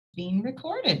Being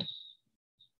recorded.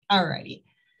 All righty.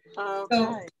 Okay.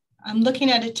 So I'm looking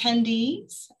at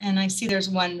attendees and I see there's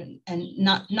one and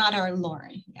not our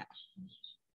Lauren. Yeah.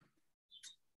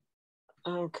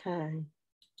 Okay.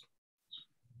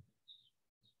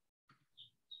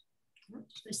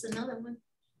 There's another one.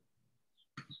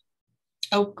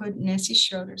 Oh, good. Nancy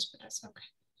Schroeder's, but that's okay.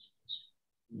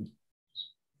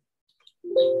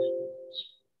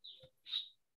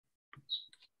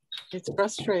 It's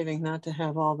frustrating not to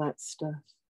have all that stuff.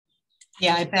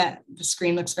 Yeah, I bet the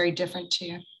screen looks very different to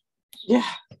you. Yeah.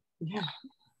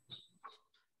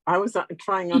 I was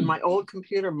trying on my old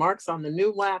computer. Mark's on the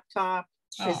new laptop.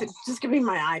 I said, just give me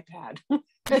my iPad.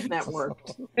 And that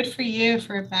worked. Good for you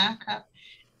for a backup.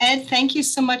 Ed, thank you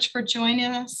so much for joining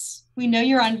us. We know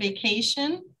you're on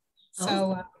vacation,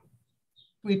 so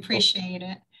we appreciate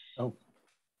it. Oh,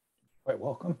 quite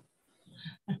welcome.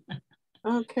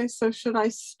 Okay, so should I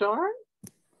start?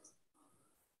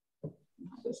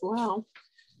 As well.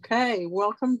 Okay,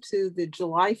 welcome to the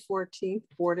July 14th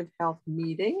Board of Health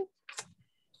meeting.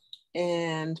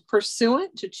 And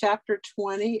pursuant to Chapter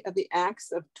 20 of the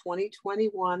Acts of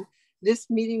 2021, this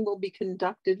meeting will be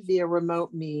conducted via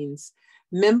remote means.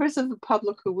 Members of the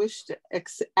public who wish to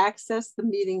access the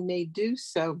meeting may do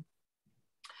so.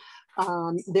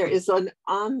 There is an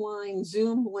online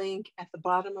Zoom link at the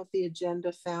bottom of the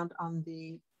agenda found on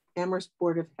the Amherst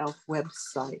Board of Health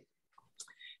website.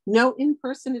 No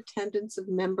in-person attendance of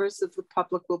members of the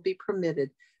public will be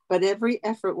permitted, but every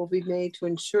effort will be made to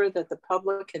ensure that the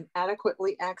public can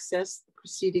adequately access the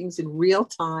proceedings in real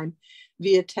time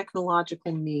via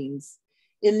technological means.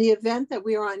 In the event that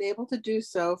we are unable to do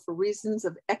so for reasons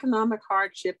of economic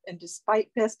hardship and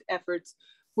despite best efforts,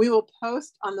 we will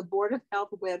post on the Board of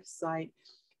Health website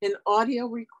an audio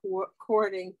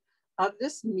recording of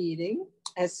this meeting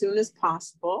as soon as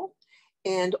possible.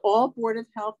 And all Board of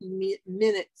Health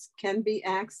minutes can be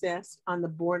accessed on the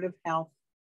Board of Health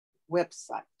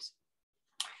website.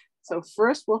 So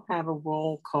first we'll have a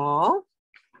roll call.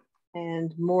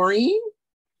 And Maureen?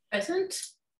 Present.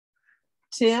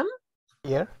 Tim?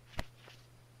 Here.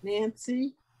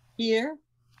 Nancy? Here.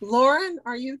 Lauren,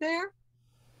 are you there?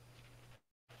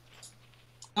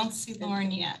 Don't see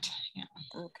Lauren yet. Yeah.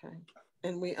 Okay.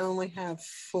 And we only have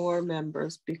 4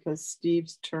 members because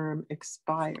Steve's term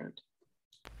expired.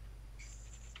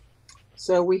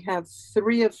 So we have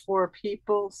 3 of 4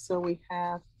 people, so we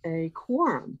have a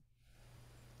quorum.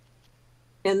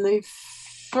 And the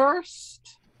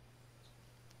first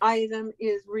item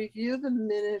is review the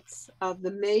minutes of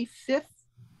the May 5th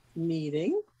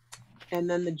meeting and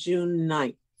then the June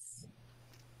 9th.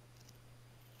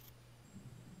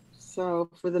 So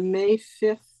for the May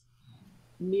 5th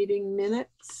meeting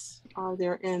minutes, are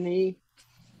there any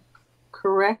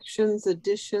corrections,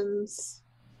 additions?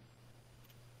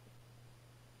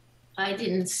 I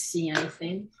didn't see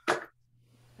anything.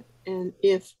 And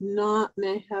if not,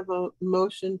 may I have a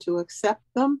motion to accept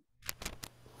them?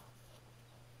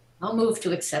 I'll move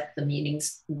to accept the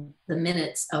minutes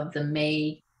of the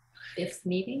May 5th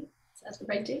meeting. Is that the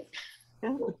right date?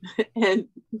 Yeah. And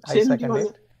I Tim, second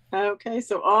it. Okay,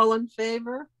 so all in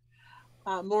favor?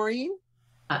 Maureen?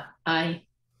 Aye.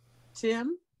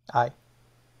 Tim? Aye.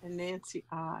 And Nancy,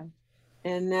 aye.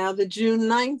 And now the June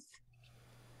 9th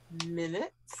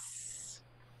minutes.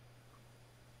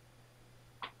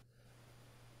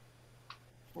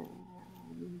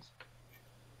 And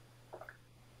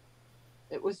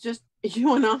it was just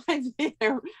you and I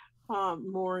there,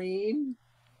 Maureen.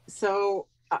 So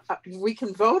we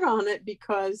can vote on it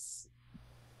because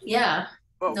Yeah.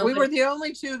 we were the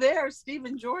only 2 there, Steve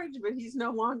and George, but he's no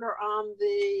longer on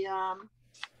the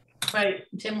Right.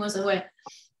 Tim was away.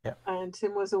 Yeah. And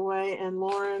Tim was away and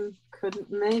Lauren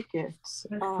couldn't make it.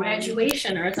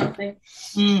 Graduation or something.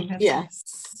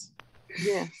 Yes.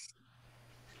 Yes.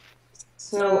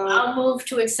 So I'll move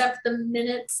to accept the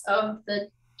minutes of the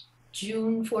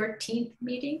June 14th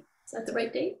meeting. Is that the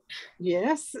right date?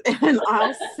 Yes, and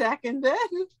I'll second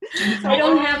it. So I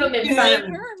don't have them in front of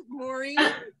me. Maureen.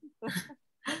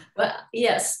 But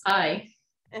yes, aye.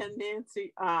 And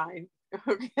Nancy, aye.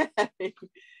 Okay.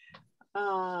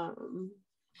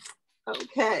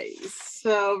 Okay,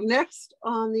 so next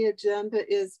on the agenda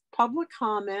is public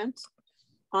comment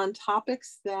on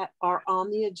topics that are on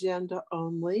the agenda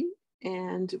only.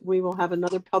 And we will have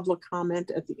another public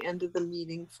comment at the end of the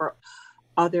meeting for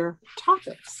other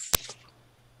topics.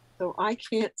 So I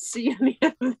can't see any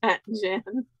of that,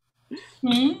 Jen.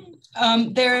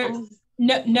 There are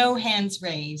no hands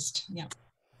raised. Yeah.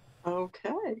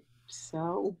 Okay,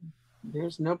 so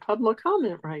there's no public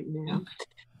comment right now.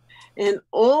 And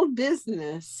old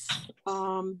business,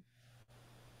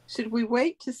 should we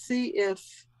wait to see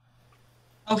if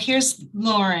Oh, here's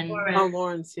Lauren. Oh,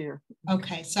 Lauren's here.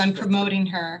 Okay, so I'm promoting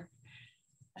her.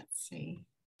 Let's see.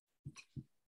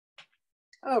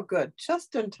 Oh, good.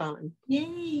 Just in time.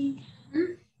 Yay.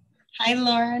 Hi,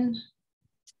 Lauren.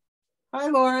 Hi,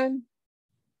 Lauren.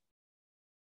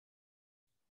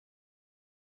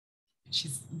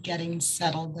 She's getting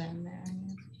settled in there.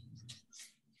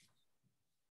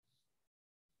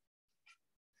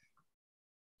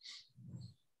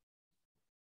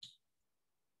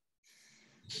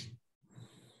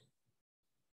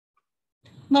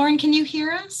 Lauren, can you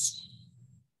hear us?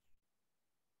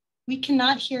 We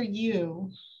cannot hear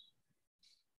you.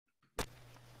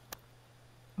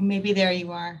 Maybe there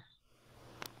you are.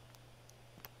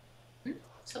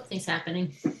 Something's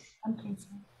happening.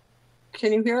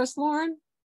 Can you hear us, Lauren?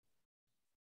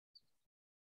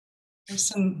 There's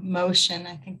some motion.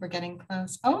 I think we're getting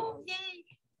close. Oh, yay.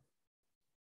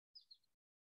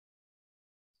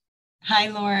 Hi,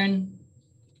 Lauren.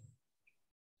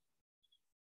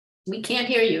 We can't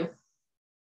hear you.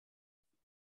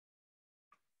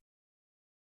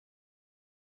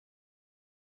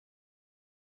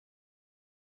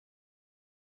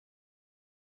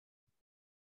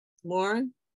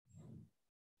 Lauren?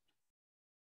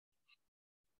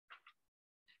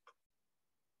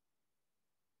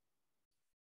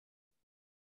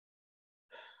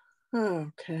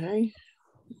 Okay.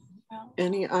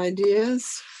 Any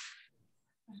ideas?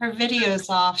 Her video's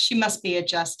off. She must be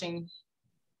adjusting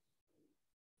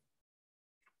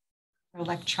her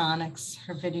electronics,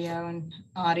 her video and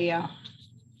audio.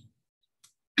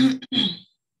 Okay.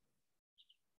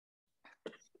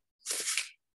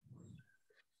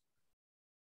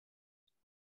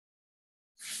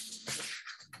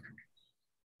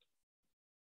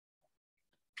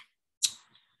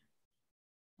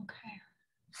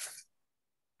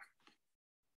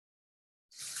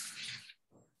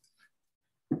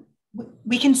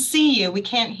 We can see you. We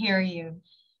can't hear you.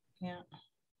 Yeah.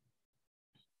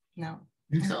 No.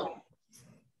 So,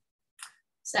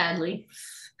 sadly.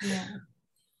 Yeah.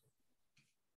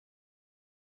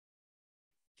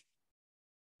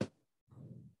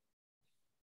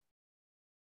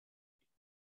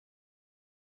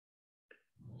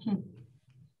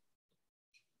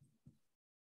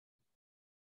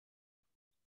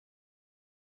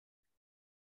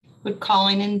 Would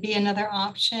calling in be another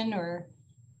option, or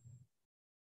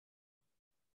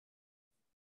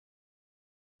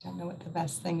don't know what the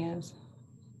best thing is.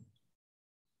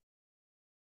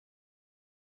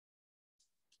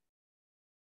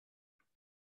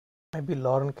 Maybe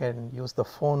Lauren can use the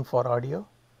phone for audio,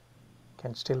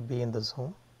 can still be in the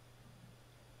Zoom.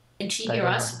 Can she I hear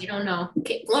don't us? know. We don't know.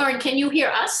 Okay, Lauren, can you hear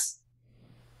us?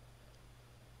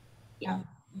 Yeah.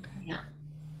 Okay. Yeah.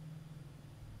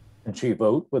 Can she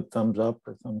vote with thumbs up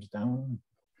or thumbs down?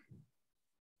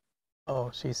 Oh,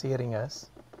 she's hearing us.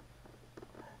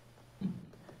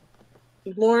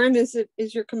 Lauren, is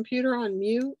your computer on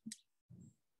mute?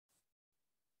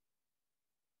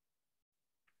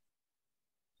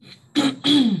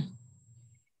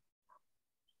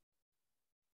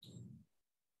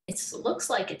 It looks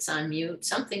like it's on mute.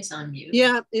 Something's on mute.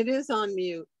 Yeah, it is on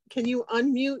mute. Can you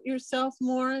unmute yourself,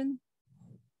 Lauren?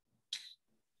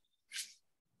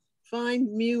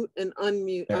 Find mute and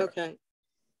unmute. There. Okay.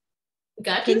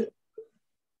 Got you?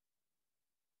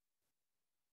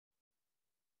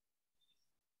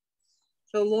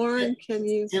 So Lauren, can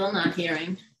you? Still not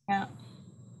hearing. Yeah.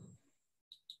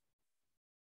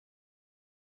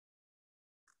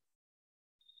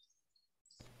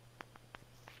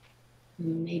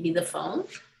 Maybe the phone?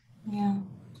 Yeah.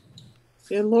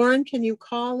 Yeah, Lauren, can you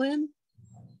call in?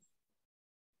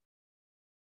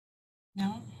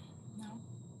 No. No.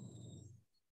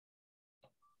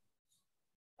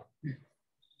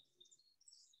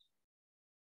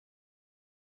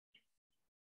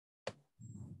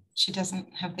 She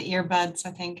doesn't have the earbuds,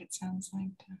 I think it sounds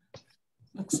like.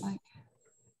 Looks like.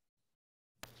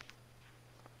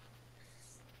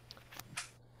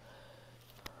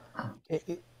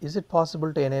 Is it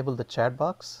possible to enable the chat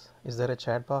box? Is there a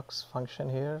chat box function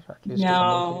here? At least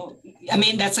No, I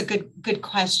mean, that's a good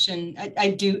question.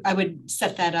 I would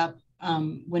set that up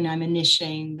when I'm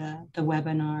initiating the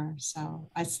webinar. So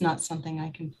it's not something I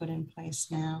can put in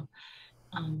place now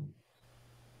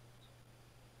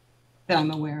that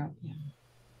I'm aware of.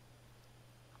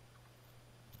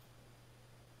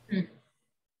 Yeah.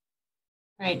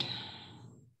 Right.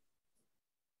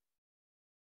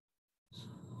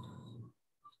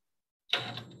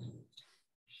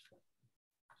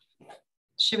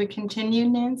 Should we continue,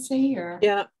 Nancy, or?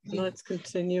 Yeah, let's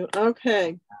continue.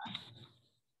 Okay.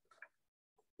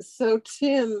 So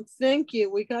Tim, thank you.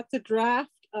 We got the draft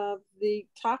of the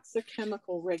toxic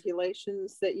chemical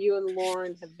regulations that you and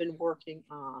Lauren have been working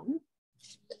on.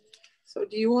 So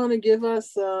do you want to give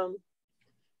us an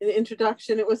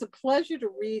introduction? It was a pleasure to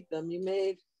read them. You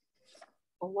made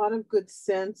a lot of good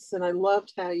sense, and I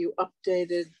loved how you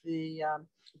updated the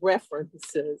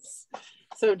references.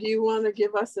 So do you want to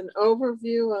give us an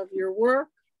overview of your work?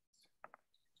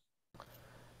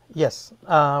 Yes.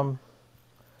 I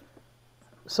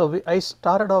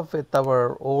started off with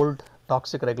our old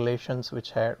toxic regulations,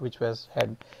 which had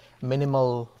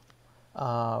minimal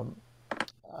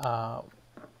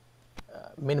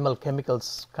minimal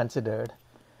chemicals considered,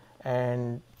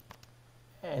 and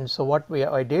so what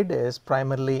I did is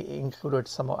primarily included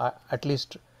some, at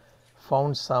least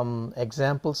found some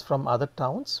examples from other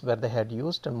towns where they had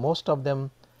used, and most of them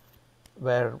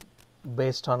were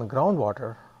based on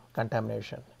groundwater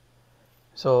contamination.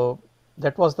 So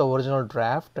that was the original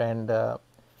draft, and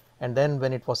then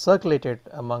when it was circulated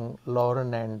among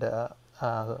Lauren and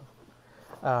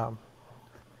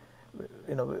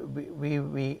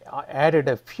we added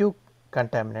a few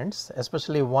contaminants,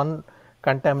 especially one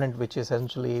contaminant which is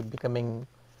essentially becoming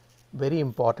very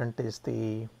important is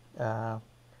the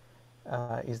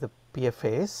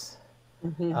PFAS,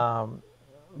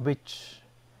 which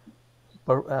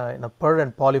per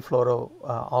and polyfluoro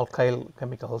alkyl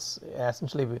chemicals.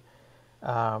 Essentially,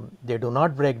 they do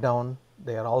not break down.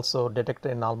 They are also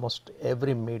detected in almost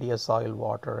every media, soil,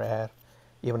 water, air,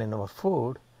 even in our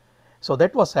food. So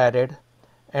that was added,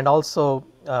 and also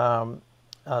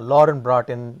Lauren brought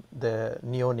in the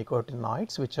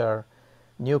neonicotinoids, which are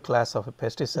new class of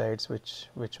pesticides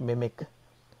which mimic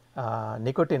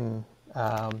nicotine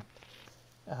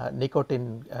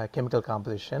chemical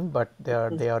composition, but they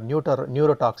are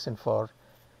neurotoxin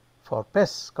for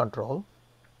pest control.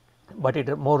 But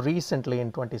it more recently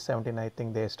in 2017, I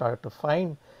think they started to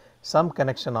find some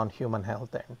connection on human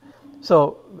health.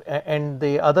 And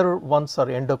the other ones are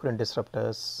endocrine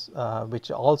disruptors,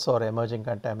 which also are emerging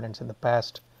contaminants. In the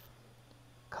past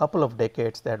couple of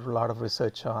decades, there had a lot of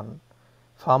research on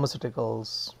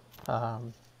pharmaceuticals,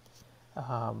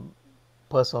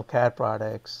 personal care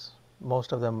products,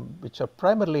 most of them which are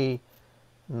primarily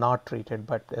not treated,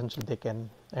 but eventually they can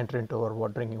enter into our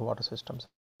drinking water systems.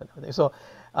 So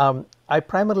I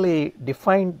primarily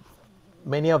defined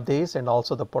many of these and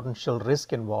also the potential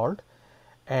risk involved,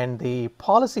 and the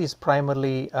policy is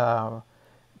primarily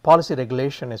policy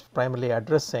regulation is primarily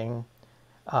addressing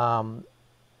not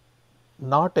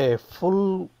a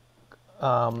full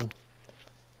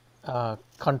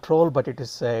control, but it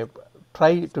is a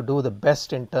try to do the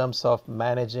best in terms of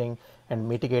managing and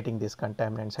mitigating these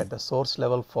contaminants at the source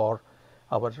level for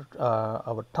our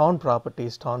town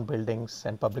properties, town buildings,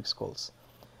 and public schools.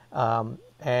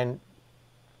 And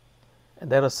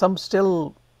there are some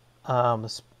still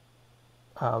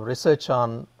research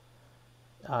on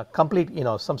complete,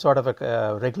 some sort of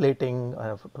a regulating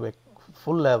to a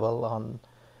full level on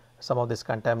some of these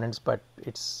contaminants, but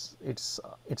it's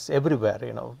everywhere,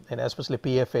 and especially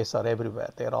PFAS are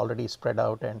everywhere. They are already spread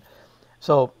out, and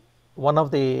so one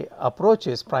of the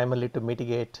approaches primarily to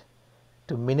mitigate,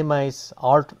 to minimize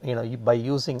by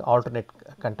using alternate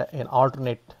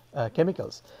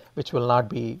chemicals which will not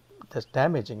be this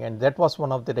damaging, and that was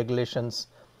one of the regulations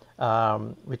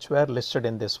which were listed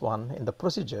in this one in the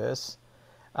procedures.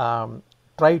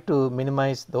 Try to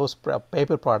minimize those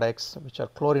paper products which are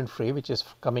chlorine free, which is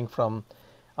coming from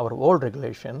our old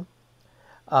regulation,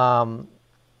 and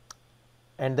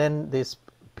then this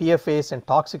PFAS and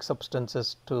toxic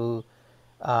substances to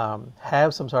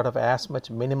have some sort of as much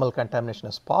minimal contamination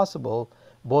as possible,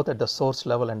 both at the source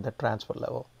level and the transfer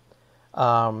level,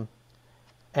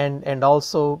 and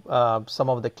also some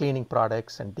of the cleaning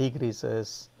products and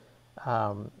degreasers,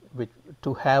 which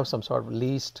to have some sort of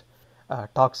least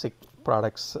toxic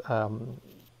products, which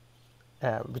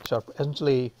are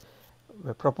essentially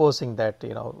we're proposing that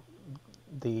at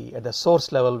the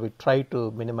source level we try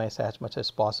to minimize as much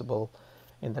as possible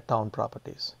in the town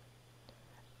properties.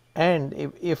 And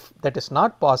if that is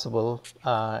not possible,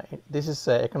 this is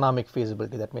economic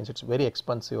feasibility. That means it's very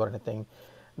expensive or anything.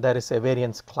 There is a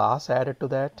variance class added to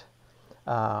that.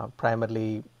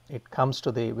 Primarily, it comes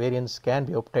to the variance can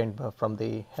be obtained from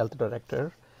the health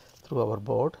director through our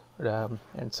board,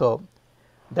 and so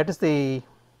that is the,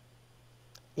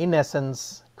 in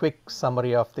essence, quick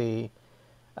summary of the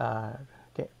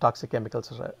toxic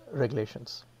chemicals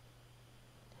regulations.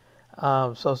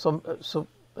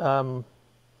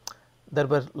 There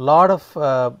were a lot of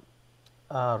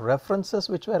references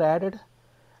which were added,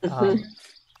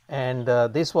 and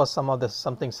this was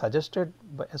something suggested,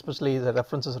 but especially the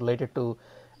references related to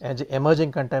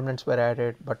emerging contaminants were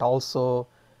added, but also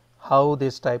how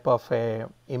this type of a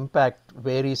impact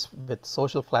varies with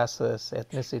social classes,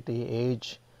 ethnicity,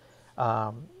 age.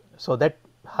 So that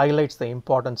highlights the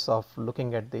importance of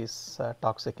looking at these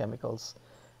toxic chemicals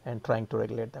and trying to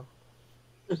regulate them.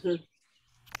 Thank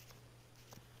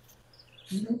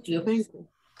you. Thank you.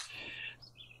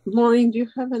 Maureen, do you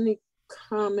have any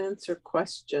comments or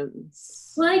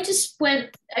questions? Well, I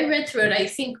read through it. I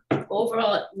think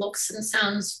overall it looks and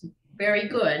sounds very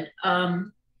good.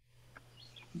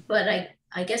 But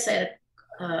I guess I had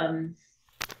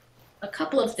a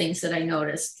couple of things that I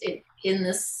noticed. In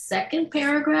the second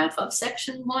paragraph of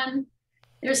section 1,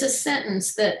 there's a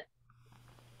sentence that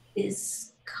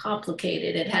is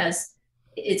complicated.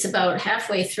 It's about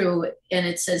halfway through, and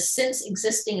it says, since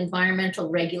existing environmental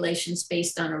regulations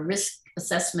based on a risk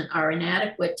assessment are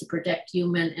inadequate to protect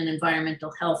human and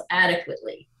environmental health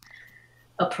adequately,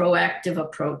 a proactive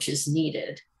approach is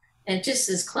needed. And it just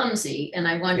is clumsy. And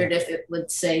I wondered if it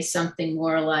would say something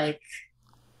more like,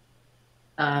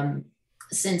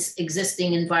 since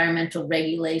existing environmental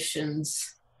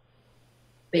regulations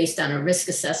based on a risk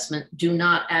assessment do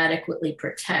not adequately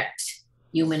protect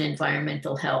human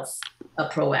environmental health, a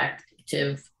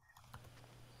proactive,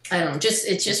 I don't know,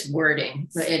 it's just wording.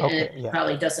 It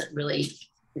probably doesn't really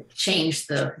change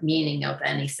the meaning of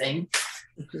anything.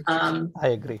 I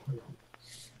agree.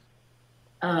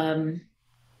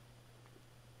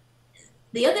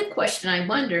 The other question I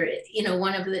wonder,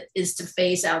 one of it is to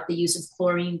phase out the use of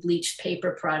chlorine bleached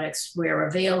paper products where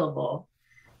available.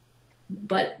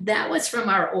 But that was from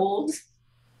our old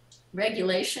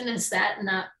regulation. Has that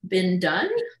not been done?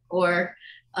 Or,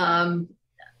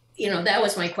 that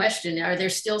was my question. Are there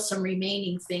still some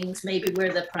remaining things maybe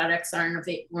where the products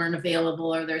weren't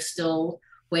available, or they're still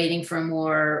waiting for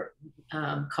more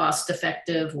cost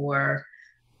effective or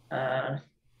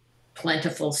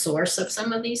plentiful source of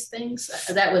some of these things?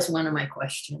 That was one of my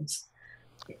questions.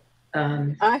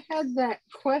 I had that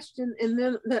question, and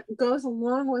then that goes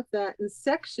along with that. In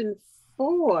section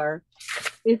 4,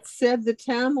 it said the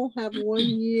town will have 1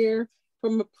 year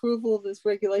from approval of this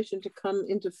regulation to come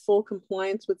into full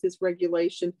compliance with this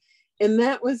regulation. And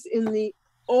that was in the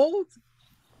old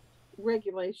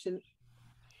regulation.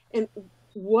 And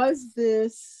was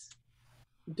this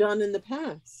done in the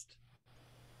past?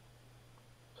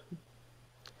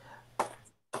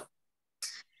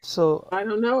 So I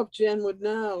don't know if Jen would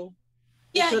know.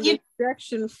 Yeah,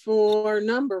 section 4,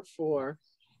 number 4.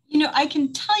 I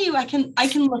can tell you, I can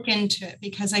look into it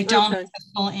because I don't have the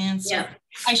full answer. Yeah.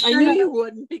 I knew you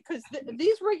wouldn't, because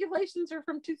these regulations are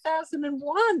from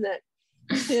 2001 that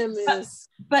Tim is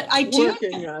but I do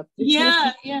working up.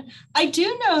 Yeah. I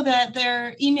do know that there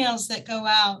are emails that go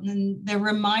out and they're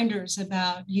reminders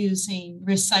about using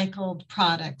recycled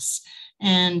products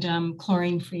and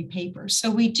chlorine-free paper. So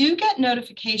we do get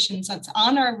notifications. That's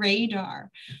on our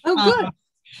radar. Oh, good.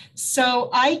 So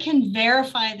I can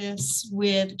verify this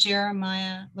with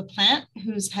Jeremiah LaPlante,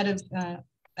 who's head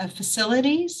of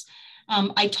facilities.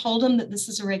 I told him that this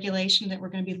is a regulation that we're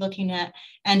going to be looking at,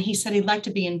 and he said he'd like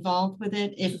to be involved with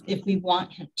it if we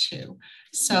want him to.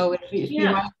 So if you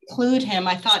want to include him,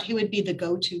 I thought he would be the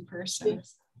go-to person.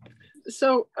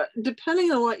 So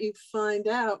depending on what you find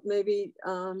out, maybe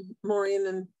Maureen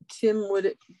and Tim, would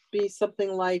it be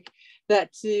something like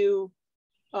that to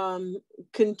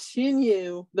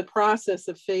continue the process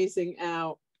of phasing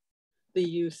out the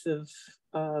use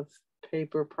of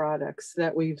paper products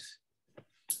that we've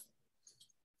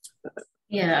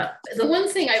the one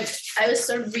thing I was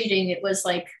sort of reading, it was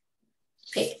like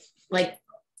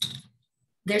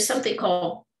there's something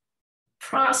called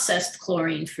processed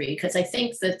chlorine free, because I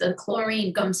think that the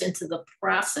chlorine comes into the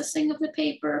processing of the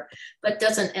paper but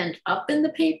doesn't end up in the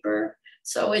paper.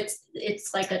 So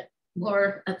it's like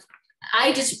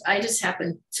I just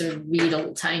happened to read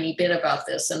a tiny bit about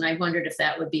this, and I wondered if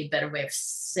that would be a better way of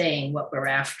saying what we're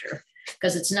after,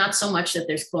 because it's not so much that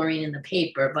there's chlorine in the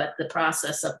paper, but the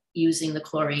process of using the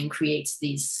chlorine creates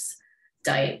these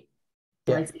I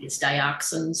think it's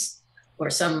dioxins or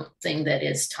something that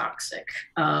is toxic.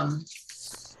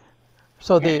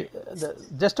 So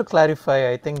just to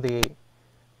clarify, I think the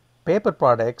paper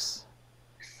products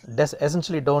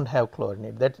essentially don't have chlorine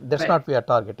in it. That's not what we are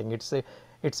targeting.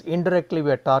 It's indirectly we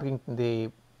are targeting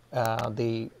the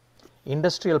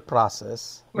industrial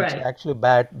process, which is actually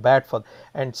bad for.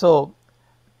 And so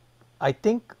I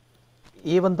think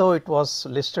even though it was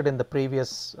listed in the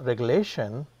previous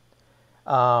regulation,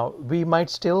 we might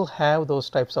still have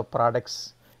those types of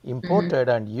products imported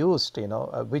and used,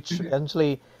 which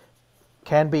essentially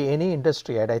can be any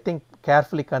industry. And I think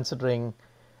carefully considering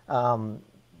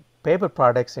paper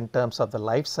products in terms of the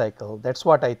life cycle, that's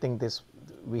what I think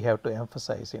we have to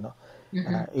emphasize,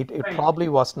 It Right. probably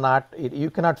was not, you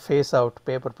cannot phase out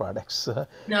paper products.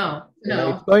 No, You know,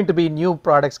 no. it's going to be new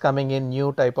products coming in,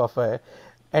 new type of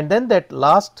and then that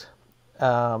last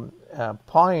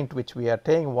point which we are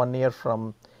taking 1 year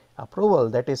from approval,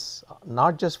 that is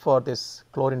not just for this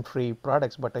chlorine-free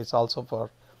products, but it's also for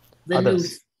The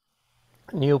others,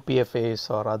 new PFAS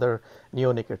or other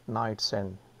neonicotinoids,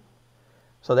 and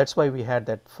so that's why we had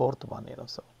that fourth one, you know.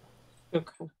 So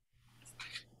Okay.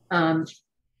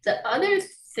 The other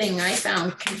thing I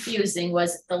found confusing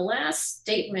was the last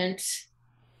statement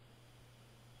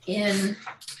in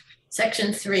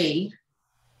section 3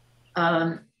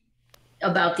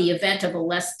 about the event of a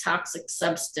less toxic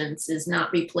substance is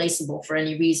not replaceable for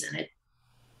any reason.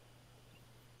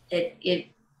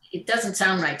 It doesn't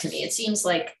sound right to me. It seems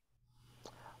like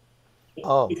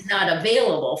it's not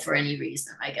available for any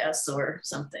reason, I guess, or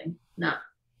something. Not.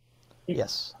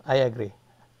 Yes, I agree.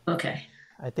 Okay.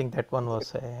 I think that one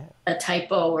was a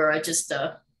typo or just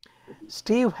a.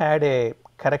 Steve had a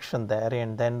correction there,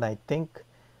 and then I think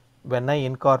when I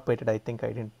incorporated, I think I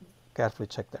didn't carefully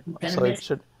check that one. So it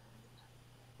should,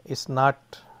 it's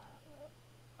not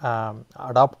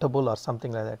adoptable or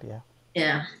something like that. Yeah.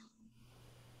 Yeah.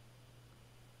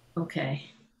 Okay.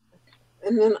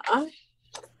 And then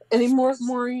any more,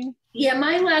 Maureen? Yeah,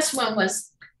 my last one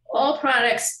was all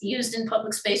products used in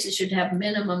public spaces should have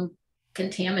minimum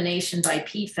contamination by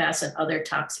PFAS and other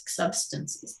toxic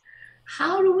substances.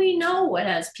 How do we know what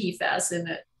has PFAS in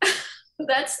it?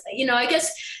 That's, I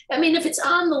guess, if it's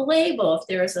on the label, if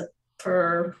there's a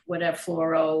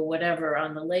fluoro, whatever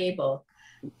on the label,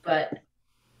 but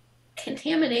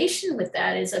contamination with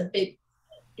that is a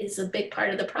big part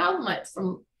of the problem.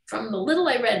 From the little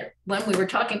I read when we were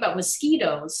talking about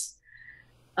mosquitoes,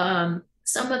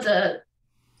 some of the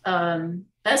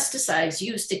pesticides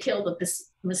used to kill the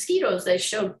mosquitoes, they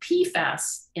showed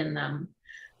PFAS in them.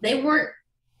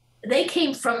 They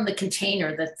came from the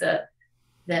container that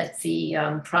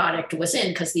the product was in,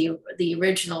 because the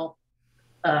original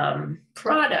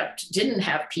product didn't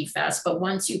have PFAS, but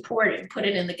once you put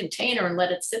it in the container and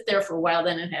let it sit there for a while,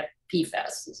 then it had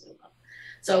PFAS.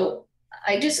 So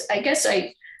I guess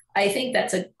I think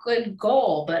that's a good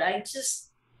goal, but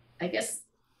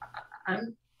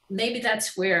maybe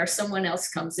that's where someone else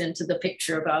comes into the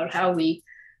picture about how we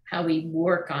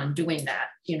work on doing that.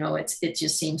 It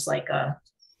just seems like a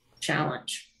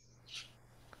challenge.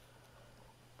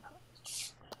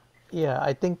 Yeah,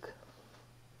 I think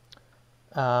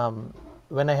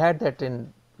when I had that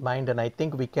in mind, and I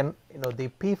think we can, the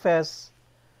PFAS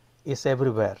is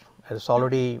everywhere. It's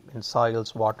already in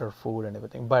soils, water, food, and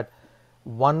everything. But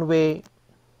one way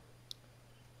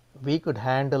we could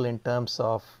handle in terms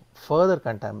of further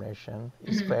contamination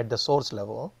is at the source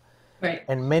level. Right.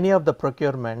 And many of the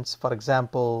procurements, for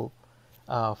example,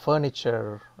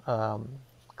 furniture,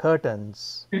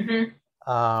 curtains,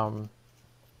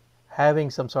 having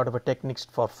some sort of a techniques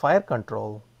for fire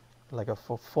control, like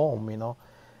for foam,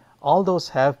 all those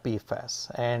have PFAS.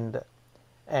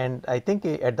 And I think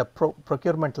at the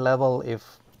procurement level,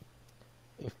 if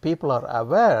people are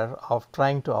aware of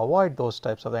trying to avoid those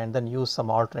types of, and then use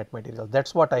some alternate material,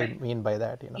 that's what I mean by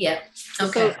that. Yeah.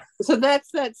 Okay. So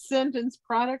that's that sentence: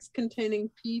 products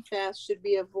containing PFAS should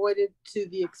be avoided to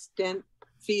the extent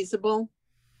feasible.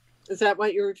 Is that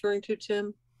what you're referring to,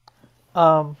 Tim?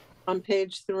 On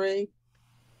page 3.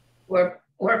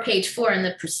 Or page 4 in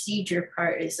the procedure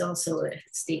part is also a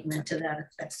statement to that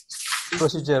effect.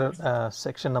 Procedure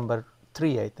section number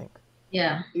 3, I think.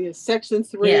 Yeah. Section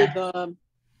 3. Yeah.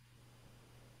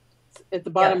 At the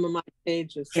bottom of my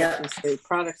page is section 3.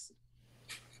 Products.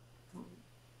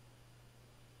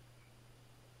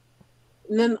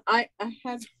 And then I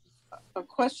had a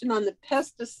question on the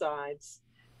pesticides.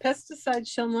 Pesticides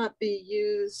shall not be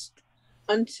used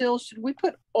until, should we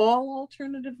put all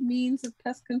alternative means of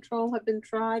pest control have been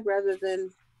tried rather than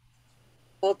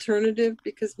alternative?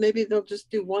 Because maybe they'll just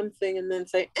do one thing and then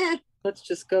say, let's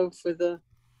just go for the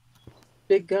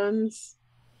big guns.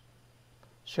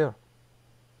 Sure.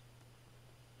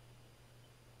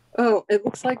 Oh, it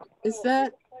looks like, is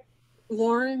that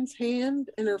Lauren's hand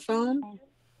in her phone?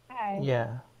 Hi.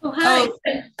 Yeah. Oh, hi.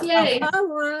 Yay. Hi,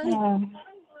 Lauren.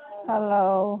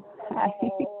 Hello. Hi.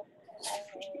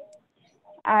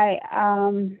 I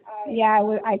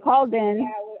called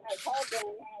in.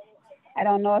 I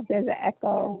don't know if there's an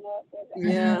echo.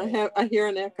 Yeah, I hear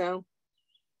an echo.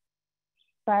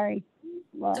 Sorry.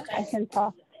 Well, I can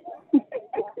talk.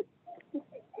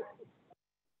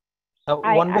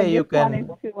 One way you can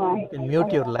to,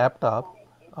 mute your laptop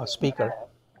or speaker.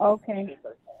 Okay.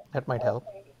 That might help.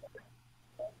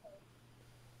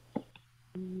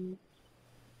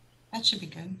 That should be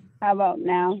good. How about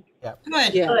now?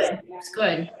 Good. Yeah. Good, it's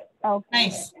good. Oh,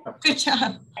 Nice. Good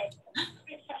job.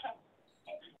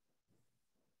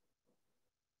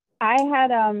 I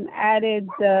had added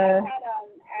the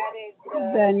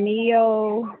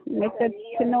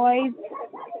neonicotinoids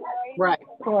Right.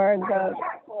 for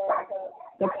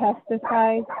the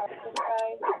pesticides.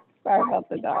 Sorry about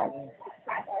the dog.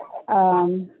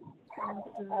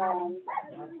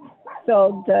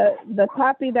 So the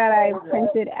copy that I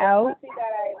printed out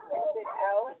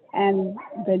and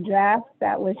the draft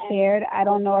that was shared, I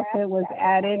don't know if it was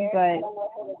added, but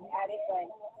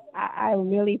I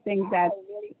really think that's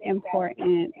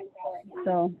important.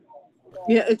 So.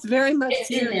 Yeah, it's very much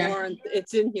It's in here, there. Lauren.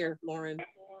 It's in here, Lauren.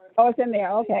 Oh, it's in there.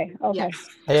 Okay. Okay. Yes.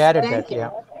 I added Thank that, you.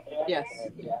 yeah. Yes.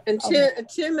 And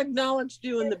Tim acknowledged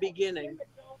you in the beginning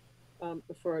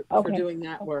for Okay. doing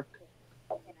that work.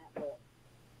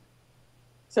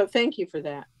 So thank you for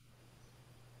that.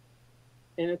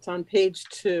 And it's on page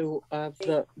 2 of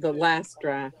the last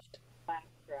draft.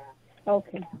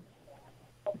 Okay.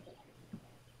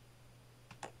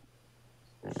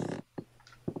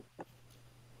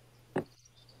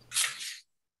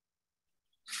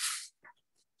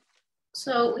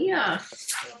 So, yeah.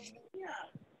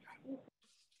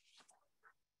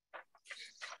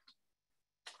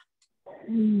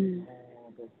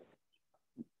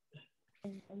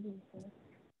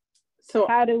 So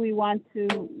How do we want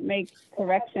to make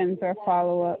corrections or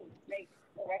follow up?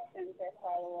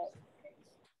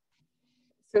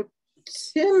 So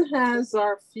Tim has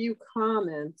our few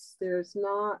comments. There's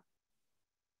not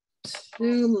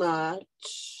too much.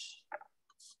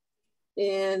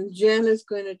 And Jen is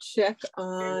going to check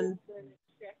on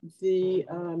the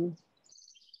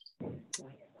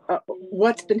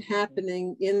what's been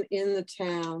happening in the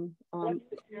town,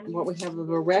 what we have of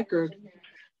a record.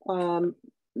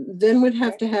 Then we'd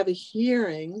have to have a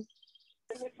hearing.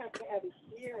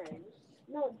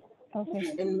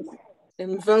 Okay.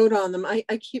 And vote on them. I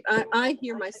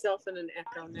hear myself in an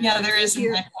echo now. Yeah, there is an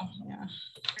Here, echo. Yeah.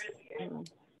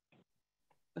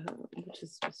 which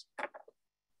is just.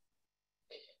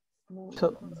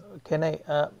 So can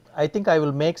I think I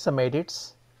will make some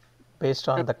edits based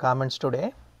on the comments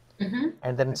today,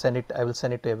 and then I will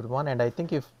send it to everyone. And I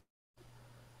think if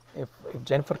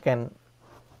Jennifer can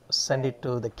send it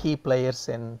to the key players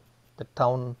in the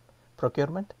town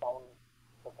procurement,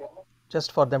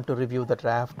 just for them to review the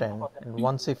draft, and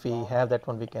once if we have that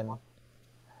one, we can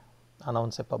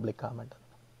announce a public comment.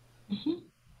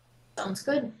 Sounds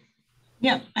good.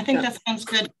 Yeah, I think that sounds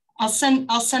good. I'll send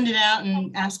it out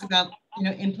and ask about,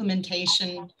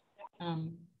 implementation.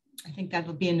 I think that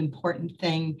will be an important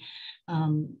thing.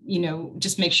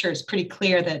 Just make sure it's pretty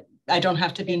clear that I don't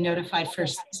have to be notified for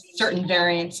certain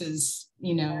variances,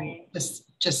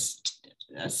 just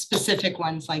specific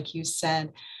ones like you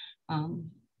said.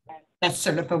 That's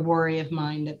sort of a worry of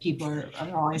mine, that people are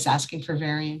always asking for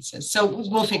variances. So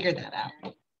we'll figure that out.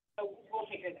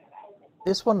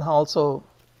 This one also,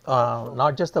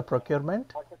 not just the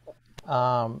procurement,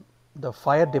 the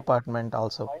fire department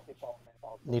also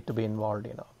need to be involved,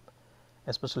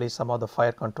 especially some of the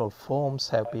fire control foams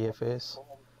have PFAS,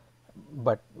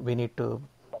 but we need to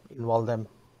involve them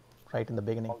right in the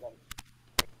beginning.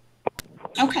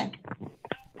 Okay.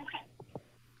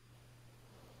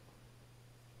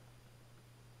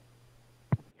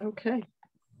 Okay.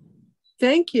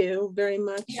 Thank you very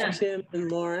much, Yeah. Tim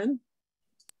and Lauren.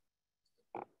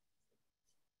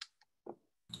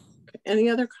 Any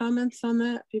other comments on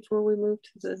that before we move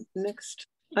to the next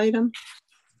item?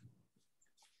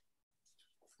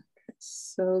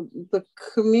 So the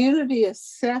community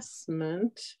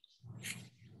assessment,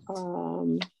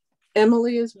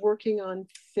 Emily is working on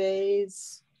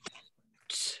phase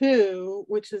 2,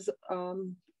 which is a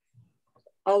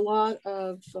lot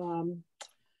of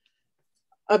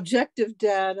objective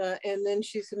data, and then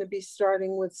she's going to be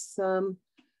starting with some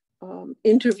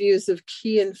interviews of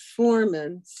key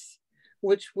informants,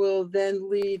 which will then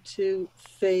lead to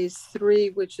phase 3,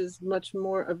 which is much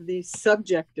more of the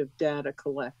subjective data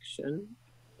collection,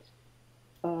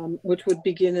 which would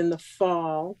begin in the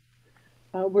fall.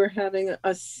 We're having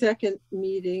a second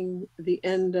meeting the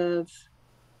end of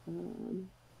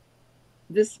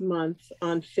this month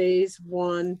on phase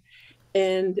 1.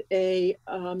 And I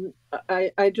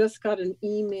just got an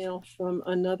email from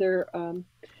another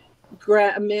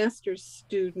master's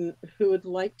student who would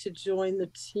like to join the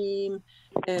team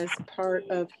as part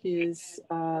of his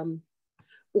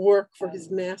work for his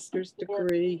master's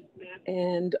degree.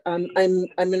 And I'm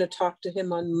going to talk to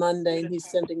him on Monday, and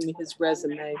he's sending me his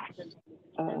resume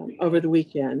over the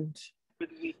weekend.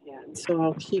 So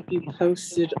I'll keep you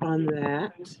posted on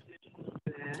that.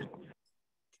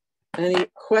 Any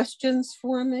questions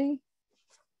for me?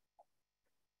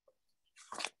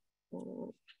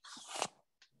 Okay,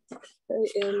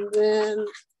 and then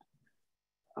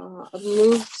I'll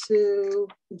move to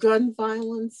gun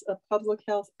violence, a public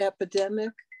health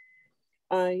epidemic.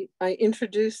 I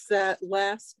introduced that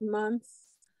last month.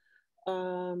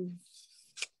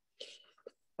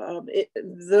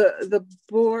 The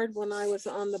board, when I was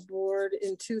on the board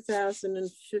in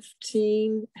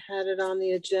 2015, had it on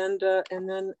the agenda, and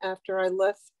then after I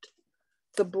left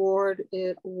the board,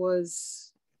 it was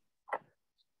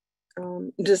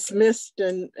dismissed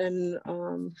and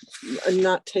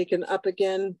not taken up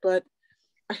again. But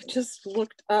I just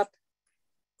looked up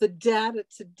the data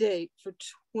to date for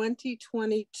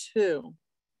 2022.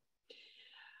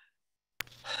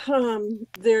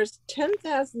 There's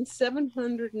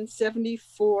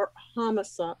 10,774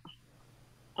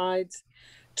 homicides,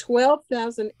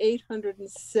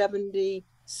 12,870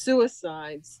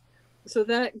 suicides. So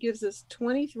that gives us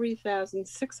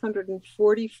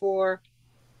 23,644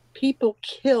 people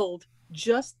killed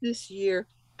just this year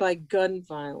by gun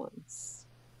violence.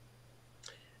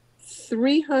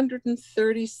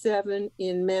 337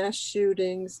 in mass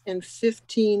shootings and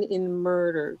 15 in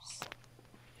murders.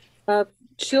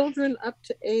 Children up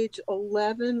to age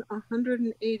 11,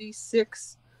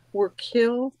 186 were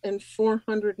killed and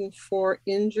 404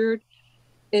 injured.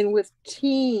 And with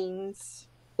teens,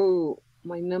 oh,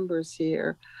 my numbers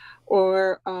here,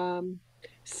 or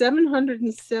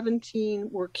 717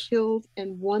 were killed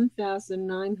and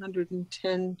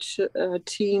 1,910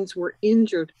 teens were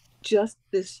injured just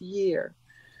this year.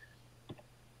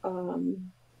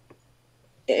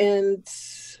 And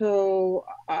so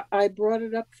I brought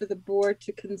it up for the board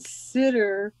to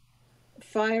consider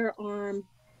firearm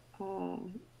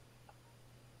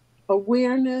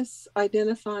awareness,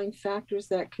 identifying factors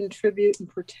that contribute and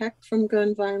protect from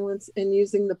gun violence, and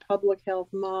using the public health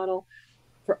model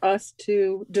for us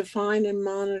to define and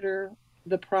monitor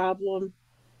the problem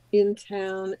in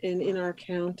town and in our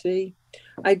county,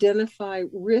 identify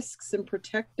risks and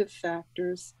protective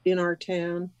factors in our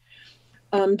town,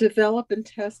 develop and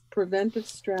test preventive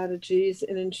strategies,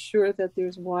 and ensure that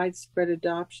there's widespread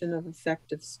adoption of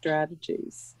effective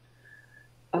strategies.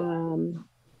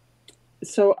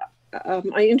 So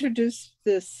I introduced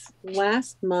this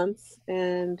last month,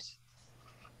 and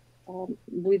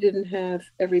we didn't have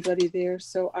everybody there,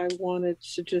 so I wanted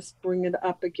to just bring it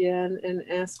up again and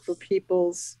ask for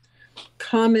people's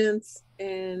comments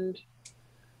and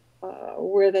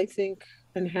where they think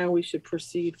and how we should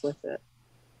proceed with it.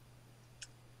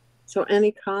 So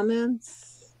any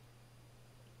comments?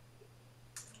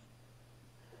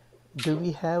 Do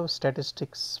we have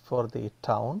statistics for the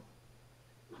town?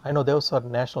 I know those are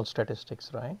national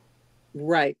statistics, right?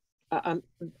 Right.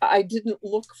 I didn't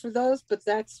look for those, but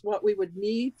that's what we would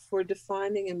need for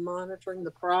defining and monitoring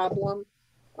the problem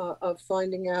of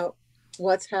finding out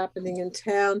what's happening in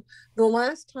town. The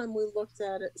last time we looked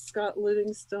at it, Scott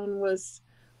Livingstone was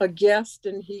a guest,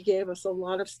 and he gave us a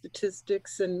lot of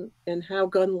statistics and how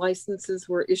gun licenses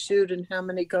were issued and how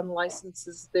many gun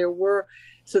licenses there were.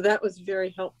 So that was very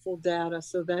helpful data.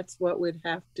 So that's what we'd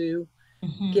have to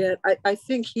get. I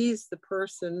think he's the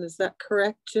person. Is that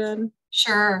correct, Jen?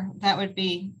 Sure, that would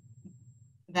be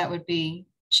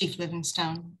Chief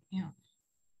Livingstone. Yeah.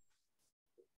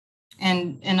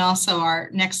 And also our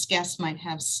next guest might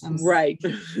have some. Right.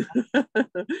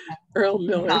 Earl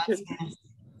Miller.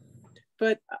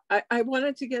 But I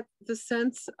wanted to get the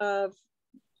sense of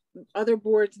other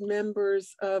board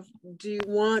members of, do you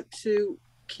want to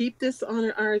keep this on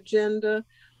our agenda?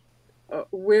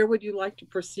 Where would you like to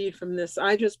proceed from this?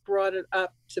 I just brought it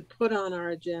up to put on our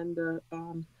agenda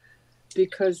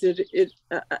because it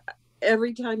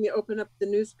every time you open up the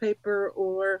newspaper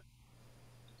or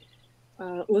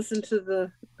listen to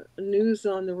the news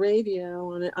on the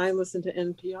radio, and I listen to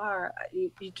NPR,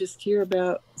 you just hear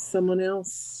about someone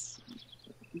else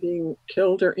being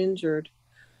killed or injured,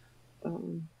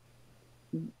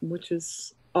 which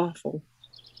is awful.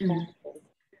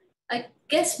 I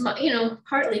guess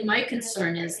partly my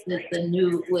concern is that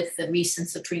with the recent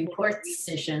Supreme Court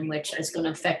decision, which is going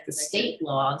to affect the state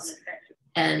laws,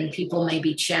 and people may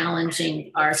be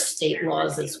challenging our state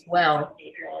laws as well.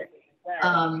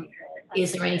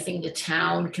 Is there anything the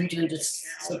town can do to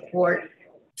support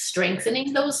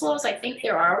strengthening those laws? I think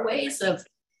there are ways of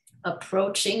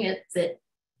approaching it that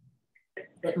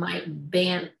might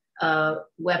ban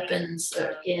weapons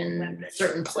in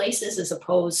certain places as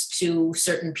opposed to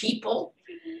certain people.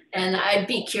 And I'd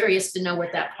be curious to know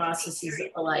what that process is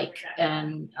like,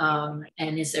 and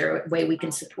is there a way we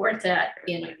can support that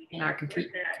in our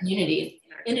community,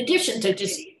 in addition to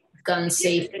just gun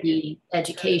safety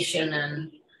education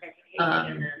and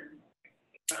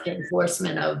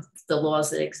enforcement of the laws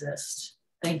that exist.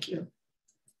 Thank you.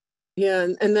 Yeah,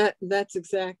 and that's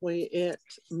exactly it,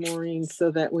 Maureen, so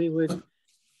that we would,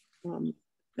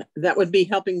 that would be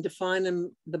helping define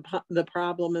the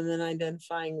problem and then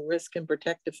identifying risk and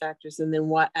protective factors, and then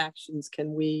what actions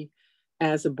can we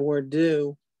as a board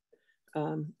do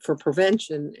for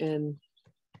prevention. And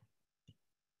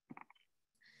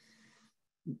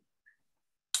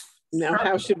now,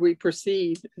 how should we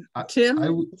proceed? Tim? I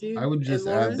would just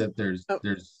add that there's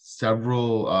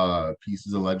several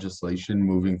pieces of legislation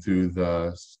moving through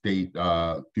the state,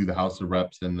 through the House of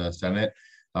Reps and the Senate.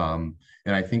 And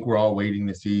I think we're all waiting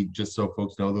to see, just so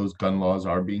folks know, those gun laws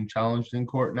are being challenged in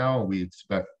court now. We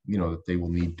expect, that they will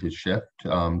need to shift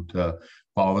to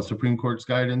follow the Supreme Court's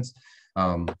guidance.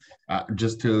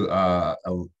 Just to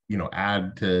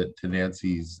add to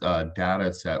Nancy's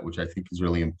data set, which I think is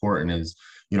really important, is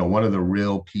one of the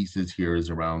real pieces here is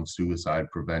around suicide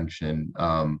prevention.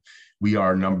 We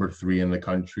are number 3 in the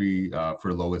country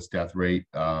for lowest death rate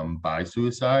by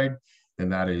suicide,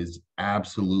 and that is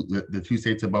absolutely, the 2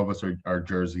 states above us are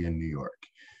Jersey and New York.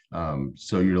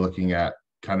 So you're looking at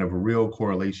kind of a real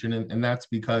correlation, and that's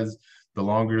because the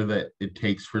longer that it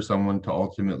takes for someone to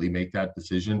ultimately make that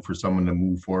decision, for someone to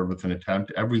move forward with an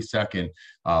attempt, every second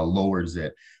lowers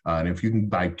it. And if you can,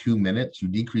 by 2 minutes, you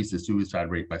decrease the suicide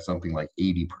rate by something like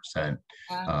 80%.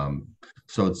 Wow.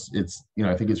 So it's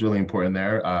I think it's really important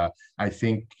there. I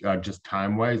think just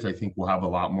time-wise, I think we'll have a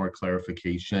lot more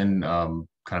clarification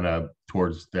kind of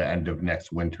towards the end of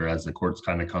next winter as the courts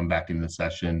kind of come back into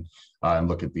session and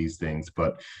look at these things.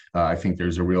 But I think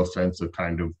there's a real sense of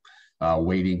kind of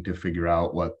waiting to figure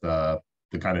out what the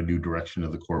kind of new direction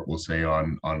of the court will say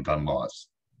on gun laws.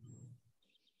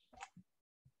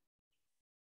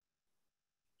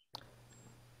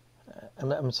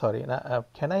 I'm sorry,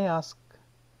 can I ask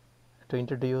to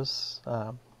introduce,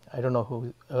 I don't know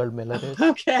who Earl Miller is.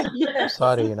 Okay. Yeah.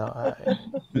 Sorry,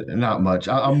 Not much.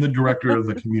 I'm the director of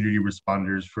the community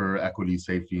responders for equity,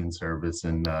 safety, and service.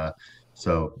 And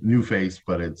so new face,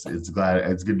 but it's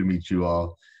good to meet you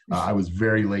all. I was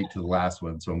very late to the last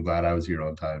one, so I'm glad I was here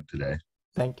on time today.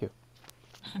 Thank you.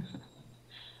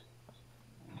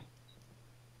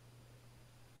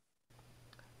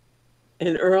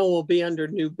 And Earl will be under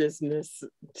new business,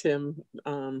 Tim,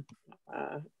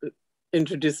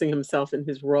 introducing himself in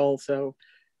his role. So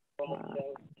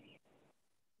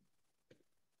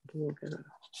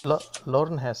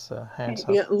Lauren has hands up.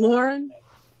 Yeah, Lauren?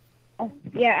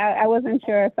 Yeah, I wasn't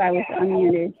sure if I was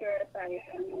unmuted.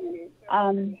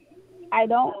 I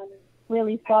don't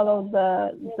really follow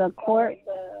the court,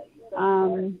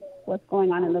 what's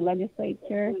going on in the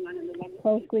legislature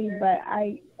closely, but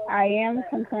I am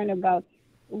concerned about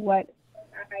what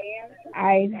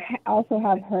I also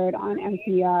have heard on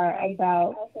NPR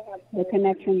about the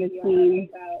connection between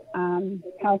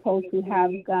households who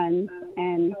have guns,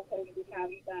 and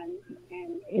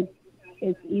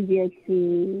it's easier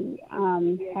to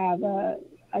have a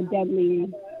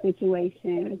deadly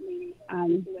situation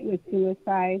with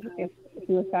suicide if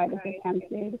suicide is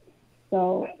attempted.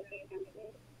 So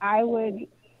I would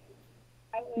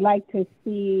like to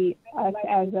see us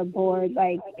as a board,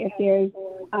 like if there's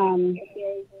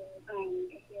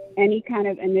any kind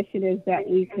of initiatives that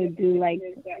we could do, like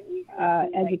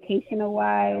educational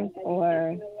wise,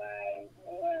 or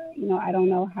I don't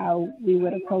know how we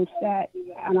would approach that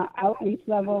on an outreach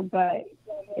level, but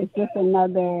it's just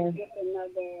another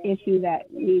issue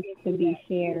that needs to be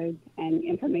shared and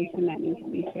information that needs to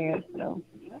be shared. So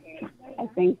I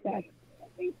think that's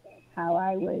how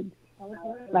I would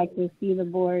like to see the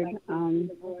board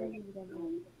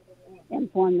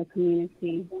inform the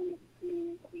community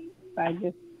by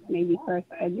just maybe first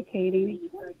educating.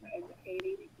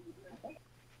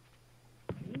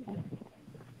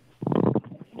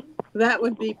 That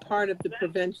would be part of the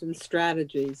prevention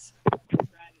strategies.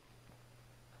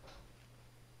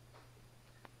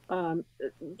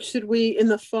 Should we in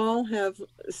the fall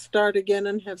start again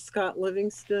and have Scott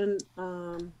Livingston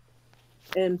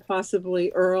and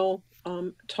possibly Earl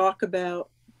talk about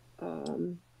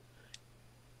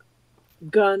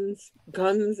guns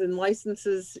and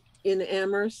licenses in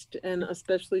Amherst, and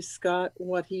especially Scott,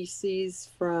 what he sees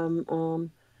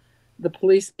from the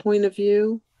police point of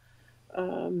view,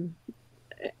 and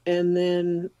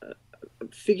then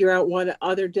figure out what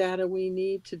other data we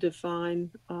need to define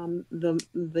and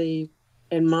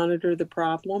monitor the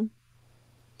problem.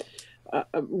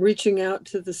 Reaching out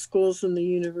to the schools and the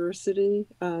university,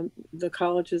 the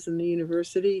colleges and the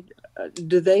university,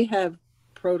 do they have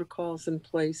protocols in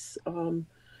place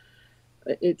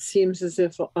it seems as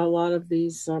if a lot of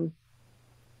these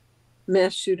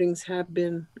mass shootings have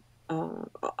been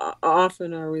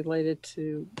often are related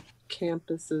to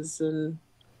campuses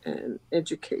and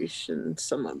education,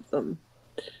 some of them.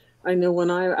 I know when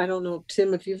I don't know,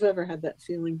 Tim, if you've ever had that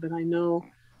feeling, but I know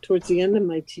towards the end of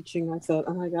my teaching, I thought,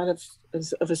 oh my God,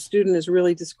 if a student is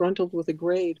really disgruntled with a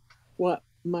grade, what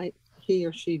might he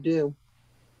or she do?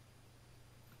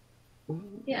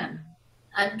 Yeah,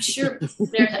 I'm sure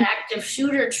there's active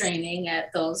shooter training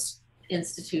at those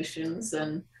institutions,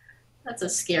 and that's a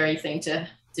scary thing to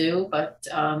do, but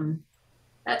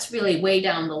that's really way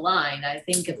down the line. I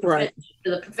think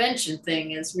the prevention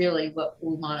thing is really what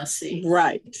we want to see.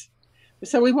 Right.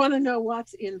 So we want to know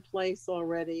what's in place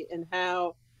already and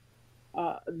how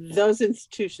those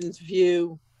institutions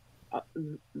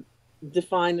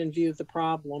define and view the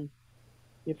problem,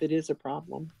 if it is a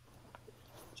problem.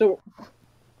 So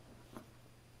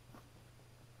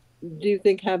do you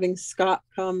think having Scott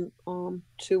come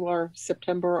to our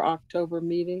September or October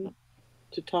meeting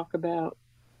to talk about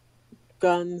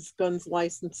guns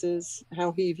licenses,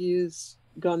 how he views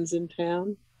guns in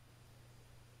town?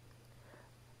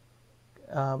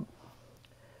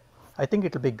 I think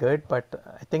it'll be good, but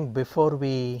I think before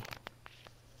we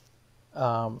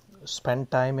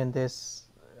spend time in this,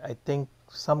 I think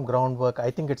some groundwork,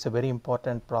 I think it's a very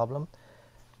important problem,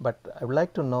 but I would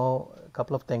like to know a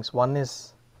couple of things. One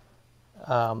is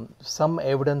some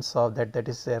evidence of that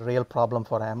is a real problem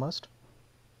for Amherst.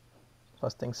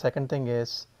 First thing. Second thing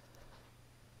is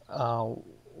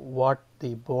what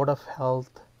the Board of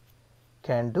Health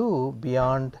can do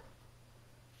beyond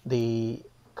the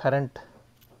current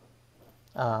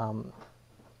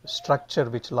structure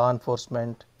which law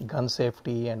enforcement, gun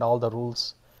safety and all the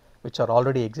rules which are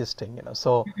already existing,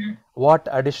 so what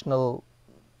additional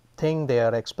thing they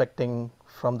are expecting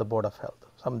from the Board of Health.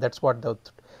 That's what the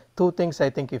two things I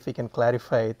think if we can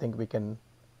clarify, I think we can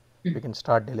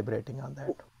start deliberating on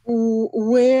that.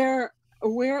 Where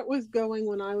it was going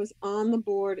when I was on the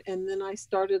board, and then I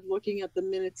started looking at the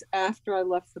minutes after I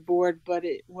left the board, but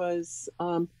it was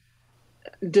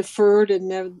deferred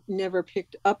and never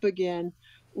picked up again,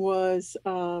 was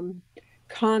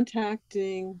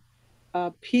contacting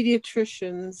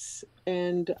pediatricians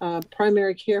and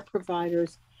primary care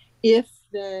providers if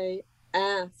they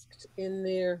asked in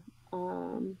their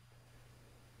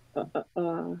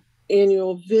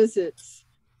annual visits.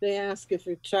 They ask if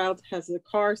a child has a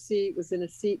car seat, was in a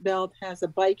seat belt, has a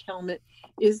bike helmet.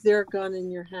 Is there a gun in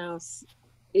your house?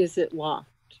 Is it locked?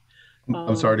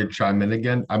 I'm sorry to chime in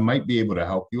again. I might be able to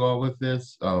help you all with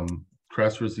this.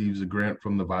 CRESS receives a grant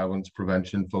from the violence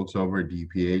prevention folks over at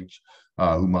DPH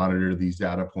who monitor these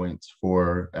data points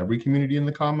for every community in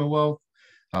the Commonwealth.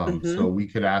 So we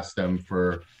could ask them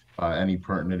for any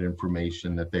pertinent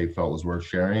information that they felt was worth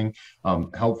sharing.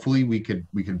 Helpfully, we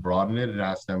could broaden it and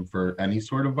ask them for any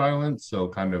sort of violence. So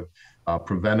kind of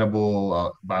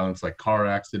preventable violence like car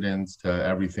accidents to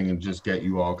everything, and just get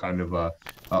you all kind of a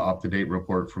up-to-date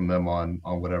report from them on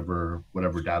whatever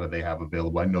data they have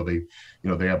available. I know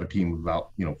they have a team of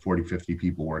about 40-50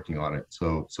 people working on it.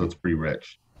 So it's pretty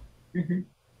rich.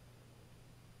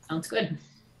 Sounds good.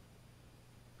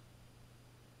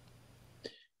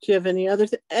 Do you have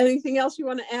anything else you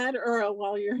want to add, Earl,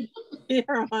 while you're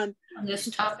here on this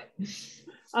topic?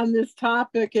 On this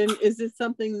topic, and is this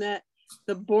something that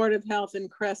the Board of Health and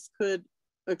CRESS could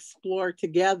explore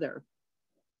together?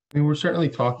 I mean, we're certainly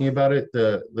talking about it.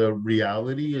 The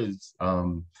reality is,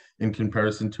 in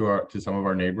comparison to some of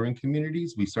our neighboring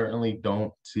communities, we certainly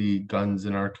don't see guns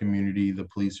in our community. The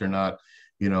police are not,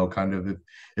 kind of,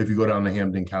 if you go down to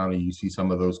Hampden County, you see some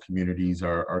of those communities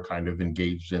are kind of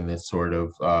engaged in this sort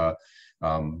of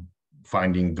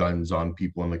finding guns on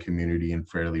people in the community in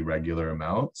fairly regular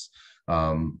amounts.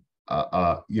 I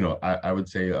would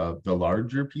say the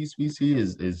larger piece we see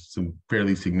is some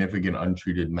fairly significant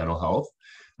untreated mental health,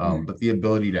 but the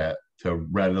ability to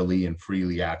readily and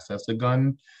freely access a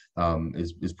gun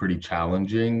is pretty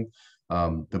challenging.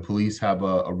 The police have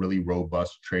a really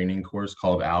robust training course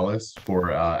called ALICE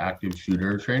for active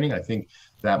shooter training. I think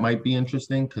that might be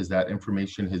interesting because that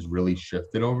information has really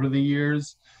shifted over the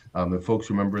years. If folks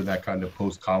remember that kind of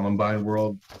post-Columbine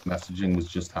world, messaging was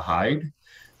just to hide.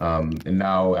 And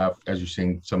now, as you're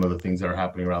seeing some of the things that are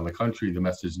happening around the country, the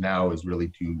message now is really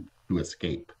to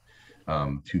escape,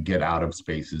 to get out of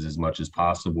spaces as much as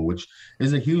possible, which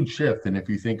is a huge shift. And if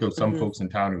you think of some folks in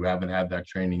town who haven't had that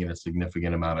training in a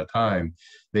significant amount of time,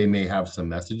 they may have some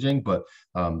messaging, but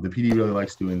the PD really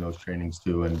likes doing those trainings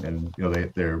too. And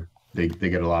they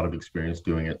get a lot of experience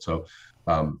doing it. So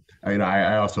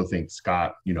I also think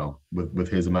Scott, you know, with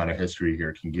his amount of history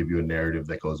here, can give you a narrative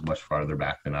that goes much farther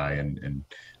back than I, and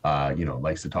you know,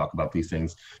 likes to talk about these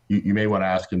things. You may want to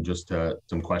ask him just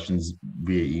some questions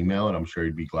via email, and I'm sure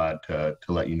he'd be glad to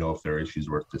let you know if there are issues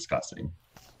worth discussing.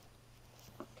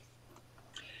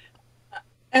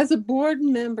 As a board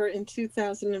member in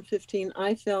 2015,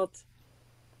 I felt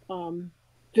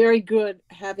very good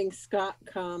having Scott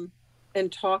come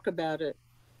and talk about it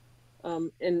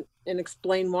and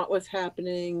explain what was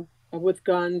happening with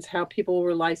guns, how people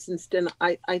were licensed. And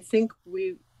I think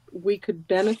we could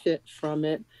benefit from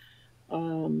it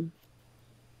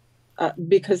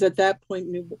because at that point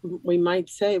we might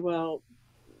say, well,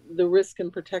 the risk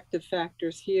and protective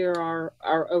factors here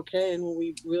are okay, and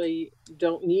we really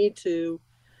don't need to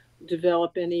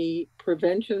develop any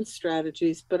prevention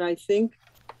strategies. But I think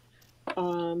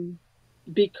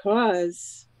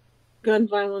because gun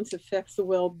violence affects the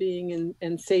well-being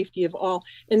and safety of all,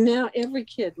 and now every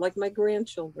kid, like my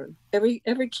grandchildren,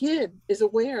 every kid is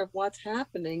aware of what's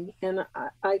happening. And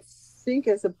I think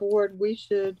as a board we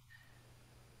should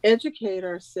educate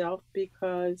ourselves,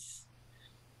 because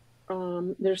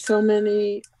there's so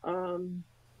many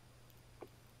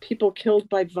people killed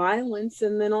by violence,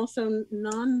 and then also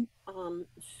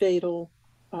non-fatal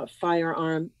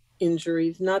firearm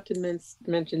injuries, not to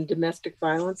mention domestic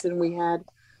violence. And we had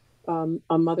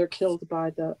a mother killed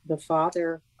by the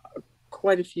father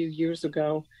quite a few years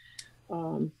ago.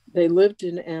 They lived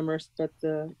in Amherst, but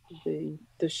the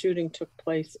shooting took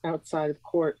place outside of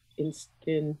court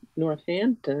in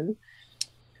Northampton.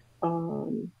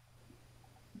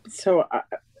 So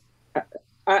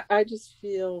I just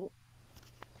feel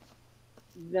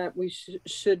that we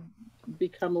should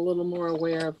become a little more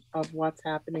aware of what's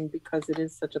happening, because it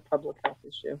is such a public health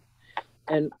issue.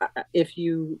 And if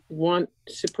you want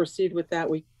to proceed with that,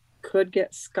 we could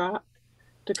get Scott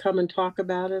to come and talk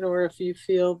about it, or if you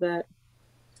feel that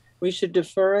we should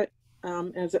defer it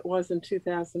as it was in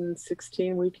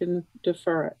 2016, we can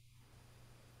defer it.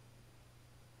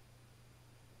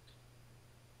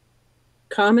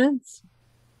 Comments?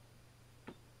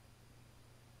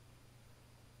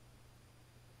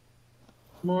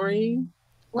 Maureen?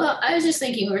 Well, I was just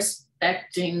thinking,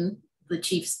 respecting the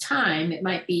chief's time, it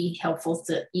might be helpful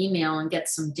to email and get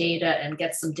some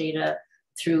data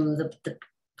through the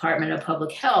Department of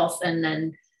Public Health, and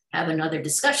then have another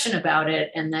discussion about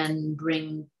it, and then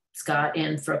bring Scott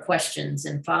in for questions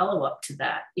and follow up to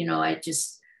that. You know, I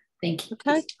just think it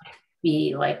might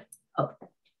be like a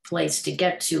place to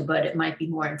get to, but it might be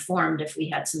more informed if we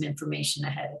had some information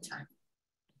ahead of time.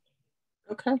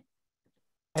 Okay.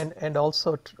 And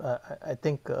also, I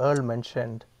think Earl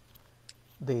mentioned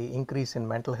the increase in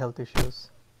mental health issues,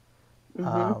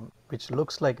 which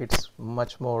looks like it's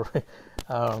much more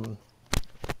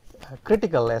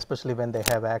critical, especially when they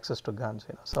have access to guns.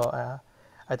 You know, so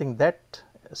I think that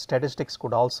statistics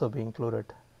could also be included.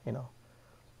 You know,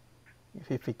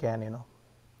 if we can, you know.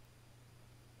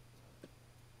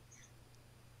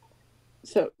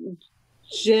 So,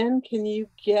 Jen, can you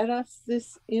get us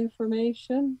this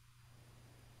information?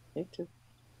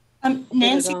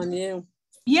 Nancy, on you.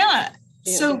 Yeah.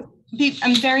 So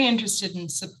I'm very interested in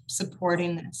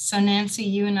supporting this. So Nancy,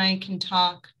 you and I can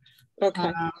talk.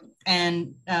 Okay.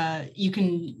 And you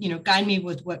can, you know, guide me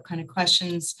with what kind of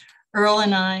questions. Earl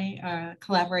and I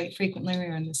collaborate frequently.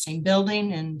 We're in the same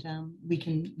building, and we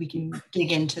can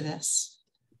dig into this.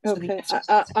 Okay.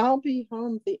 I'll be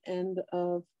home at the end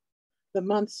of the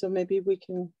month, so maybe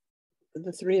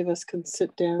the three of us can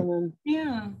sit down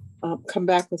and come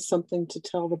back with something to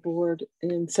tell the board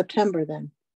in September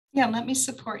then. Yeah, let me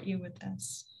support you with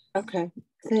this. Okay,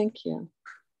 thank you.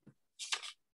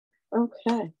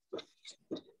 Okay.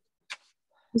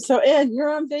 So Ed,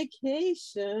 you're on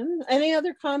vacation. Any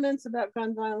other comments about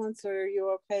gun violence, or are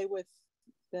you okay with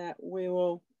that?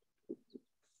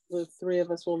 The three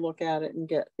of us will look at it and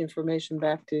get information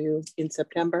back to you in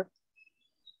September.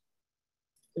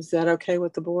 Is that okay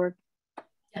with the board?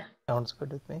 Yeah. Sounds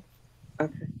good with me.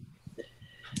 Okay.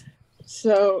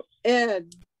 So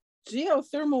Ed,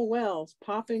 geothermal wells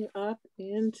popping up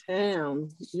in town.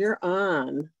 You're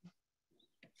on.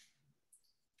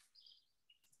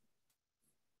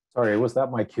 Sorry, was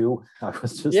that my cue? I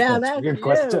was just that's you.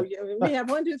 Question. We have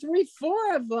 1, 2, 3,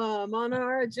 4 of them on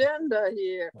our agenda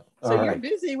here. So you're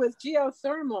busy with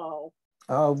geothermal.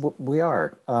 We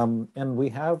are, and we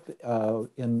have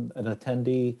in an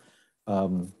attendee,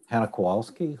 Hannah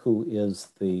Kowalski, who is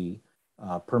the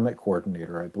permit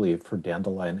coordinator, I believe, for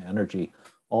Dandelion Energy.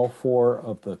 All 4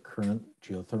 of the current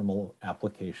geothermal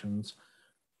applications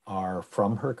are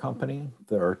from her company.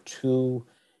 There are 2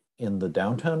 in the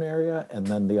downtown area, and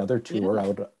then the other 2 are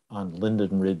out on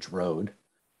Linden Ridge Road,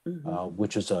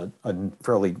 which is a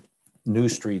fairly new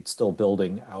street still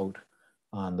building out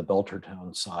on the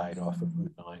Belchertown side off of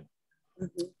Route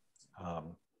 9.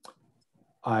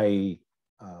 I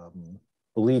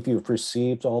believe you've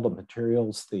received all the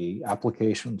materials. The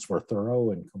applications were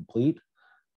thorough and complete.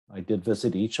 I did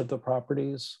visit each of the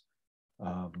properties,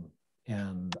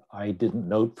 and I didn't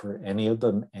note for any of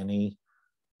them any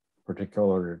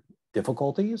particular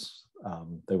difficulties.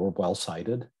 They were well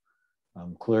cited,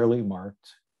 clearly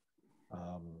marked,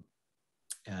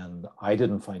 and I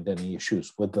didn't find any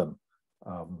issues with them.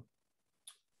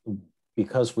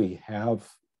 Because we have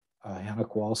Hannah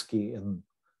Kowalski in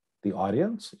the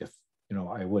audience, if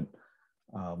I would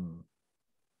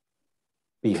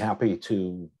be happy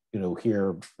to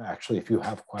hear, actually, if you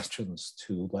have questions,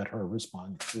 to let her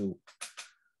respond to.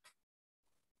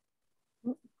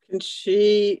 Can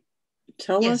she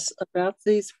tell us about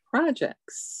these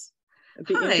projects? I'd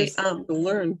be interested to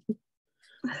learn.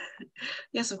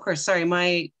 Yes, of course. Sorry,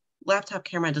 my laptop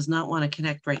camera does not want to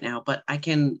connect right now, but I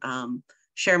can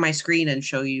share my screen and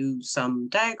show you some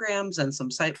diagrams and some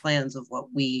site plans of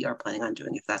what we are planning on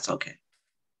doing, if that's okay.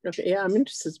 Okay, yeah, I'm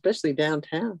interested, especially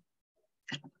downtown.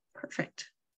 Perfect.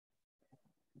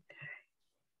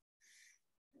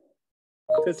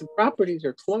 Because the properties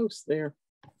are close there.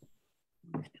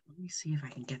 Let me see if I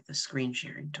can get the screen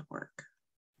sharing to work.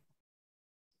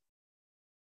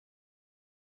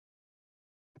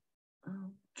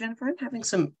 Jennifer, I'm having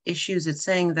some issues. It's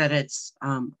saying that it's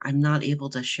I'm not able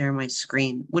to share my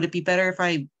screen. Would it be better if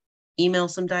I email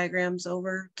some diagrams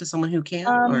over to someone who can?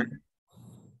 Or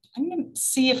I'm going to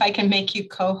see if I can make you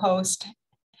co-host,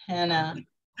 Hannah.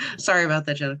 Sorry about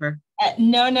that, Jennifer.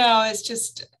 No, it's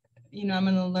just, I'm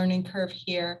on a learning curve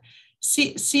here.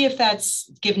 See if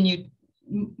that's given you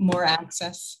more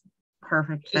access.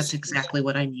 Perfect. That's exactly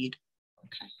what I need.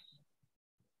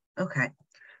 Okay. Okay.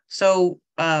 So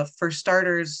for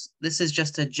starters, this is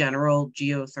just a general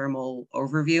geothermal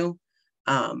overview.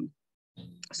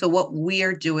 So what we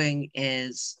are doing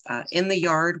is in the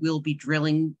yard, we'll be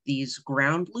drilling these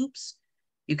ground loops.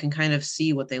 You can kind of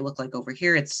see what they look like over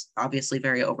here. It's obviously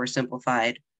very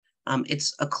oversimplified.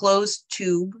 It's a closed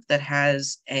tube that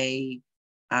has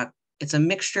it's a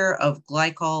mixture of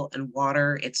glycol and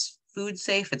water. It's food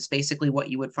safe. It's basically what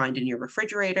you would find in your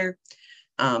refrigerator.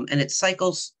 And it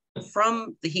cycles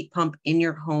from the heat pump in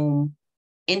your home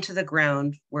into the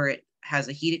ground where it has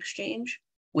a heat exchange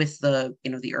with the,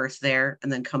 the earth there,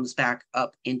 and then comes back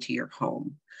up into your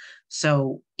home.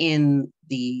 So in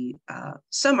the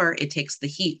summer, it takes the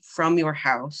heat from your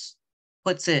house,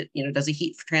 puts it, does a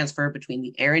heat transfer between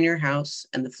the air in your house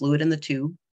and the fluid in the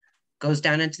tube, goes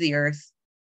down into the earth.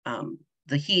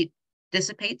 The heat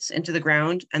dissipates into the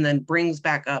ground and then brings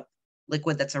back up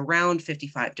liquid that's around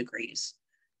 55 degrees.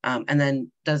 And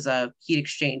then does a heat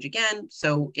exchange again,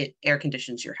 so it air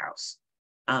conditions your house.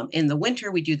 In the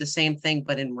winter, we do the same thing,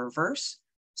 but in reverse.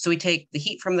 So we take the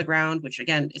heat from the ground, which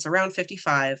again, is around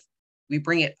 55. We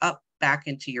bring it up back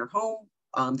into your home.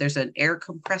 There's an air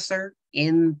compressor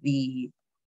in the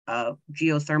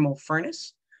geothermal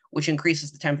furnace, which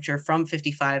increases the temperature from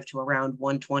 55 to around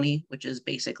 120, which is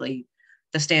basically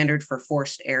the standard for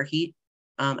forced air heat.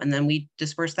 And then we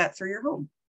disperse that through your home.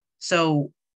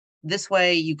 So this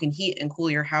way you can heat and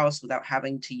cool your house without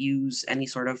having to use any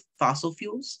sort of fossil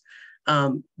fuels.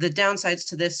 The downsides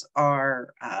to this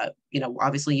are,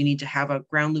 obviously you need to have a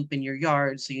ground loop in your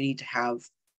yard. So you need to have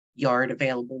yard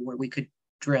available where we could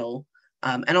drill.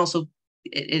 And also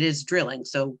it is drilling.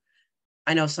 So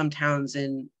I know some towns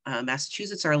in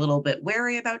Massachusetts are a little bit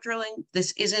wary about drilling.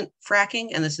 This isn't fracking,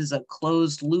 and this is a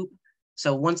closed loop.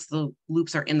 So once the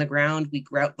loops are in the ground, we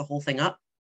grout the whole thing up.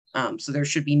 So there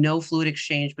should be no fluid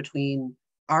exchange between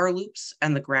our loops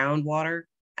and the groundwater,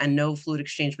 and no fluid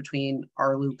exchange between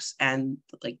our loops and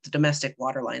like the domestic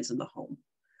water lines in the home.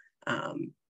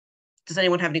 Does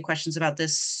anyone have any questions about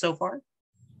this so far?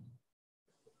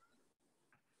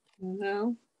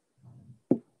 No.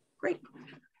 Great.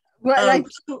 Well,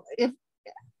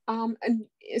 and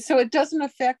so it doesn't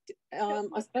affect,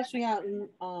 especially out in,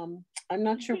 I'm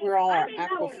not sure where all our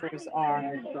aquifers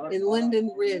are. In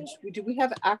Linden Ridge, do we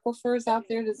have aquifers out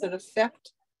there? Does it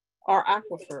affect our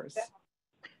aquifers?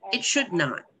 It should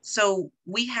not. So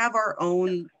we have our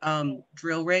own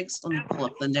drill rigs. Let me pull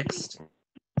up the next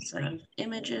set of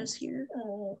images here.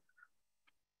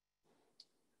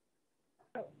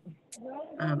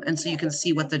 And so you can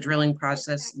see what the drilling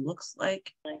process looks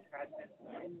like.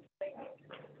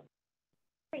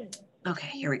 Okay,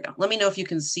 here we go. Let me know if you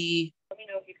can see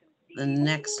the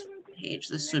next page.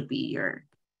 This would be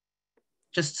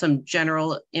just some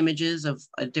general images of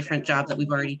a different job that we've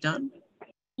already done.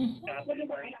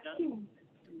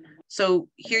 So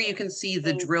here you can see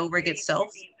the drill rig itself.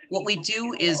 What we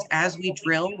do is as we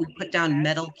drill, we put down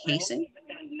metal casing,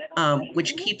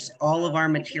 which keeps all of our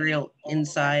material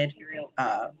inside,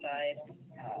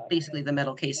 basically the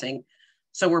metal casing.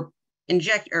 So we're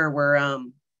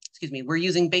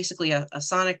using basically a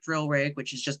sonic drill rig,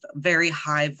 which is just a very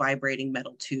high vibrating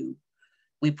metal tube.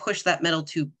 We push that metal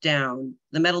tube down.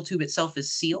 The metal tube itself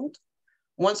is sealed.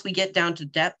 Once we get down to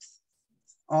depth,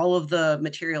 all of the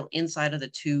material inside of the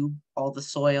tube, all the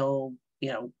soil,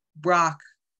 rock,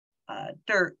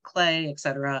 dirt, clay,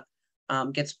 etc.,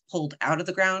 gets pulled out of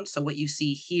the ground. So what you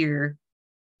see here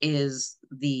is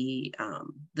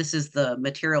this is the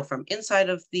material from inside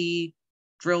of the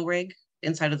drill rig,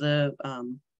 inside of the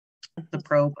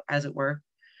probe, as it were.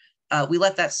 We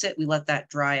let that sit, we let that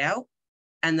dry out,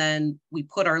 and then we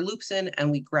put our loops in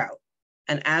and we grout.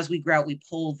 And as we grout, we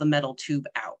pull the metal tube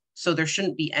out. So there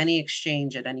shouldn't be any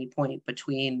exchange at any point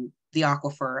between the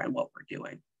aquifer and what we're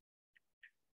doing.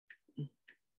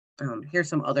 Here's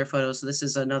some other photos. So this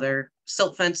is another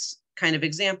silt fence kind of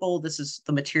example. This is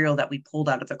the material that we pulled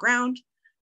out of the ground.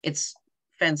 It's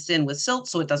fenced in with silt,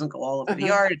 so it doesn't go all over the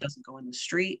yard. It doesn't go in the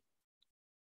street.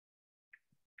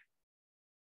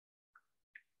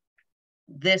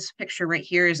 This picture right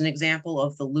here is an example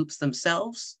of the loops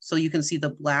themselves. So you can see the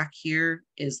black here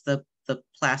is the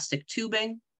plastic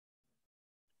tubing.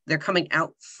 They're coming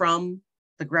out from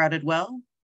the grouted well,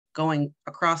 going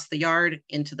across the yard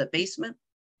into the basement.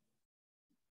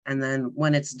 And then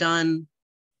when it's done,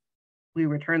 we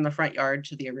return the front yard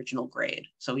to the original grade.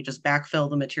 So we just backfill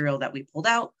the material that we pulled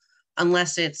out,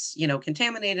 unless it's,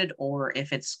 contaminated, or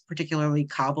if it's particularly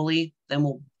cobbly, then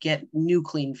we'll get new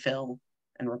clean fill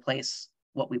and replace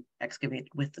what we excavate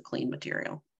with the clean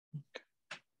material.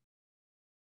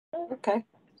 Okay,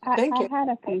 thank you. I had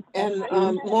a few questions.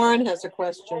 And Lauren has a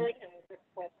question.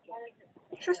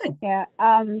 Sure thing. Yeah,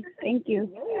 thank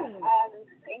you.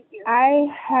 I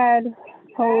had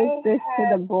posed this to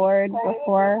the board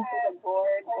before.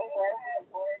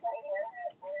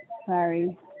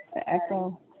 Sorry, the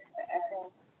echo.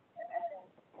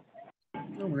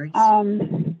 No worries.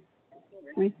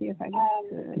 Let me see if I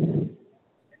can.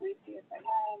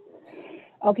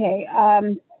 Okay.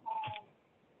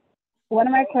 One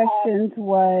of my questions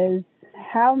was,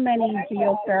 how many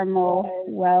geothermal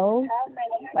wells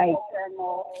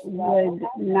would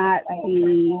not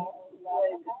be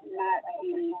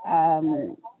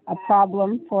a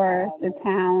problem for the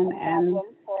town and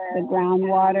the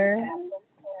groundwater?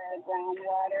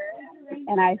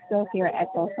 And I still hear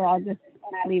echo, so I'll just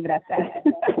leave it at that.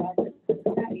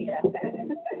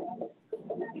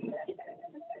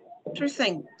 Sure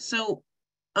thing. So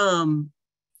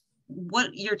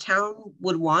what your town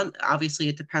would want, obviously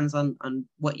it depends on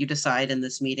what you decide in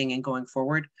this meeting and going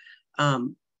forward.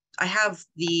 I have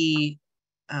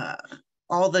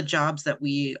all the jobs that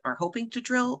we are hoping to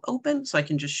drill open, so I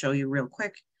can just show you real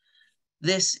quick.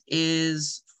 This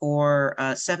is for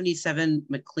 77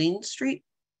 McLean Street.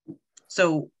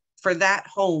 So for that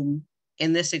home,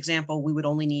 in this example, we would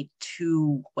only need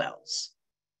 2 wells.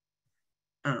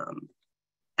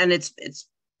 And it's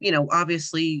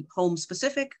obviously home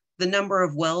specific. The number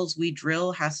of wells we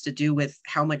drill has to do with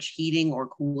how much heating or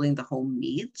cooling the home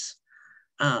needs.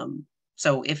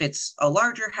 So if it's a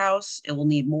larger house, it will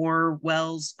need more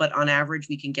wells, but on average,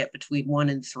 we can get between 1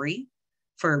 and 3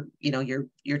 for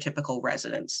your typical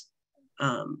residence.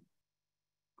 Let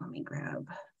me grab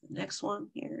the next one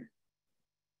here.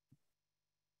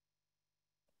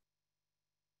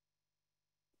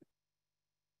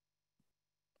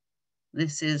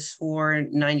 This is for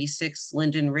 96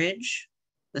 Linden Ridge.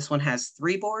 This one has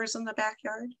 3 bores in the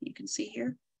backyard, you can see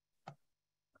here.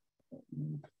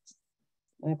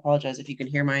 I apologize if you can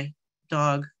hear my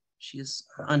dog. She is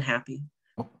unhappy.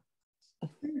 This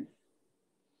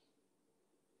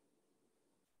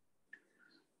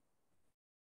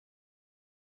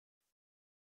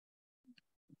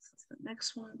is the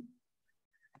next one.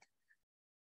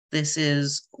 This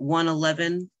is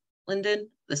 111 Linden.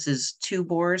 This is 2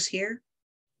 bores here.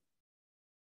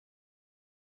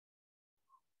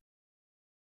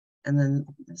 And then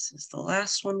this is the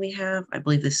last one we have. I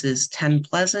believe this is 10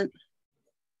 Pleasant.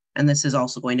 And this is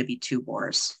also going to be 2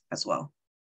 bores as well.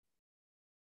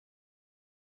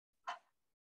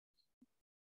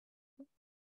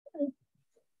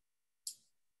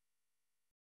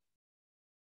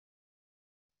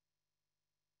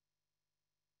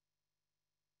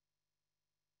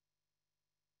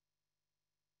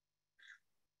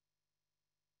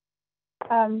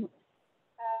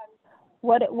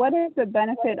 What is the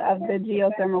benefit of the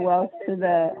geothermal wells to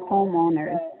the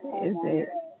homeowners? Is it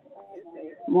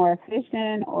more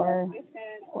efficient, or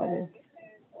what is?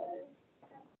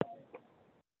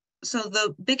 So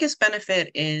the biggest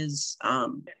benefit is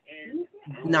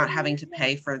not having to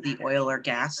pay for the oil or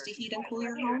gas to heat and cool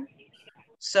your home.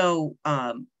 So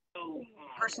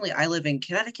personally, I live in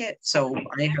Connecticut, so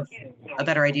I have a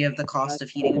better idea of the cost of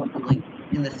heating and cooling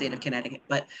in the state of Connecticut.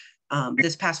 But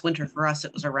this past winter for us,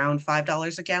 it was around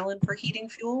 $5 a gallon for heating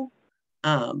fuel.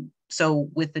 So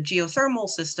with the geothermal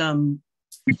system,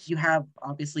 you have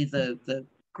obviously the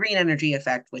green energy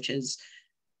effect, which is,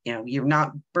 you're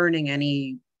not burning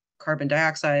any carbon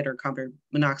dioxide or carbon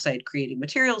monoxide creating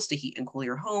materials to heat and cool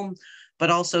your home, but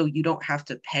also you don't have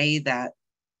to pay that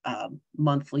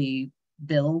monthly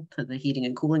bill to the heating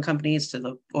and cooling companies, to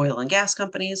the oil and gas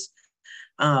companies.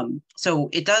 So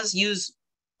it does use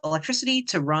electricity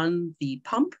to run the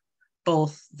pump,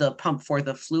 both the pump for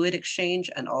the fluid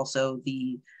exchange and also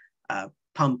the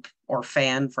pump or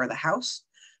fan for the house.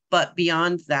 But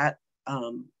beyond that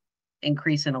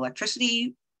increase in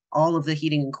electricity, all of the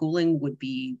heating and cooling would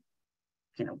be,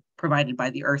 provided by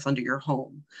the earth under your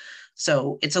home.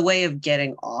 So it's a way of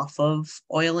getting off of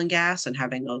oil and gas and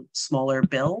having a smaller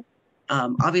bill.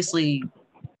 Obviously,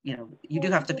 you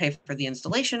do have to pay for the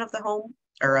installation of the home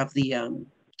or of the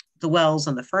wells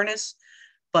and the furnace,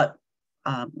 but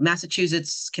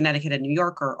Massachusetts, Connecticut, and New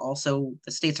York are also,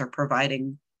 the states are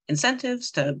providing incentives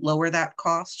to lower that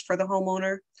cost for the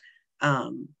homeowner.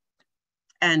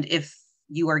 And if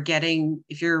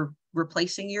you're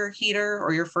replacing your heater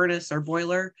or your furnace or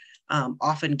boiler,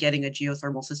 often getting a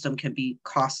geothermal system can be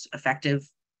cost effective.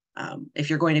 If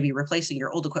you're going to be replacing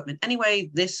your old equipment anyway,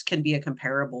 this can be a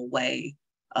comparable way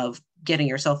of getting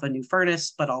yourself a new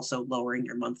furnace, but also lowering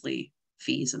your monthly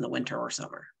fees in the winter or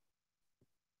summer.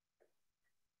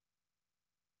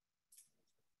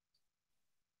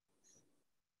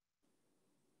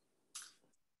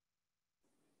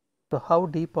 So how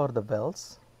deep are the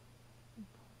wells?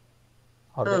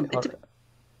 Oh,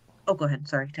 go ahead.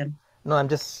 Sorry, Tim. No, I'm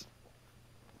just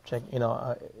checking,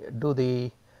 do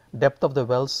the depth of the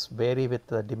wells vary with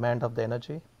the demand of the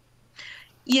energy?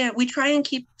 Yeah, we try and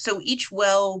so each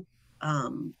well,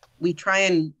 we try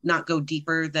and not go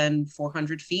deeper than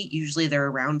 400 feet. Usually they're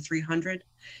around 300.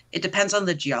 It depends on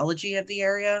the geology of the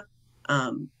area.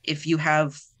 If you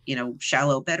have,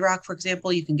 shallow bedrock, for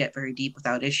example, you can get very deep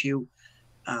without issue.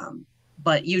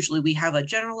 But usually we have a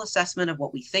general assessment of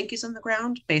what we think is in the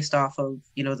ground based off of,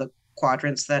 the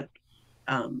quadrants that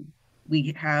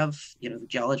we have, the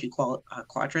geology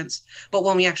quadrants. But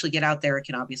when we actually get out there, it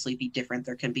can obviously be different.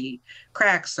 There can be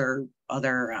cracks or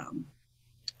other,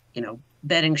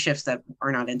 bedding shifts that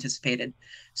are not anticipated.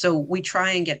 So we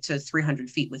try and get to 300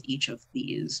 feet with each of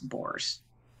these bores.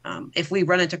 If we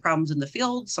run into problems in the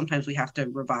field, sometimes we have to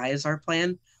revise our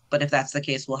plan. But if that's the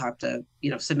case, we'll have to,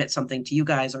 submit something to you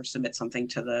guys or submit something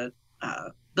to the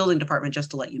building department just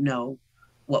to let you know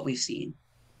what we've seen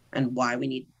and why we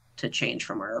need to change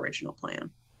from our original plan.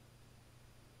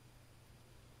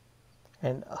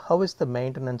 And how is the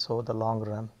maintenance over the long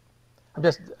run? I'm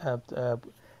just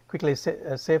quickly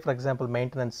say, for example,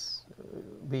 maintenance,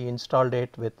 we installed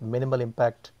it with minimal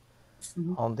impact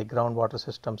on the groundwater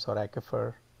systems or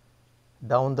aquifer.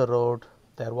 Down the road,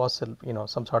 there was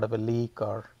some sort of a leak,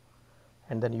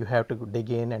 and then you have to dig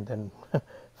in and then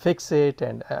fix it.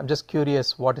 And I'm just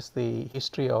curious, what is the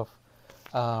history of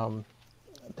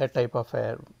that type of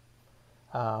a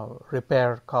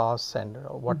repair costs, and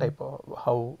what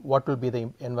what will be the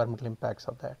environmental impacts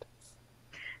of that?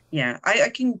 Yeah, I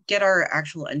can get our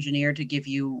actual engineer to give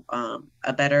you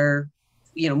a better,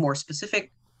 more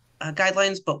specific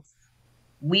guidelines, but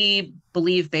we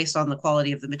believe, based on the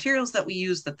quality of the materials that we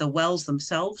use, that the wells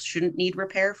themselves shouldn't need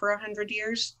repair for 100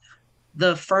 years.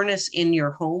 The furnace in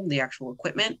your home, the actual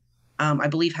equipment, I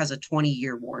believe has a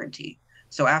 20-year warranty.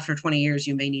 So after 20 years,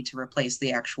 you may need to replace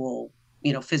the actual,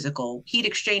 physical heat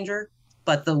exchanger,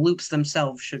 but the loops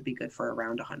themselves should be good for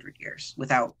around 100 years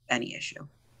without any issue.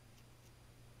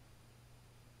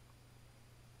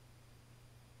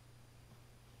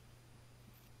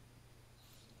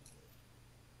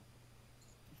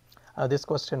 This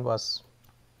question was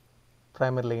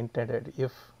primarily intended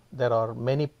if there are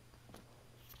many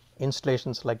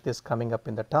installations like this coming up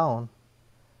in the town,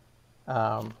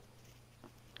 and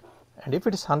if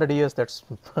it is 100 years, that's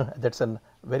that's a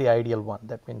very ideal one.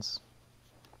 That means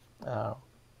I'm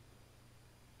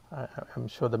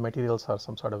sure the materials are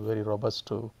some sort of very robust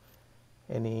to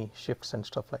any shifts and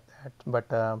stuff like that.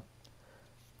 But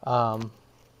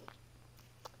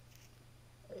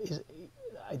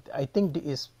I think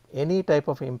any type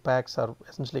of impacts are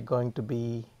essentially going to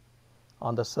be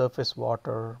on the surface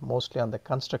water, mostly on the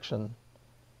construction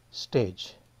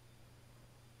stage,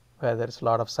 where there is a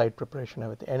lot of site preparation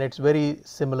and everything. And it's very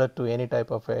similar to any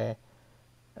type of a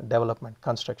development,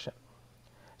 construction.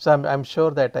 So I'm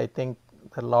sure that I think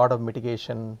a lot of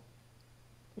mitigation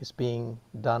is being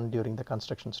done during the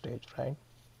construction stage, right?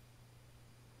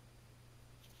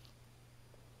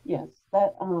 Yes,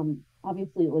 that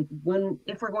obviously, like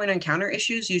if we're going to encounter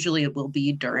issues, usually it will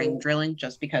be during drilling,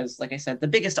 just because, like I said, the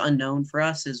biggest unknown for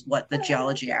us is what the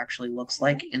geology actually looks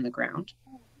like in the ground.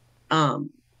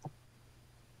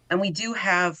 And we do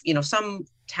have, you know, some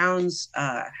towns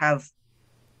have,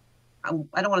 I don't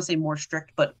want to say more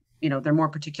strict, but, you know, they're more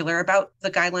particular about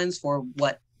the guidelines for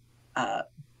what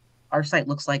our site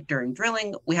looks like during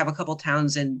drilling. We have a couple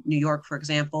towns in New York, for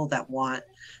example, that want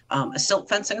a silt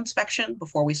fencing inspection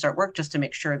before we start work, just to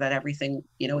make sure that everything,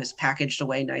 you know, is packaged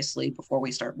away nicely before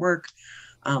we start work.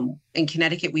 In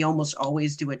Connecticut, we almost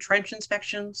always do a trench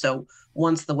inspection. So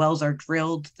once the wells are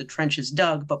drilled, the trench is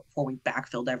dug, but before we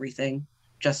backfilled everything,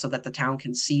 just so that the town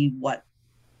can see what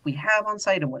we have on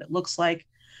site and what it looks like.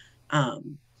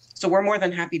 So we're more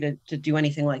than happy to do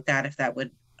anything like that if that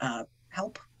would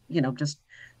help. You know, just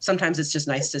sometimes it's just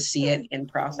nice to see it in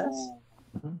process.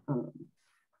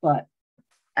 But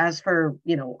as for,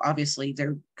 you know, obviously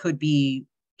there could be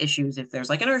issues if there's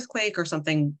like an earthquake or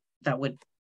something that would,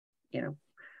 you know,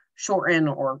 shorten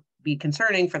or be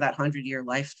concerning for that 100-year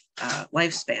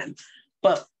lifespan.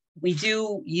 But we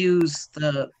do use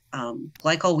the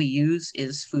glycol we use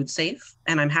is food safe,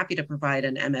 and I'm happy to provide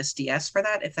an MSDS for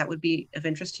that if that would be of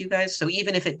interest to you guys. So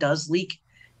even if it does leak,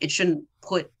 it shouldn't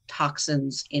put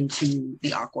toxins into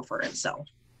the aquifer itself.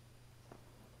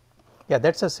 Yeah,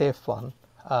 that's a safe one.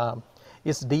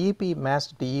 Is DEP,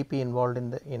 mass DEP involved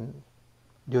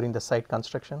during the site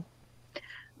construction?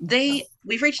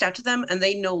 We've reached out to them and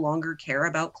they no longer care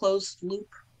about closed loop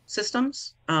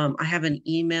systems. I have an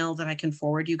email that I can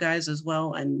forward you guys as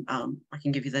well, and I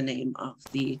can give you the name of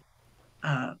the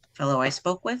fellow I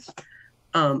spoke with.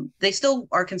 They still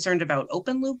are concerned about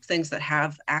open loop, things that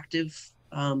have active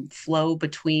flow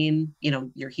between, you know,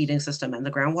 your heating system and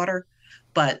the groundwater,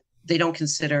 but they don't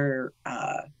consider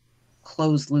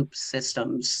closed loop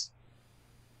systems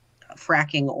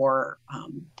fracking or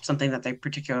something that they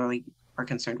particularly are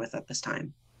concerned with at this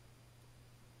time.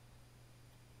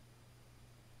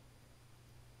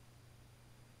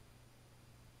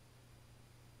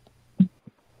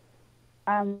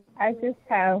 I just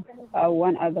have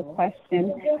one other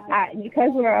question.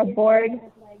 Because we're a board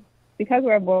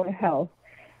of health,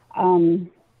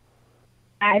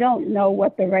 I don't know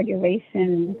what the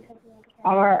regulations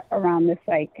are around this.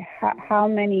 Like, how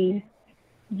many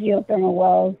geothermal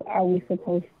wells are we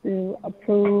supposed to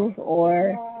approve,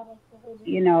 or,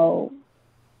 you know,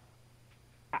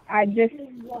 I just,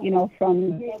 you know,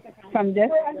 from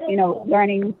just, you know,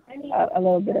 learning a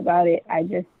little bit about it,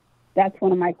 that's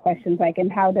one of my questions. Like, and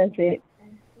how do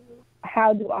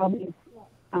all these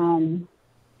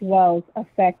wells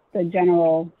affect the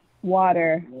general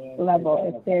water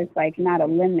level if there's like not a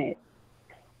limit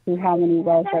to how many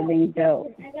wells are being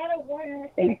built?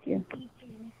 Thank you.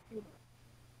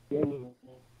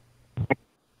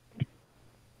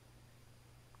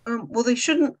 Well, they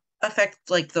shouldn't affect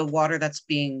like the water that's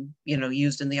being, you know,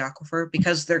 used in the aquifer,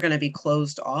 because they're going to be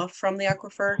closed off from the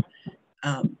aquifer.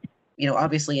 You know,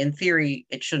 obviously in theory,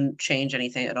 it shouldn't change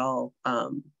anything at all.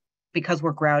 Because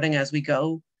we're grouting as we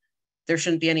go, there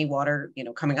shouldn't be any water, you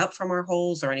know, coming up from our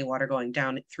holes or any water going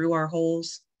down through our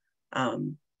holes.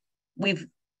 And,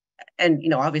 you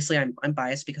know, obviously I'm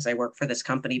biased because I work for this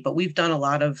company, but we've done a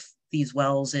lot of these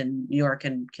wells in New York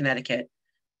and Connecticut.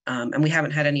 And we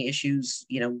haven't had any issues,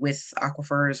 you know, with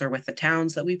aquifers or with the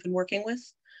towns that we've been working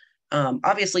with.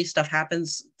 Obviously stuff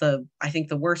happens. I think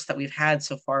the worst that we've had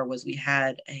so far was we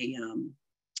had a,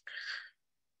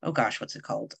 oh gosh, what's it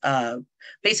called?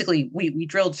 Basically we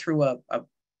drilled through a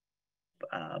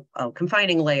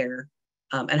confining layer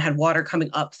and had water coming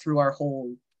up through our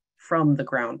hole from the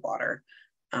groundwater.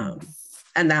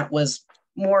 And that was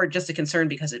more just a concern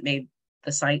because it made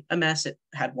the site a mess. It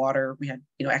had water, we had,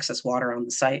 you know, excess water on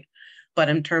the site. But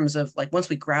in terms of like, once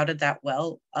we grouted that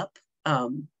well up,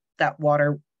 that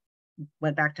water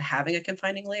went back to having a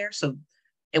confining layer. So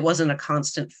it wasn't a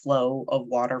constant flow of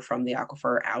water from the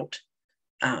aquifer out.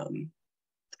 And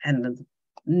the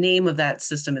name of that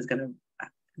system is going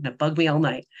to bug me all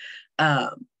night.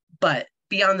 But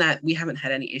beyond that, we haven't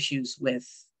had any issues with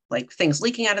like things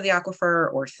leaking out of the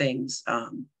aquifer or things,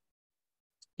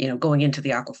 you know, going into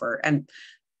the aquifer. And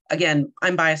again,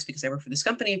 I'm biased because I work for this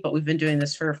company, but we've been doing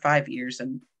this for 5 years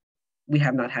and we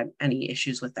have not had any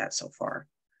issues with that so far.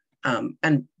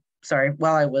 And sorry,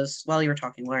 while you were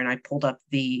talking, Lauren, I pulled up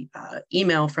the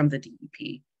email from the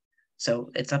DEP.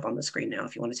 So it's up on the screen now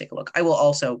if you want to take a look. I will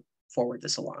also forward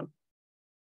this along.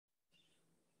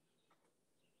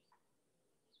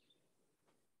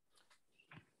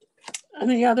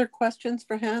 Any other questions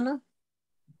for Hannah?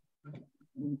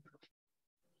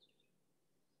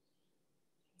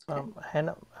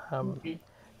 Hannah,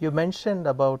 you mentioned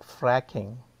about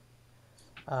fracking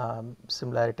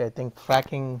similarity. I think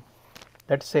fracking,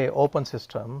 let's say open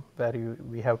system where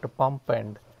we have to pump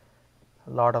and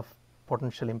a lot of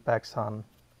potential impacts on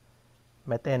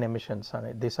methane emissions,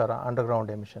 and these are underground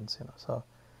emissions, you know. So,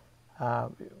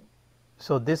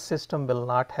 so this system will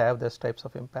not have those types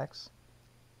of impacts.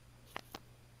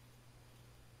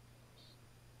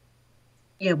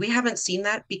 Yeah, we haven't seen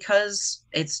that because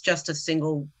it's just a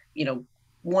single, you know,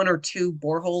 1 or 2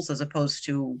 boreholes, as opposed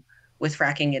to with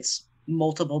fracking, it's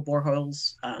multiple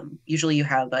boreholes. Usually you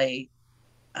have a,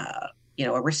 you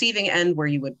know, a receiving end where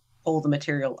you would pull the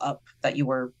material up that you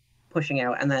were pushing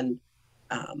out, and then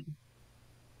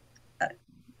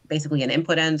basically an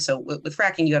input end. So with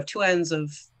fracking, you have 2 ends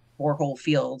of borehole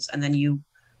fields, and then you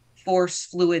force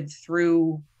fluid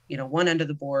through, you know, one end of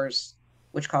the bores,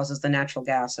 which causes the natural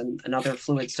gas and other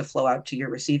fluids to flow out to your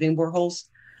receiving boreholes.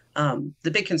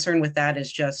 The big concern with that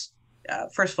is just,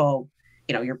 first of all,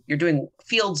 you know, you're doing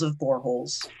fields of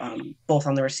boreholes, both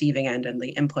on the receiving end and the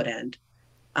input end.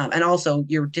 And also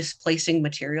you're displacing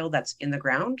material that's in the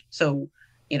ground. So,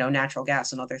 you know, natural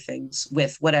gas and other things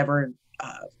with whatever,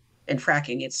 in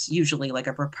fracking, it's usually like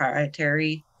a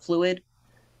proprietary fluid.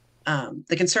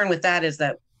 The concern with that is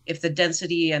that if the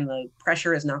density and the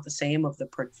pressure is not the same of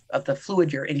the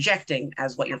fluid you're injecting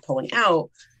as what you're pulling out,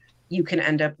 you can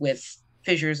end up with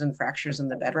fissures and fractures in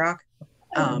the bedrock,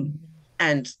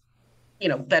 and, you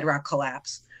know, bedrock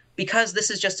collapse. Because this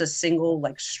is just a single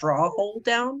like straw hole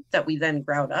down that we then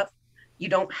grout up, you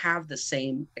don't have the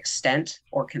same extent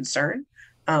or concern.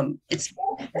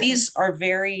 These are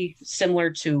very similar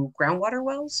to groundwater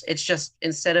wells. It's just,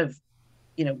 instead of,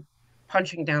 you know,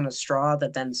 punching down a straw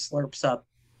that then slurps up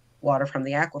water from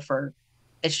the aquifer,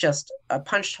 it's just a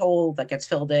punched hole that gets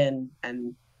filled in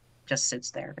and just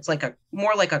sits there. It's like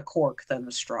more like a cork than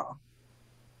a straw.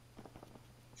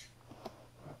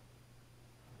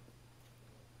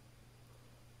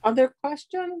 Other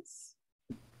questions?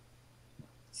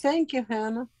 Thank you,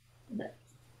 Hannah.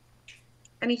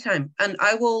 Anytime. And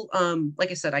I will,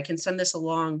 like I said, I can send this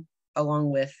along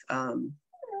with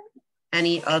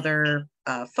any other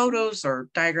photos or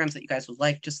diagrams that you guys would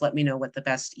like. Just let me know what the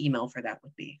best email for that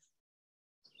would be.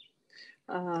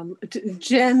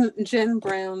 Jen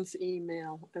Brown's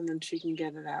email, and then she can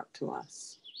get it out to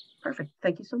us. Perfect.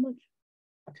 Thank you so much.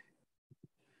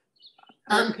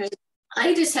 Okay.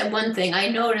 I just have one thing. I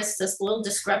noticed this little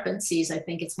discrepancies. I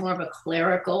think it's more of a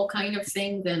clerical kind of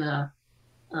thing than a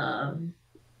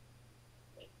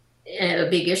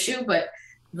big issue, but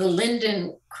the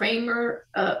Linden Kramer,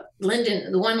 the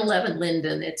 111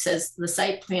 Linden, it says the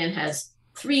site plan has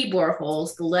 3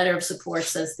 boreholes. The letter of support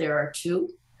says there are 2.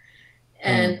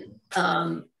 And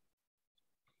then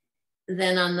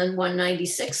on the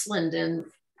 196 Linden,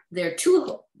 there are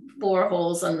 2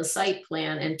 boreholes on the site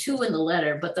plan and 2 in the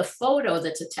letter, but the photo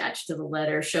that's attached to the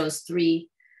letter shows 3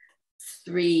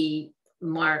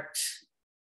 marked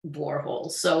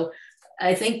boreholes. So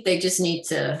I think they just need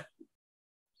to,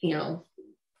 you know,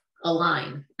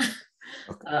 align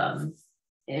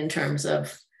in terms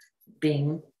of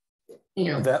being, you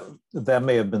know. That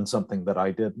may have been something that I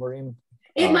did, Maureen.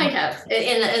 It might have,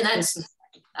 and that's,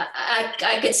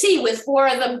 I could see with 4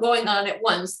 of them going on at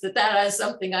once that is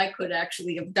something I could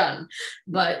actually have done,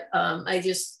 but I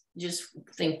just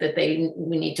think that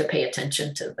we need to pay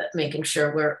attention to that, making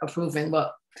sure we're approving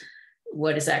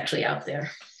what is actually out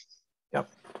there. Yep.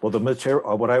 Well, the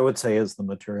material, what I would say is the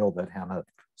material that Hannah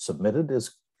submitted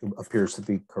appears to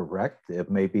be correct. It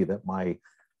may be that my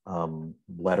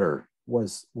letter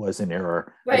was in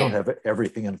error. Right. I don't have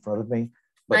everything in front of me.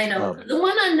 But, I know. The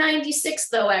one on 96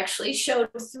 though actually showed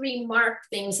 3 marked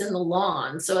things in the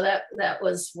lawn, so that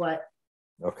was what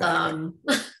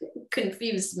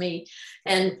confused me,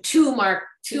 and 2 marked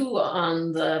 2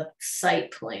 on the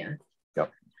site plan.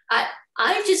 Yep.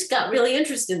 I just got really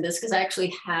interested in this because I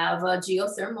actually have a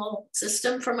geothermal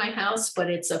system for my house, but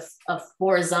it's a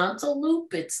horizontal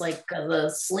loop. It's like the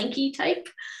Slinky type.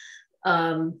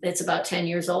 It's about 10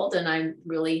 years old, and I'm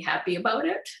really happy about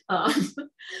it.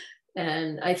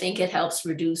 And I think it helps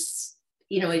reduce,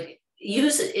 you know,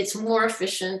 it's more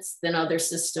efficient than other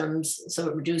systems. So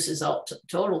it reduces all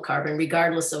total carbon,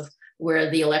 regardless of where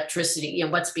the electricity, you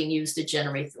know, what's being used to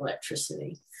generate the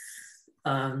electricity,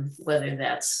 whether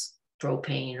that's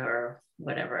propane or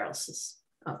whatever else is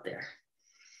out there.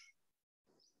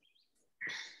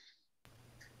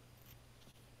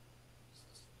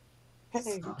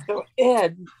 Okay, so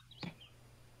Ed.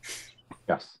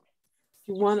 Yes.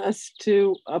 you want us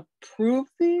to approve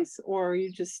these, or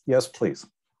you just? Yes, please.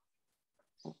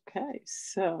 Okay,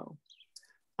 so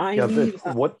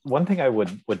one thing I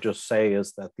would just say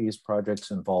is that these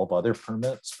projects involve other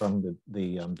permits from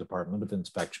the Department of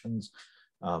Inspections,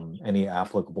 any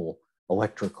applicable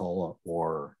electrical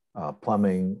or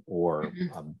plumbing or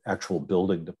actual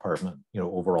building department,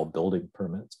 overall building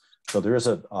permits. So there is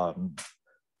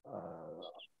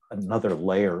another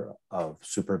layer of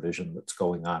supervision that's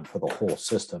going on for the whole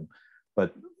system,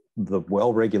 but the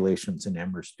well regulations in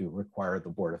Amherst do require the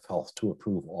Board of Health to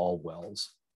approve all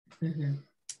wells.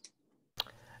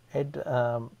 Ed,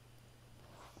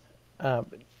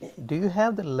 do you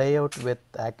have the layout with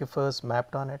aquifers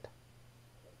mapped on it?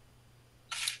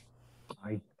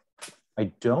 I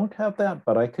don't have that,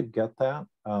 but I could get that.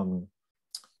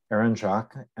 Aaron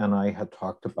Jacques and I had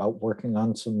talked about working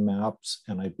on some maps,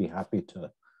 and I'd be happy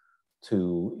to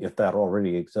if that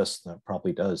already exists, that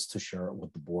probably does, to share it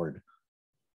with the board.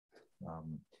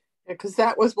 Because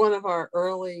that was one of our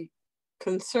early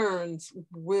concerns.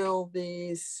 Will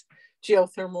these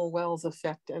geothermal wells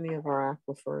affect any of our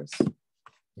aquifers?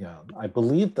 Yeah, I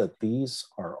believe that these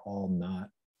are all not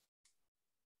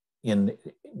in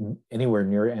anywhere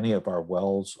near any of our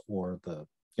wells or the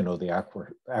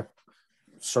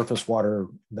surface water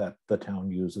that the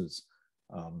town uses.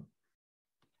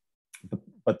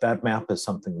 But that map is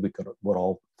something we would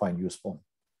all find useful.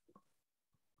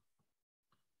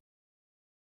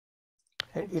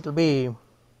 It'll be,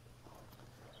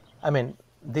 I mean,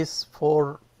 this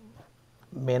 4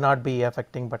 may not be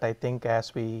affecting, but I think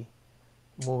as we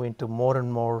move into more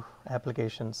and more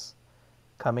applications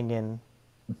coming in,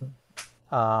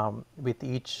 with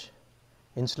each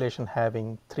installation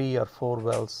having 3 or 4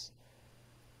 wells,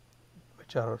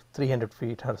 which are 300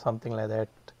 feet or something like that,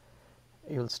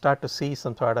 you'll start to see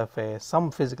some sort of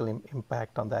some physical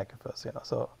impact on the aquifers.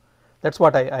 So that's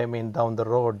what I mean. Down the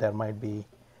road, there might be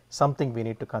something we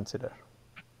need to consider.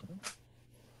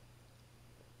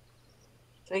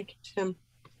 Thank you, Tim.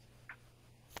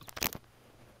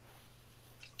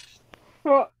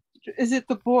 Well, is it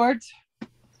the board's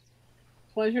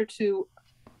pleasure to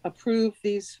approve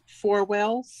these 4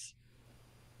 wells?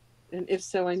 And if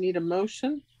so, I need a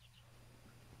motion.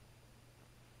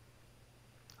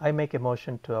 I make a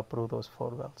motion to approve those 4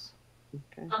 wells.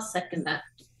 Okay. I'll second that.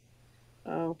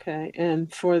 Okay,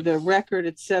 and for the record,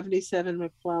 it's 77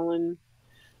 McClellan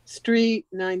Street,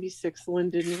 96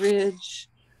 Linden Ridge,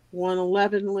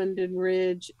 111 Linden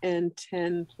Ridge, and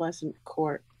 10 Pleasant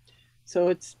Court. So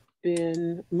it's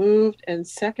been moved and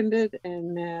seconded,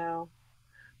 and now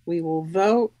we will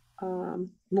vote.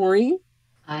 Maureen?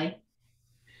 Aye.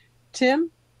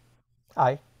 Tim?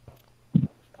 Aye.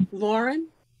 Lauren?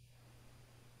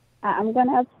 I'm going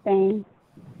to abstain.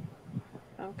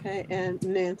 Okay, and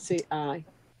Nancy, aye.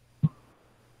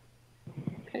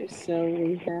 Okay, so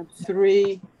we have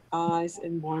 3 ayes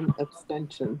and 1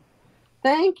 abstention.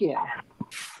 Thank you.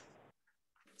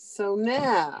 So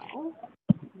now,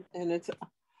 and it's,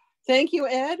 thank you,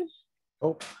 Ed.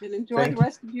 Oh, and enjoy the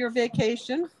rest of your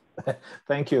vacation.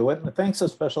 Thank you. And thanks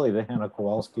especially to Hannah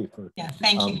Kowalski for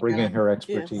thank you, bringing her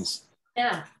expertise.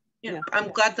 Yeah. Yeah, I'm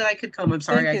glad that I could come. I'm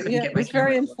sorry I couldn't get my It's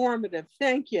very informative.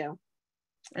 Thank you.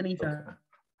 Anytime.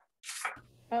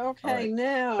 Okay, right.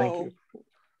 now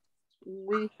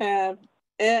we have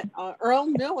Earl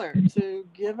Miller to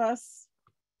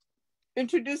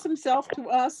introduce himself to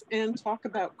us and talk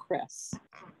about Cress.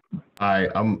 Hi,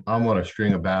 I'm on a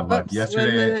string of bad luck.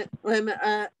 Yesterday. Wait a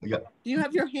minute. Yeah. Do you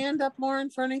have your hand up,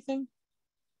 Lauren, for anything?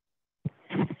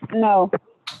 No.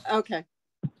 Okay.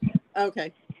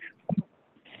 Okay.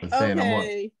 I was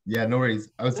saying yeah, no worries.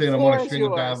 I was saying I'm on a string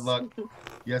of bad luck.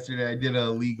 Yesterday I did a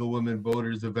League of Women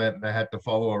Voters event and I had to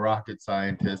follow a rocket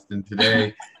scientist. And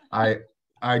today I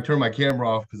turned my camera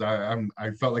off because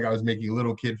I felt like I was making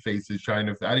little kid faces I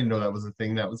didn't know that was a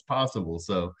thing that was possible.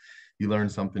 So you learn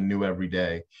something new every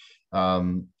day.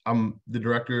 I'm the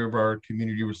director of our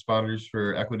Community Responders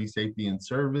for Equity, Safety, and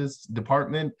Service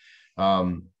department.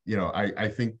 I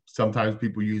think sometimes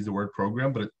people use the word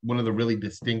program, but one of the really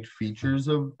distinct features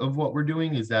of what we're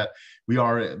doing is that we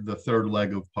are the 3rd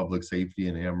leg of public safety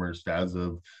in Amherst as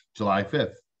of July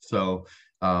 5th. So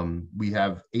we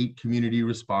have 8 community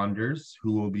responders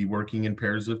who will be working in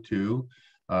pairs of 2.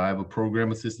 I have a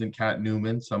program assistant, Kat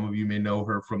Newman. Some of you may know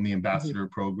her from the ambassador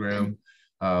program,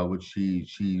 which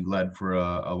she led for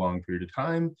a long period of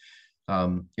time.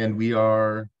 And we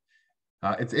are,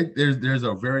 there's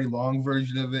a very long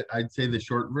version of it. I'd say the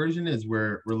short version is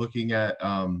we're looking at,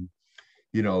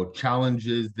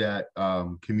 challenges that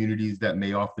communities that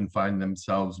may often find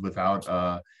themselves without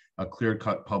a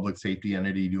clear-cut public safety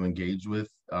entity to engage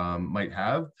with might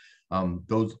have.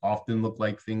 Those often look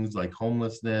like things like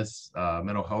homelessness,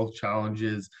 mental health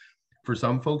challenges. For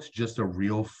some folks, just a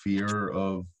real fear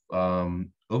of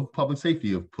public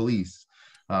safety, of police.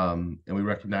 And we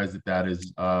recognize that that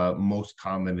is most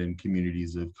common in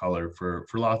communities of color for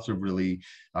lots of really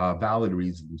valid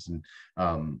reasons.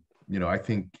 And, you know, I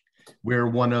think we're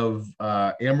one of,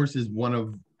 Amherst is one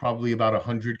of probably about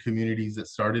 100 communities that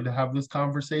started to have this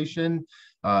conversation.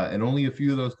 And only a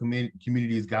few of those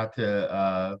communities got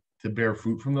to bear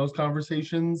fruit from those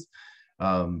conversations.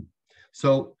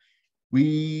 So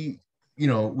we, you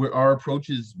know, our approach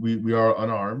is we are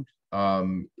unarmed.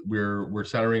 We're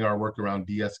centering our work around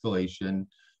de-escalation,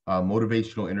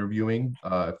 motivational interviewing.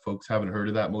 If folks haven't heard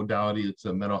of that modality, it's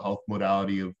a mental health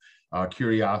modality of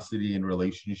curiosity and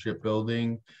relationship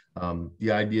building.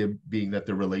 The idea being that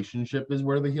the relationship is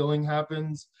where the healing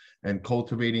happens, and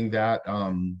cultivating that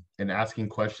and asking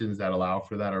questions that allow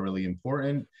for that are really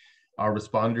important. Our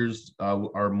responders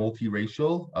are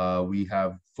multiracial. We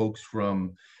have folks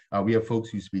from we have folks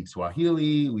who speak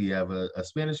Swahili. We have a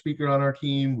Spanish speaker on our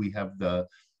team. We have the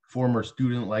former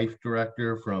student life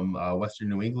director from Western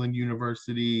New England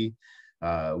University.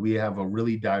 We have a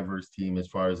really diverse team as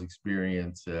far as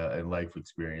experience and life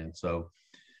experience. So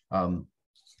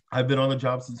I've been on the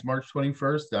job since March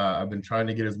 21st. I've been trying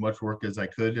to get as much work as I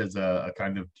could as a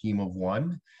kind of team of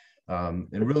one.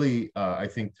 And really, I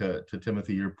think to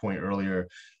Timothy, your point earlier,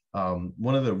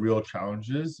 one of the real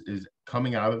challenges is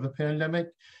coming out of the pandemic.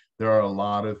 There are a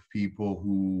lot of people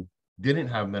who didn't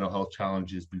have mental health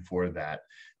challenges before that,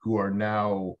 who are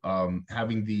now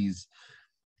having these,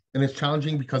 and it's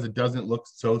challenging because it doesn't look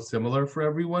so similar for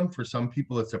everyone. For some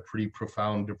people, it's a pretty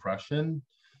profound depression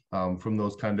from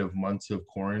those kind of months of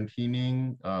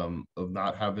quarantining, of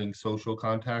not having social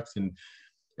contacts. And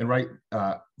right,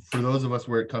 for those of us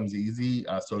where it comes easy,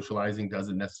 socializing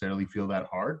doesn't necessarily feel that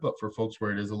hard, but for folks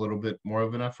where it is a little bit more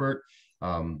of an effort,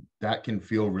 that can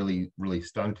feel really, really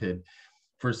stunted.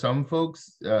 For some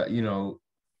folks, you know,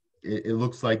 it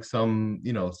looks like some,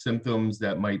 you know, symptoms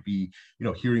that might be, you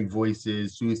know, hearing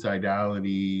voices,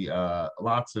 suicidality,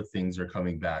 lots of things are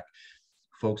coming back.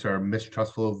 Folks are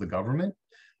mistrustful of the government.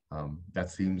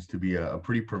 That seems to be a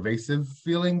pretty pervasive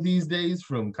feeling these days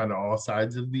from kind of all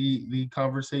sides of the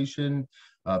conversation.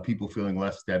 People feeling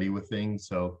less steady with things.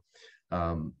 So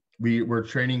we're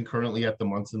training currently at the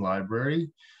Munson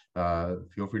Library.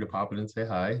 Feel free to pop in and say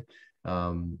hi.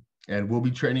 And we'll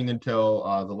be training until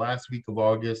the last week of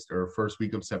August or first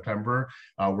week of September.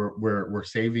 We're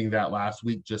saving that last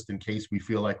week just in case we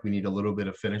feel like we need a little bit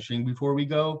of finishing before we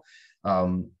go.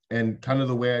 And kind of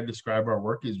the way I describe our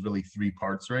work is really three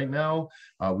parts right now.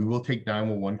 We will take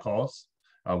 911 calls.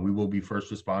 We will be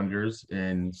first responders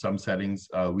in some settings.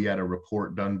 We had a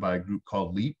report done by a group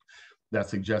called LEAP that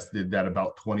suggested that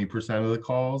about 20% of the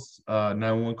calls,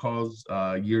 911 calls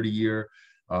year to year,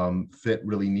 fit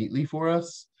really neatly for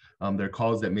us. They're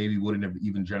calls that maybe wouldn't have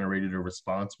even generated a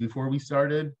response before we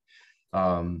started.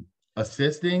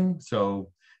 Assisting, so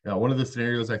one of the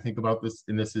scenarios I think about this,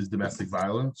 and this is domestic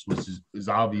violence, which is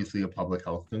obviously a public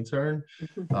health concern.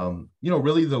 You know,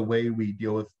 really the way we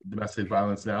deal with domestic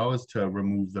violence now is to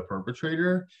remove the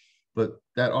perpetrator, but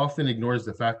that often ignores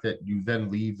the fact that you then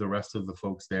leave the rest of the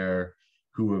folks there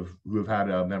who have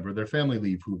had a member of their family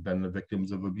leave, who've been the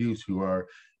victims of abuse, who are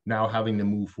now having to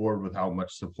move forward without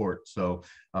much support. So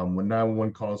when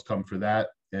 911 calls come for that,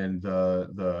 and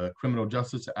the criminal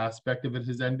justice aspect of it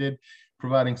has ended,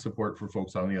 providing support for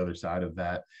folks on the other side of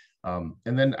that.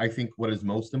 And then I think what is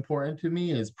most important to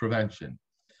me is prevention.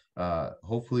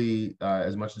 Hopefully,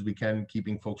 as much as we can,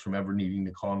 keeping folks from ever needing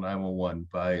to call 911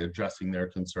 by addressing their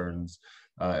concerns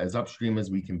as upstream as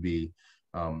we can be.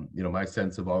 You know, my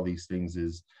sense of all these things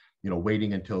is, you know,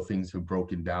 waiting until things have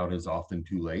broken down is often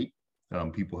too late.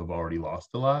 People have already lost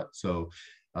a lot. So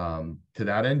to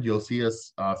that end, you'll see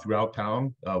us throughout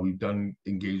town. We've done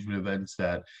engagement events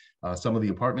at some of the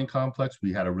apartment complex.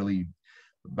 We had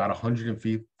about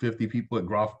 150 people at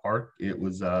Groff Park. It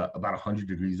was about 100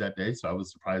 degrees that day, so I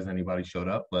was surprised anybody showed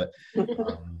up. But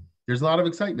there's a lot of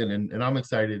excitement, and I'm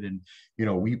excited. And you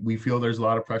know, we feel there's a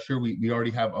lot of pressure. We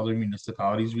already have other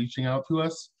municipalities reaching out to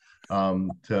us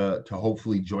to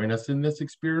hopefully join us in this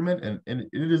experiment, and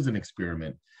it is an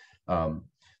experiment.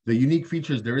 The unique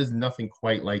features, there is nothing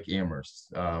quite like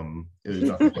Amherst. There's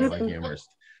nothing quite like Amherst.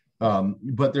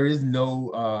 But there is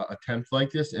no attempt like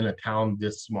this in a town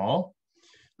this small.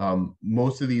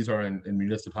 Most of these are in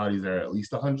municipalities that are at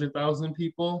least 100,000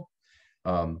 people.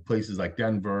 Places like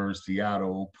Denver,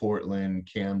 Seattle, Portland,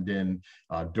 Camden,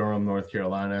 Durham, North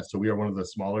Carolina. So we are one of the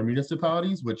smaller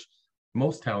municipalities, which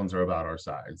most towns are about our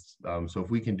size. So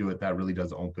if we can do it, that really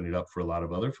does open it up for a lot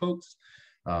of other folks.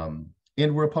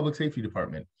 and we're a public safety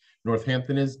department.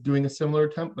 Northampton is doing a similar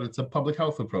attempt, but it's a public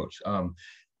health approach.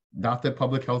 Not that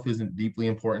public health isn't deeply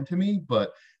important to me,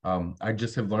 but I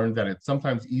just have learned that it's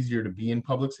sometimes easier to be in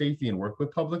public safety and work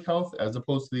with public health as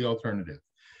opposed to the alternative.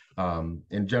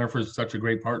 And Jennifer's such a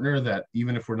great partner that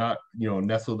even if we're not,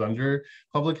 nestled under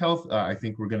public health, I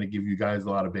think we're going to give you guys a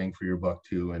lot of bang for your buck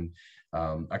too. And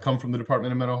I come from the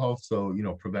Department of Mental Health, so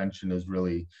prevention is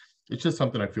really, it's just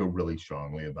something I feel really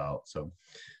strongly about. So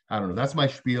I don't know, that's my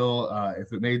spiel.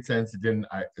 If it made sense, it didn't.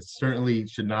 I certainly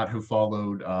should not have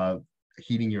followed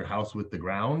heating your house with the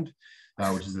ground,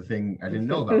 which is a thing I didn't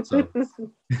know about. So,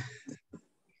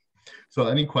 so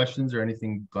any questions or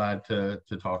anything, glad to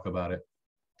talk about it.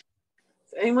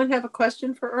 Does anyone have a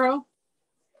question for Earl?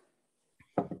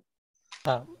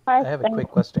 I have a quick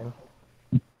question.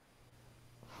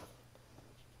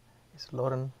 Is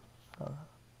Lauren?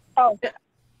 Go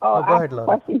ahead,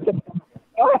 Lauren.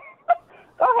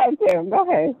 Go ahead, Tim. Go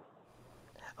ahead.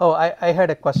 Oh, I had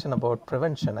a question about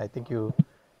prevention. I think you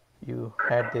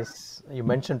had this. You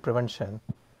mentioned prevention.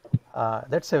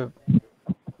 That's a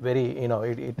very,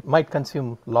 it might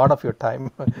consume a lot of your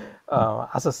time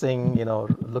assessing,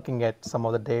 looking at some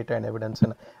of the data and evidence.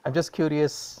 And I'm just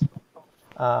curious,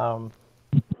 what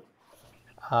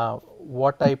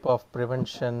type of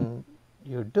prevention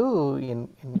you do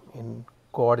in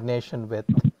coordination with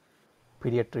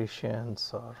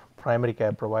pediatricians or primary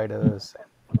care providers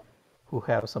who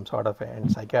have some sort of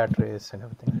and psychiatrists and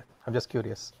everything. I'm just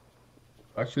curious.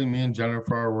 Actually, me and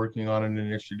Jennifer are working on an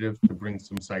initiative to bring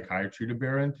some psychiatry to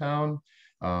bear in town.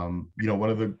 One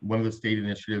of the state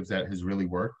initiatives that has really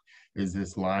worked is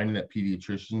this line that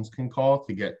pediatricians can call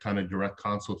to get kind of direct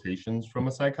consultations from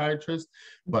a psychiatrist.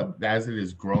 But as it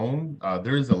has grown,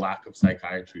 there is a lack of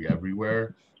psychiatry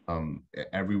everywhere,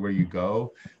 everywhere you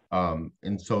go.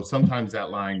 And so sometimes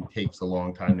that line takes a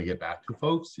long time to get back to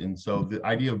folks. And so the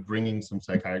idea of bringing some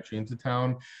psychiatry into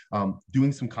town,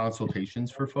 doing some consultations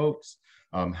for folks,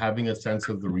 having a sense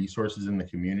of the resources in the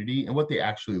community and what they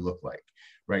actually look like,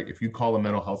 right? If you call a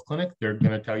mental health clinic, they're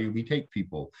going to tell you we take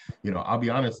people. I'll be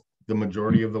honest, the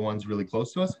majority of the ones really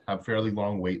close to us have fairly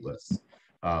long wait lists,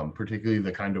 particularly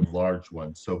the kind of large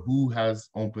ones. So who has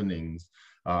openings?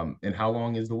 And how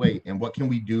long is the wait, and what can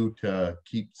we do to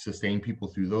sustain people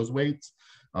through those waits?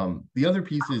 The other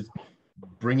piece is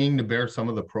bringing to bear some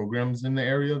of the programs in the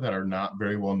area that are not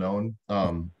very well known.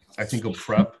 I think of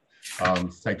PrEP,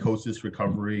 psychosis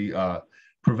recovery,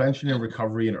 prevention and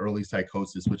recovery in early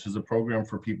psychosis, which is a program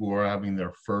for people who are having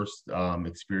their first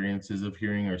experiences of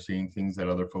hearing or seeing things that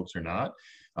other folks are not.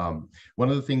 One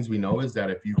of the things we know is that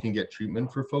if you can get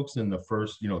treatment for folks in the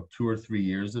first, 2 or 3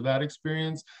 years of that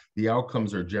experience, the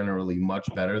outcomes are generally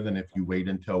much better than if you wait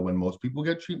until when most people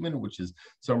get treatment, which is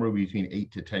somewhere between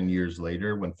 8 to 10 years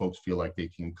later when folks feel like they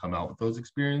can come out with those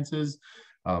experiences.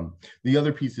 The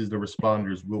other piece is the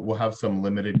responders will have some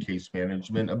limited case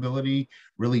management ability,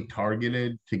 really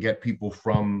targeted to get people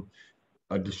from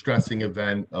a distressing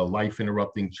event, a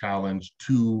life-interrupting challenge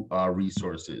to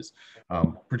resources.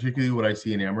 Particularly what I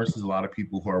see in Amherst is a lot of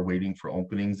people who are waiting for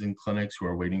openings in clinics, who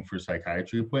are waiting for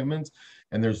psychiatry appointments,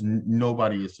 and there's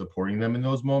nobody is supporting them in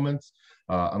those moments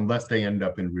unless they end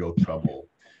up in real trouble.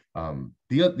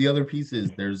 The other piece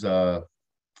is there's a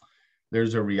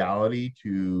reality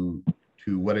to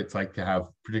what it's like to have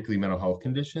particularly mental health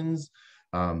conditions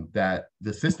that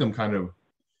the system kind of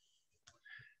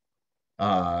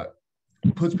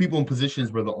puts people in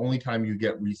positions where the only time you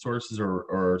get resources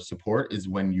or support is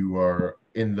when you are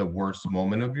in the worst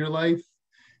moment of your life.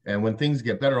 And when things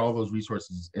get better, all those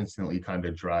resources instantly kind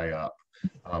of dry up.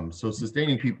 So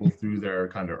sustaining people through their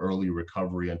kind of early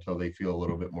recovery until they feel a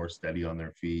little bit more steady on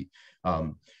their feet.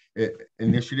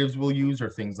 Initiatives we'll use are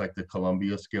things like the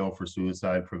Columbia Scale for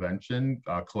Suicide Prevention.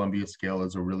 Columbia Scale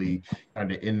is a really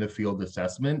kind of in the field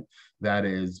assessment that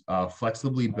is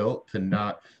flexibly built to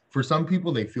not, for some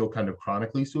people, they feel kind of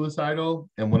chronically suicidal.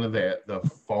 And one of the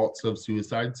faults of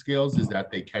suicide scales is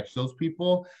that they catch those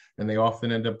people and they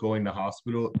often end up going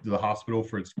to the hospital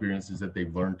for experiences that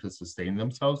they've learned to sustain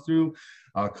themselves through.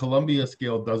 Columbia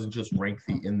Scale doesn't just rank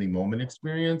the in the moment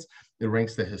experience, it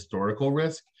ranks the historical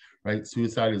risk. Right,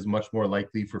 suicide is much more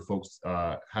likely for folks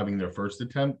having their first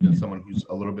attempt than someone who's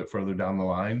a little bit further down the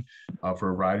line for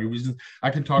a variety of reasons.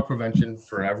 I could talk prevention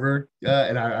forever,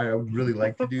 and I would really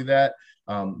like to do that.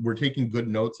 We're taking good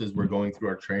notes as we're going through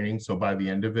our training, so by the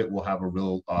end of it, we'll have a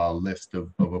real list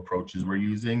of approaches we're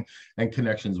using and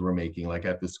connections we're making, like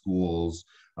at the schools,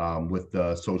 with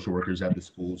the social workers at the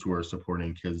schools who are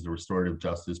supporting kids, the restorative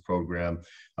justice program.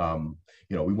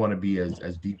 We want to be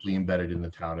as deeply embedded in the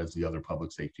town as the other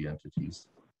public safety entities.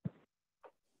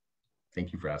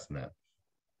 Thank you for asking that.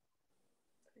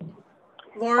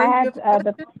 Lauren, I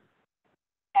have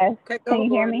yes. Okay, Can you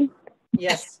hear me?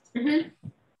 Yes.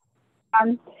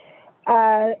 Have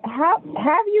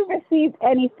you received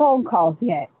any phone calls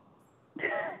yet?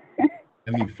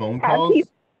 Any phone calls?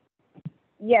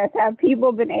 Yes. Have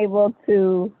people been able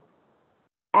to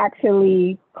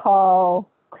actually call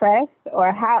CREST,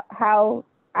 or how?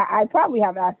 I probably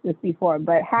have asked this before,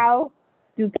 but how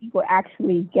do people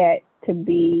actually get to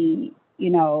be,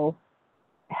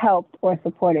 helped or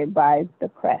supported by the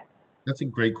CREST? That's a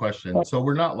great question. So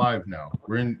we're not live now.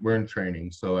 We're in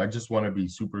training. So I just want to be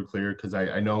super clear, because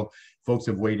I know folks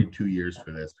have waited 2 years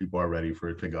for this. People are ready for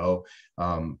it to go.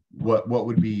 What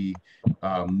would be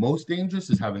most dangerous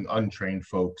is having untrained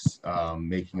folks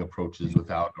making approaches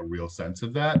without a real sense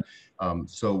of that.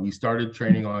 So we started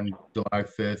training on July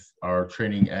 5th. Our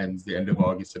training ends the end of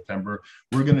August, September.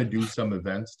 We're going to do some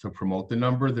events to promote the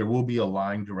number. There will be a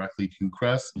line directly to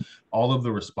CREST. All of the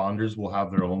responders will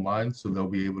have their own lines, so they'll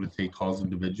be able to take calls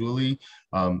individually.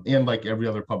 And like every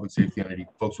other public safety entity,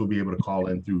 folks will be able to call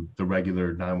in through the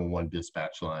regular 911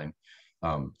 dispatch line.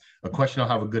 A question I'll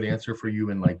have a good answer for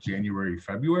you in like January,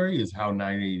 February is how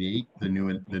 988, the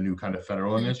new kind of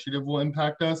federal initiative, will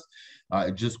impact us.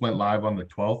 It just went live on the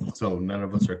 12th, so none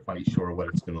of us are quite sure what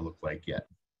it's going to look like yet.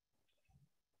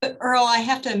 But Earl, I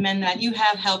have to amend that. You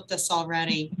have helped us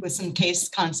already with some case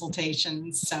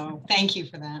consultations, so thank you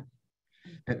for that.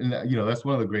 And that's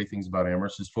one of the great things about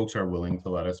Amherst is folks are willing to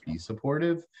let us be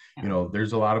supportive.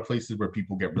 There's a lot of places where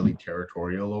people get really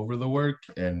territorial over the work,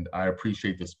 and I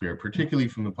appreciate the spirit, particularly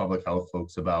from the public health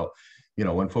folks, about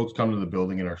when folks come to the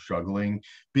building and are struggling,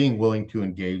 being willing to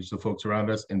engage the folks around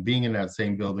us, and being in that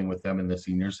same building with them in the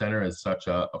senior center is such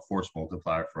a force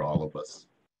multiplier for all of us.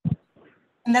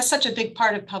 And that's such a big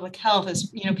part of public health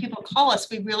is, people call us,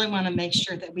 we really want to make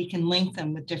sure that we can link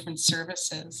them with different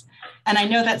services. And I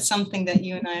know that's something that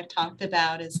you and I have talked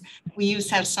about is we used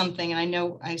to have something, and I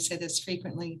know I say this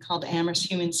frequently, called Amherst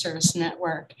Human Service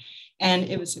Network. And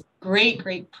it was a great,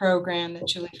 great program that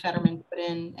Julie Fetterman put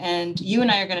in. And you and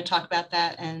I are going to talk about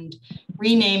that and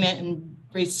rename it and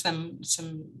breathe some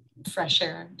fresh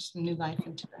air, some new life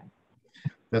into it.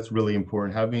 That's really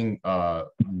important. Having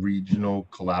regional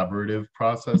collaborative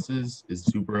processes is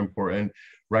super important.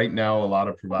 Right now, a lot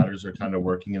of providers are kind of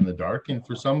working in the dark. And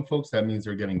for some folks, that means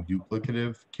they're getting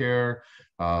duplicative care.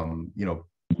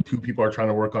 Two people are trying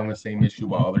to work on the same issue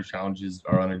while other challenges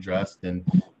are unaddressed. And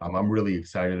I'm really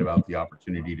excited about the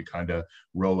opportunity to kind of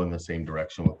roll in the same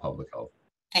direction with public health.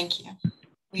 Thank you.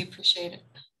 We appreciate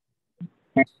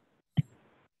it.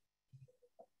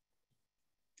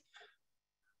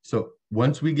 So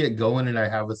once we get going and I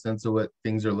have a sense of what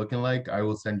things are looking like, I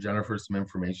will send Jennifer some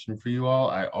information for you all.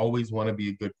 I always want to be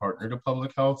a good partner to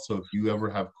public health. So if you ever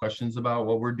have questions about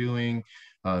what we're doing,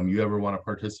 you ever want to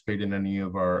participate in any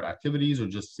of our activities or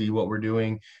just see what we're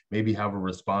doing, maybe have a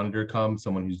responder come,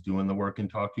 someone who's doing the work, and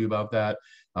talk to you about that.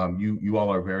 You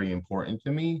all are very important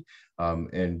to me.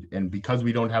 And because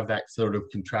we don't have that sort of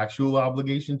contractual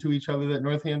obligation to each other that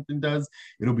Northampton does,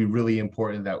 it'll be really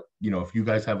important that, if you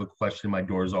guys have a question, my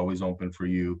door is always open for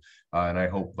you. And I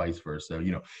hope vice versa.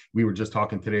 We were just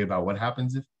talking today about what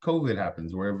happens if COVID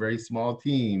happens. We're a very small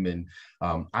team. And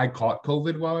I caught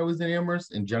COVID while I was in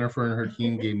Amherst, and Jennifer and her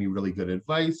team gave me really good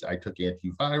advice. I took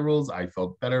antivirals. I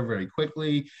felt better very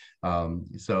quickly.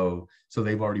 So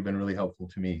they've already been really helpful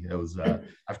to me. It was,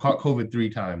 I've caught COVID 3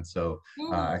 times. So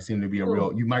I seem to be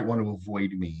you might want to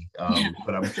avoid me,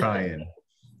 but I'm trying.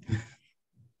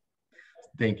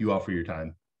 Thank you all for your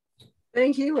time.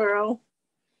 Thank you, Earl.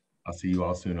 I'll see you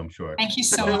all soon, I'm sure. Thank you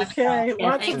so much. Okay,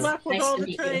 lots of luck with all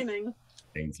the training.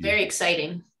 Thank you. It's very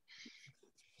exciting.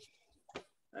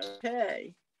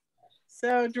 Okay,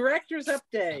 so director's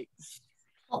updates.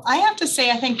 Well, I have to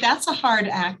say, I think that's a hard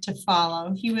act to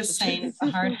follow. He was saying it's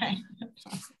a hard act to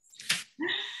follow.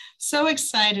 So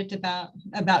excited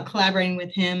about collaborating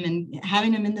with him and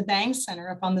having him in the Bang Center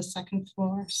up on the 2nd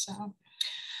floor. So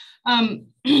I'm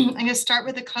going to start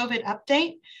with the COVID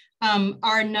update.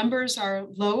 Our numbers are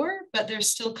lower, but they're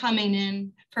still coming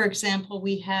in. For example,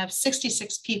 we have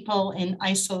 66 people in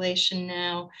isolation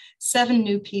now, 7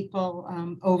 new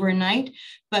people overnight,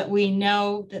 but we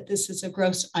know that this is a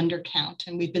gross undercount,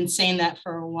 and we've been saying that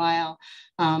for a while.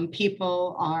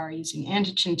 People are using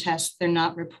antigen tests, they're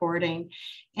not reporting,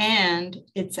 and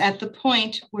it's at the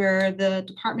point where the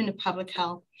Department of Public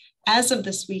Health, as of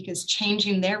this week, is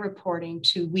changing their reporting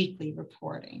to weekly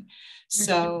reporting.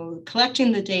 So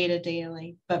collecting the data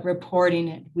daily, but reporting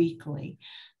it weekly.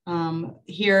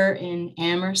 Here in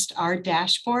Amherst, our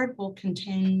dashboard will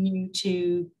continue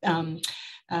to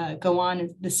go on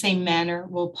in the same manner.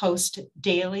 We'll post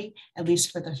daily, at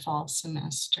least for the fall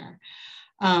semester.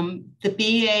 The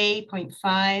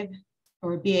BA.5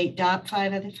 or BA.5,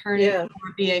 I've heard it, or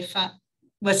BA5.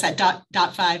 What's that,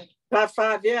 .5?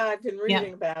 .5, yeah, I've been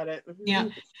reading about it. Yeah.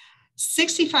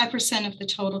 65% of the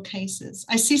total cases.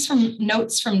 I see some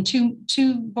notes from two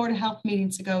Board of Health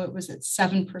meetings ago, it was at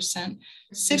 7%.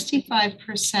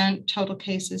 65% total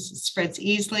cases, it spreads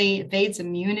easily, evades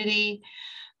immunity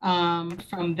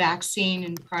from vaccine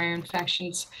and prior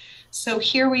infections. So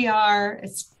here we are.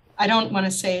 I don't want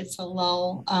to say it's a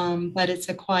lull, but it's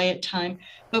a quiet time,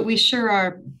 but we sure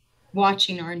are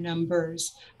watching our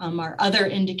numbers, our other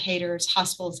indicators,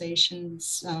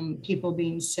 hospitalizations, people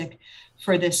being sick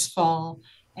for this fall.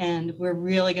 And we're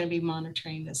really going to be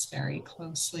monitoring this very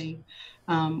closely.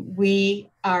 We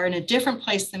are in a different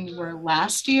place than we were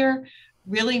last year.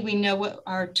 Really, we know what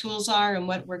our tools are and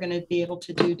what we're going to be able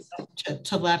to do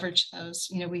to leverage those.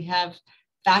 You know, we have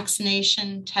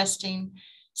vaccination, testing,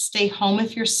 stay home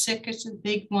if you're sick, it's a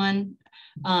big one,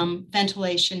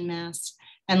 ventilation masks.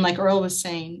 And like Earl was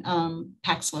saying,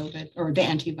 Paxlovid or the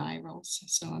antivirals.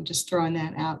 So I'm just throwing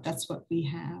that out. That's what we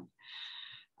have.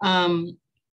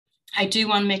 I do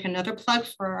want to make another plug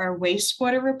for our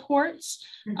wastewater reports.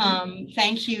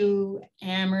 Thank you,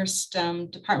 Amherst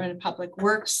Department of Public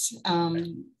Works.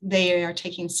 They are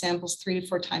taking samples 3 to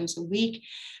 4 times a week.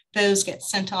 Those get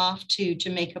sent off to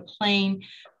Jamaica Plain.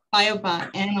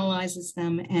 BioBot analyzes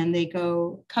them and they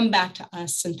come back to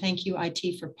us, and thank you,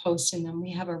 IT, for posting them.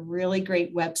 We have a really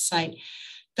great website.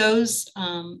 Those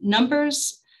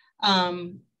numbers, I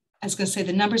was going to say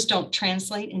the numbers don't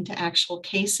translate into actual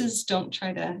cases. Don't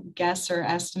try to guess or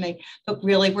estimate, but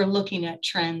really we're looking at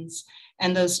trends,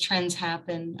 and those trends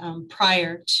happen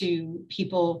prior to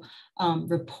people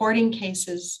reporting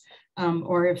cases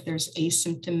or if there's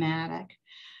asymptomatic.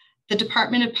 The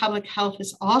Department of Public Health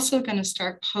is also going to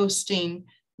start posting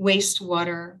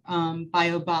wastewater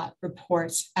BioBot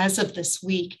reports as of this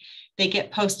week. They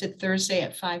get posted Thursday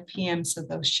at 5 p.m., so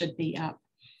those should be up.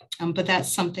 But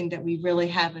that's something that we really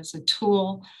have as a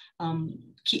tool.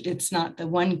 It's not the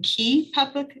one key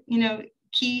public,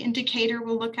 key indicator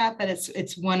we'll look at, but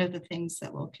it's one of the things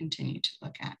that we'll continue to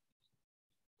look at.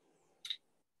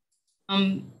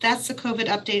 That's the COVID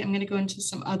update. I'm going to go into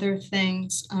some other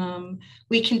things.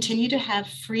 We continue to have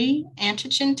free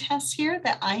antigen tests here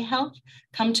that iHealth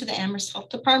come to the Amherst Health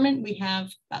Department. We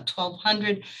have about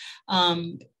 1,200.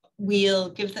 We'll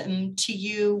give them to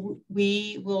you.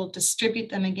 We will distribute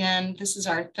them again. This is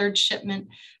our 3rd shipment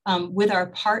with our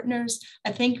partners.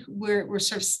 I think we're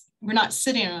not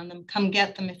sitting on them. Come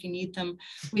get them if you need them.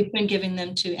 We've been giving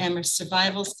them to Amherst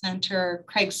Survival Center,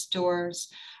 Craig's Doors,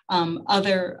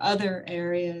 other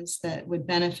areas that would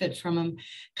benefit from them.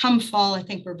 Come fall, I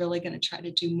think we're really going to try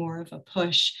to do more of a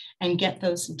push and get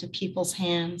those into people's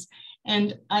hands.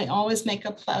 And I always make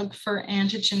a plug for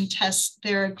antigen tests.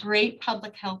 They're a great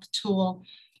public health tool.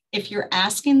 If you're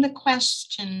asking the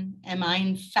question, am I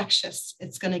infectious?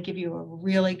 It's going to give you a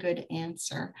really good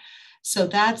answer. So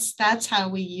that's how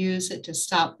we use it to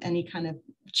stop any kind of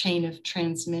chain of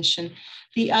transmission.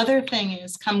 The other thing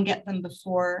is come get them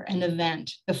before an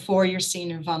event, before you're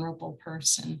seeing a vulnerable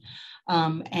person,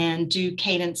 and do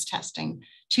cadence testing.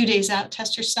 2 days out,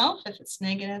 test yourself. If it's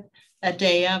negative, that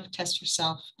day of, test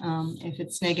yourself. If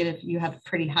it's negative, you have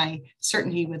pretty high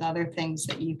certainty with other things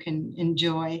that you can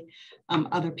enjoy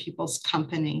other people's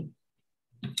company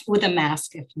with a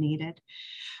mask if needed.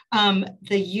 The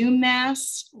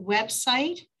UMass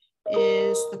website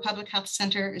is, the Public Health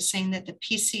Center is saying that the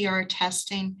PCR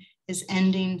testing is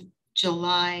ending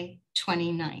July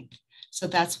 29th. So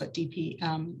that's what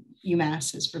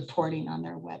UMass is reporting on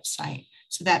their website.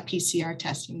 So that PCR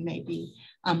testing may be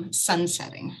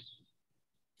sunsetting.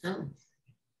 Oh.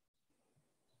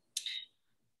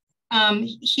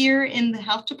 Here in the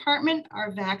health department,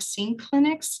 our vaccine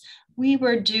clinics, we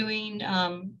were doing,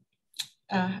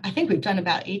 I think we've done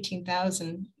about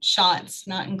 18,000 shots,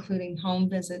 not including home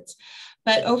visits.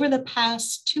 But over the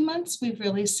past 2 months, we've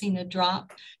really seen a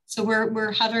drop. So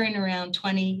we're hovering around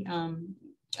 20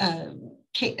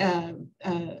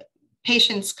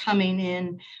 patients coming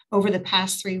in over the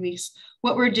past 3 weeks.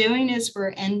 What we're doing is we're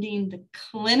ending the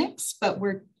clinics, but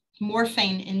we're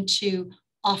morphing into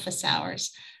office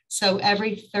hours. So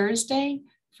every Thursday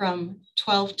from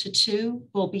 12 to 2,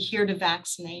 we'll be here to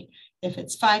vaccinate. If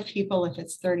it's 5 people, if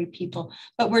it's 30 people,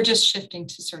 but we're just shifting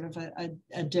to sort of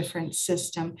a different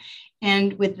system.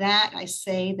 And with that, I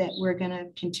say that we're going to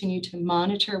continue to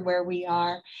monitor where we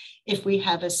are. If we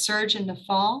have a surge in the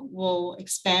fall, we'll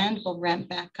expand, we'll ramp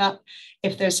back up.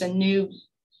 If there's a new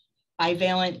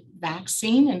bivalent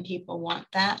vaccine and people want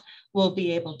that, we'll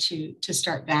be able to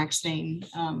start vaccinating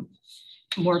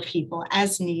more people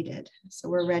as needed. So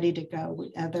we're ready to go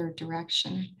with other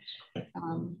direction.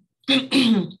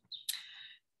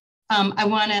 I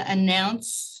want to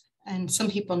announce, and some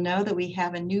people know, that we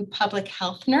have a new public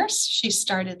health nurse. She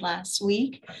started last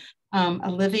week.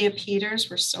 Olivia Peters,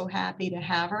 we're so happy to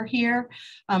have her here.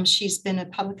 She's been a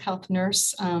public health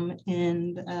nurse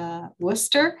in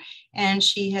Worcester, and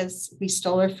we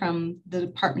stole her from the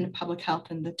Department of Public Health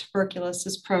and the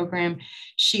tuberculosis program.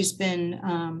 She's been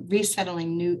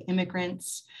resettling new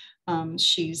immigrants.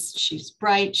 She's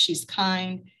bright, she's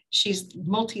kind, she's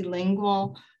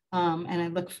multilingual, and I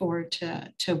look forward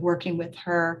to working with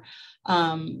her.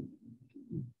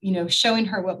 Showing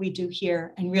her what we do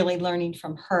here and really learning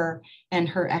from her and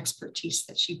her expertise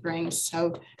that she brings.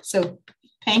 So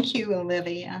thank you,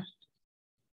 Olivia.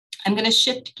 I'm going to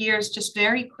shift gears just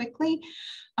very quickly.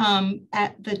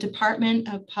 At the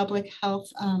Department of Public Health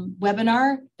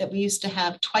webinar that we used to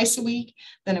have twice a week,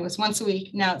 then it was once a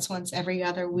week, now it's once every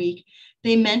other week.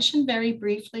 They mentioned very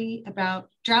briefly about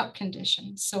drought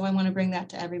conditions. So I want to bring that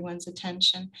to everyone's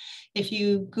attention. If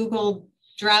you Google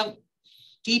drought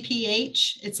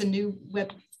DPH, it's a new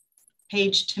web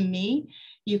page to me.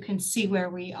 You can see where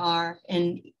we are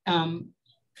in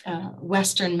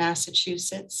Western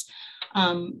Massachusetts.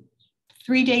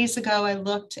 3 days ago, I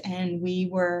looked and we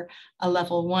were a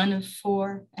level 1 of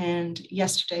 4, and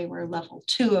yesterday we're level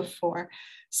 2 of 4.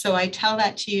 So I tell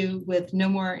that to you with no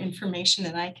more information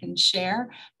that I can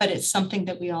share, but it's something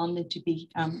that we all need to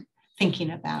be thinking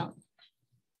about.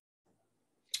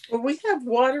 Well, we have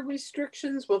water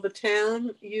restrictions. Will the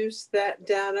town use that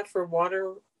data for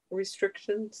water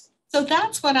restrictions? So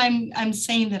that's what I'm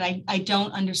saying that I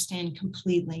don't understand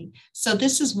completely. So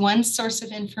this is one source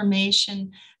of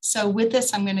information. So with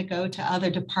this, I'm going to go to other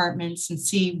departments and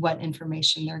see what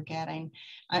information they're getting.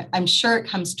 I'm sure it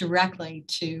comes directly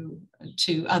to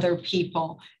other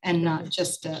people and not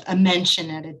just a mention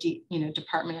at a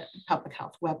Department of Public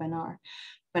Health webinar.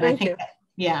 But I think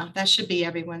that should be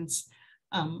everyone's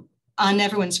on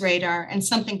everyone's radar and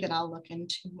something that I'll look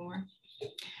into more.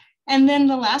 And then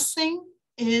the last thing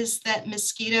is that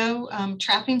mosquito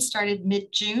trapping started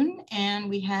mid-June, and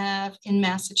we have in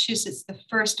Massachusetts the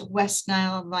first West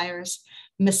Nile virus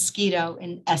mosquito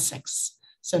in Essex,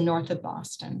 so north of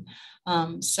Boston.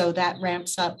 So that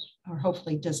ramps up, or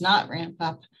hopefully does not ramp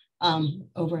up,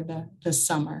 over the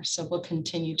summer. So we'll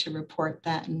continue to report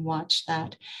that and watch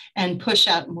that and push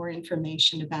out more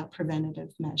information about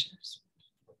preventative measures.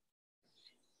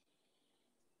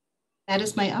 That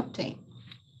is my update.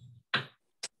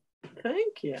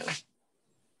 Thank you.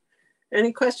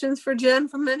 Any questions for Jen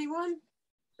from anyone?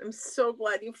 I'm so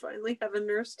glad you finally have a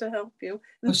nurse to help you.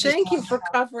 And thank you for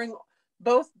covering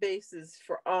both bases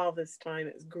for all this time.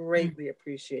 It's greatly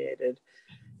appreciated.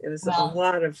 It was a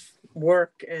lot of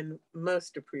work and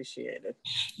most appreciated.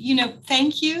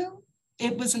 Thank you.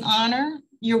 It was an honor.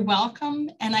 You're welcome.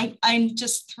 And I'm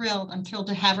just thrilled. I'm thrilled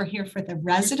to have her here for the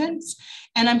residents.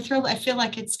 And I'm thrilled. I feel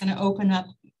like it's going to open up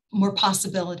more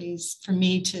possibilities for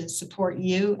me to support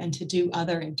you and to do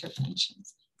other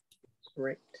interventions.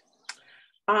 Great.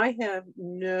 I have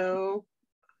no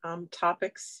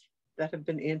topics that have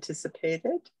been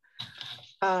anticipated.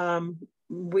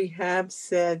 We have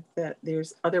said that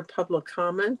there's other public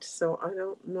comment, so I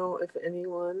don't know if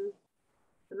anyone,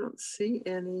 I don't see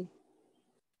any.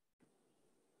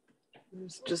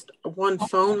 There's just one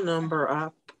phone number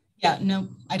up. Yeah, no,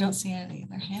 I don't see any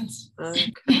other hands.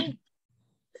 Okay.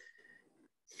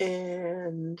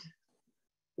 And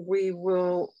we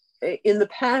will, in the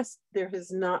past, there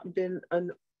has not been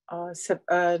an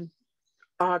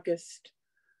August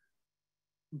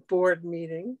board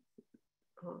meeting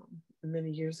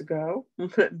many years ago,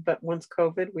 but once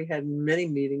COVID, we had many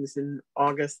meetings in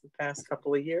August the past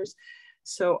couple of years.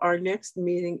 So our next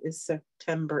meeting is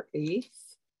September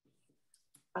 8th.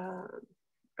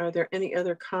 Are there any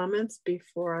other comments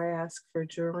before I ask for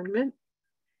adjournment?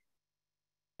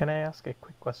 Can I ask a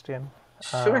quick question?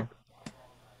 Sure.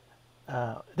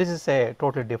 This is a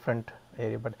totally different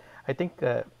area, but I think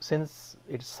since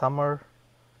it's summer,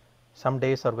 some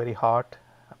days are very hot.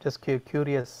 I'm just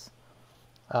curious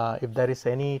if there is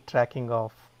any tracking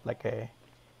of like a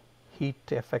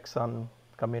heat effects on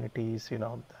communities,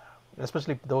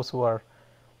 especially those who are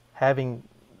having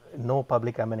no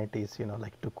public amenities,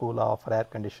 like to cool off or air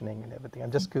conditioning and everything.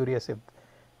 I'm just curious if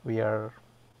we are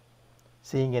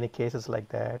seeing any cases like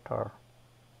that, or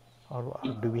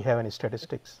do we have any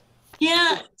statistics?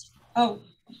 Yeah. Oh.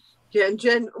 Yeah, and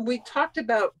Jen, we talked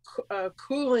about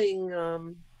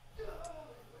cooling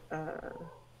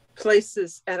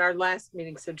places at our last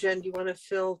meeting. So Jen, do you want to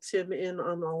fill Tim in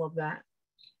on all of that?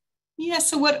 Yeah,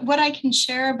 so what I can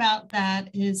share about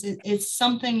that is it's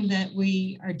something that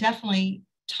we are definitely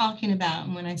talking about.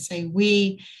 And when I say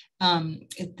we,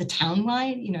 the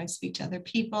townwide, you know, I speak to other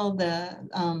people,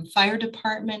 the fire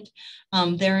department,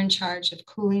 they're in charge of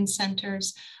cooling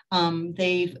centers.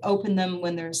 They've opened them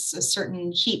when there's a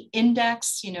certain heat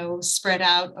index, you know, spread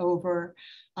out over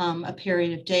a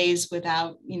period of days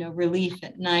without, you know, relief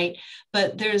at night.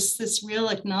 But there's this real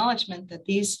acknowledgement that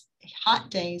these hot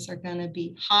days are going to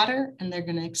be hotter and they're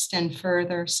going to extend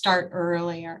further, start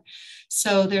earlier.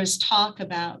 So there's talk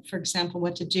about, for example,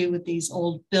 what to do with these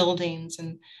old buildings.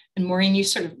 And Maureen, you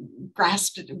sort of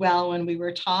grasped it well when we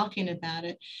were talking about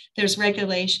it. There's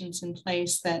regulations in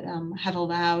place that have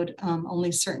allowed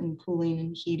only certain cooling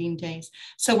and heating days.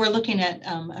 So we're looking at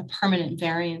a permanent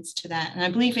variance to that. And I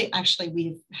believe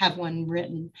we have one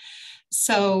written.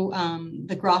 So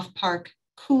the Groff Park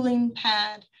cooling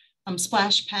pad,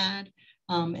 splash pad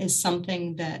is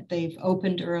something that they've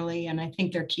opened early, and I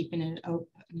think they're keeping it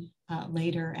open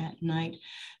later at night.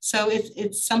 So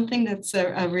it's something that's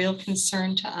a real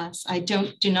concern to us. I do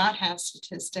not have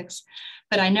statistics,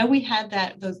 but I know we had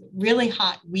those really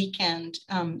hot weekend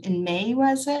in May,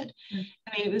 was it?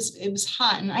 I mean, it was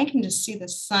hot, and I can just see the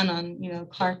sun on, you know,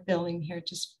 Clark Building here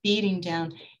just beating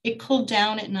down. It cooled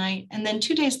down at night, and then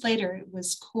 2 days later it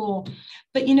was cool.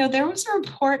 But you know, there was a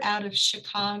report out of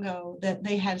Chicago that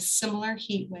they had a similar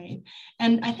heat wave,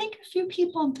 and I think a few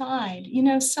people died. You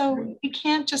know, so you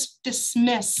can't just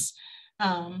dismiss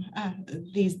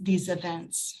these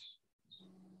events.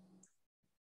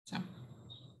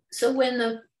 So when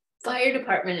the fire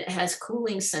department has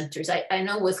cooling centers, I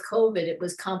know with COVID, it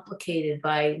was complicated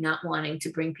by not wanting to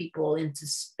bring people into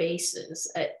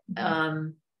spaces.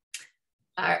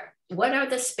 What are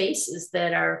the spaces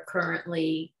that are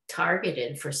currently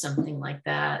targeted for something like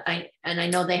that? I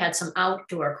know they had some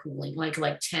outdoor cooling,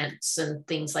 like tents and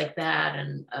things like that,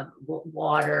 and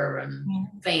water and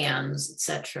fans,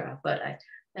 etc. But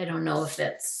I don't know if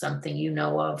that's something you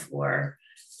know of, or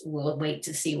we'll wait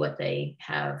to see what they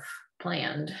have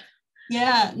planned.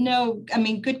 Yeah, no, I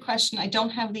mean, good question. I don't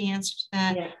have the answer to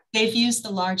that. Yeah. They've used the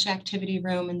large activity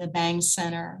room in the Bang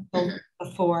Center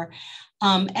before.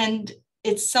 And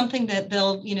it's something that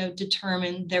they'll, you know,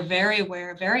 determine. They're very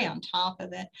aware, very on top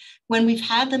of it. When we've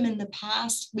had them in the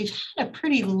past, we've had a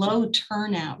pretty low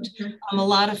turnout. A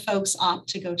lot of folks opt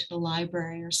to go to the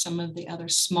library or some of the other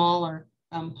smaller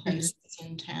places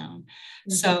in town.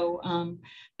 So,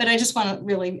 but I just want to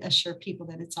really assure people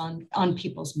that it's on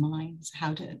people's minds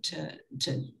how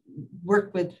to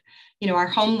work with, you know, our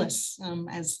homeless,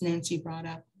 as Nancy brought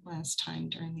up last time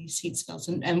during these heat spells,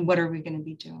 and what are we going to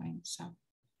be doing? So,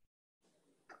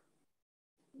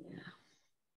 yeah.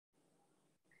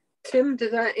 Tim,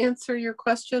 did that answer your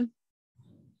question?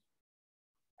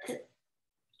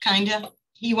 Kinda.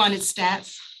 He wanted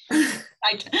stats.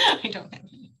 I don't have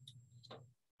any.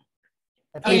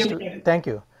 At least, thank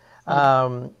you.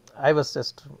 I was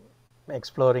just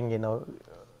exploring, you know,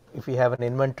 if we have an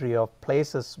inventory of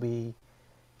places we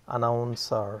announce,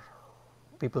 or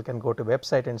people can go to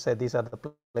website and say these are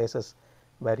the places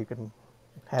where you can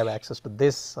have access to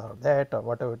this or that or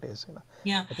whatever it is, you know.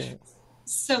 Yeah.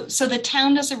 So the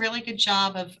town does a really good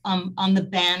job of on the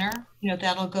banner, you know,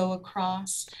 that'll go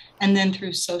across, and then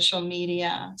through social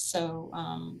media. So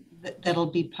that'll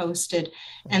be posted,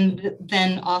 and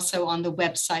then also on the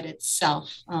website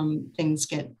itself, things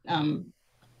get,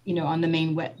 you know, on the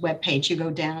main web page. You go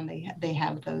down, they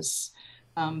have those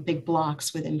big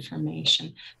blocks with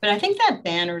information. But I think that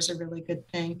banner is a really good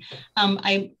thing.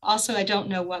 I don't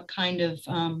know what kind of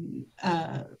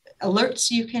alerts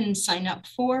you can sign up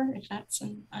for, if that's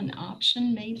an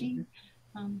option, maybe.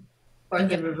 Or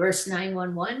the reverse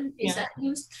 911, is that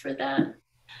used for that?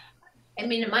 I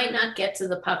mean, it might not get to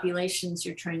the populations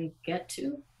you're trying to get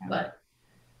to, but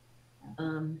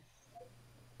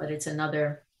it's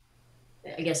another,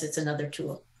 I guess it's another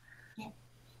tool. Yeah.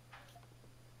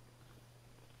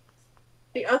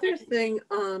 The other thing,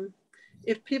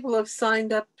 if people have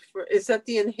signed up for, is that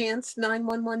the enhanced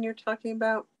 911 you're talking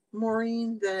about,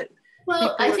 Maureen?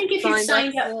 Well, I think if you're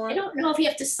signed up, I don't know if you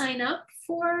have to sign up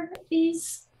for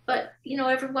these, but you know,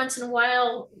 every once in a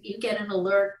while you get an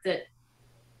alert that,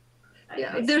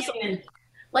 there's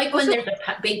like when there's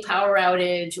a big power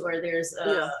outage, or there's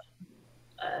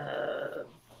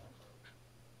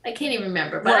I can't even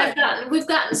remember, but we've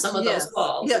gotten some of those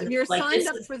calls. Yeah, you're signed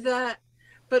up for that.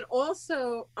 But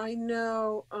also, I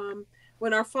know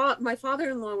when my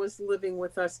father-in-law was living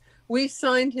with us, we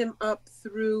signed him up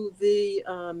through the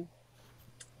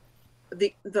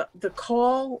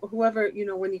call, whoever, you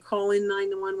know, when you call in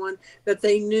 911, that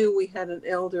they knew we had an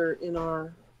elder in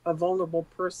our a vulnerable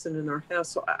person in our house.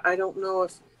 So I don't know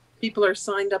if people are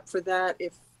signed up for that,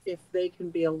 if they can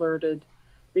be alerted,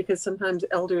 because sometimes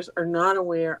elders are not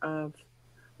aware of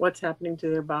what's happening to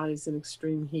their bodies in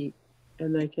extreme heat,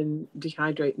 and they can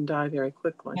dehydrate and die very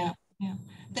quickly. Yeah, yeah.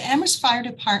 The Amherst Fire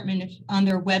Department, if on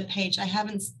their webpage, I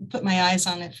haven't put my eyes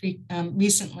on it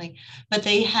recently, but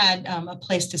they had a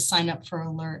place to sign up for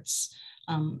alerts.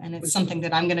 And it's something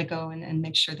that I'm going to go and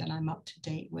make sure that I'm up to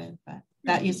date with. But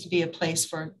that used to be a place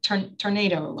for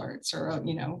tornado alerts, or,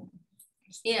 you know,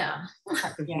 yeah,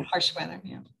 harsh weather.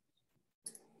 Yeah.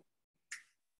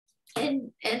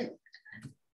 And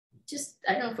just,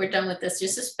 I don't know if we're done with this,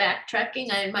 just this backtracking,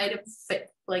 I might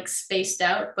have spaced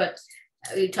out, but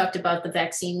we talked about the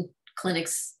vaccine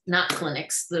clinics, not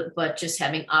clinics, but just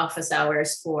having office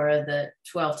hours for the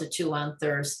 12 to 2 on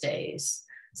Thursdays.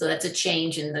 So that's a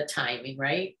change in the timing,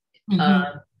 right?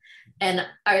 Mm-hmm. And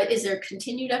is there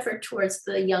continued effort towards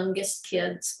the youngest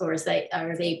kids, or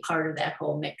are they part of that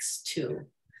whole mix too?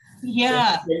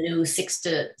 Yeah, the new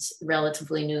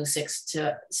relatively new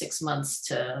 6 months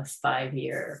to 5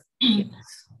 year.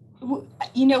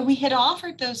 You know, we had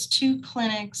offered those 2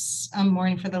 clinics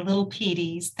morning for the little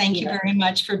Petey's. Thank you very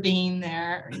much for being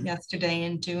there yesterday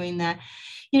and doing that.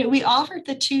 You know, we offered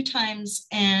the 2 times,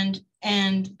 and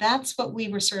that's what we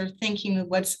were sort of thinking of,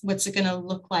 what's it going to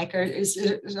look like, or is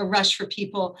it a rush for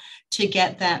people to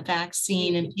get that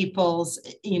vaccine and people's,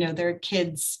 you know, their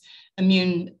kids'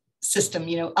 immune system,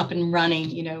 you know, up and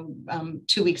running, you know,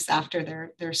 2 weeks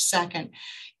after their second.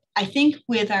 I think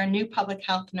with our new public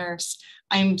health nurse,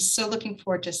 I'm so looking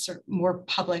forward to sort of more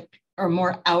public or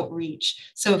more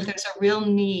outreach. So if there's a real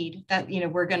need, that, you know,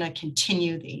 we're going to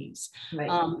continue these. Right.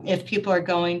 If people are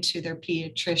going to their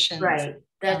pediatricians. Right.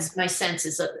 That's my sense,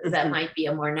 is that might be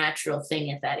a more natural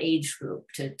thing at that age group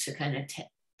to kind of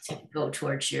to go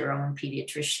towards your own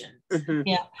pediatrician. Mm-hmm.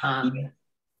 Yeah.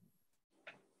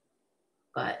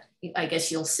 But I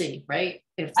guess you'll see, right?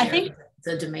 If there's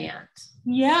the demand.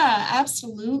 Yeah,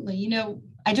 absolutely. You know,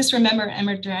 I just remember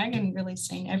Emma Dragon really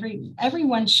saying every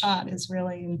one shot is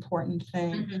really an important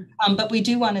thing. Mm-hmm. But we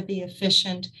do want to be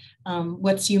efficient.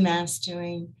 What's UMass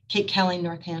doing? Kate Kelly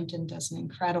Northampton does an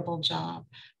incredible job.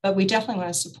 But we definitely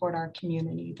want to support our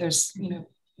community. There's, you know,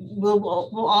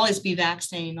 we'll always be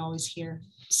vaccinating, always here.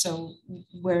 So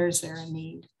where is there a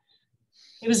need?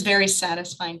 It was very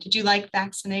satisfying. Did you like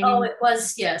vaccinating? Oh, it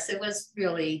was, yes, it was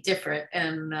really different.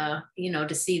 And, you know,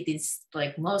 to see these,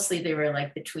 like, mostly they were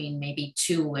like between maybe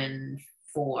 2 and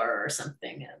 4 or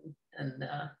something. And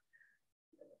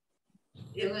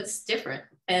it was different,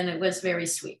 and it was very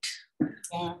sweet.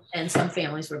 Yeah. And some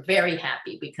families were very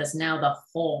happy because now the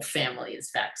whole family is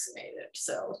vaccinated.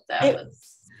 So that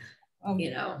was,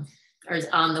 you know, or is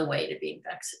on the way to being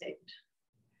vaccinated.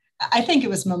 I think it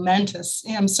was momentous.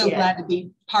 I'm so glad to be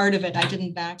part of it. I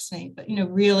didn't vaccinate, but, you know,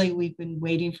 really, we've been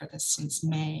waiting for this since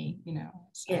May, you know.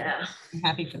 So I'm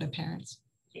happy for the parents.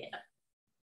 Yeah.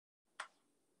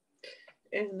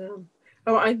 And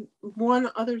one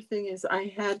other thing is,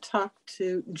 I had talked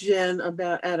to Jen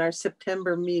about, at our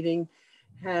September meeting,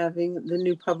 having the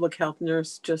new public health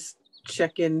nurse just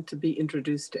check in to be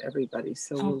introduced to everybody.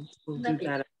 So we'll do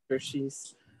that after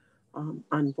she's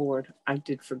on board. I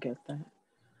did forget that.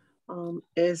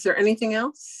 Is there anything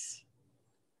else?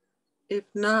 If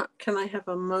not, can I have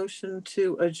a motion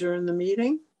to adjourn the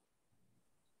meeting?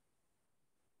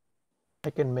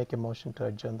 I can make a motion to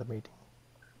adjourn the meeting.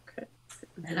 Okay.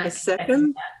 And a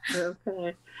second?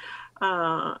 Okay.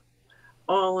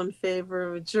 All in favor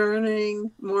of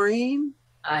adjourning? Maureen?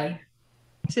 Aye.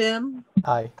 Tim?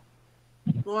 Aye.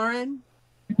 Lauren?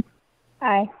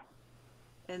 Aye.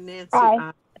 And Nancy?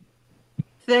 Aye.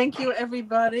 Thank you,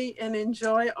 everybody, and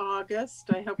enjoy August.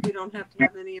 I hope we don't have to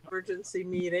have any emergency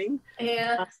meeting.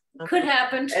 Yeah, could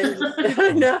happen.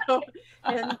 I know.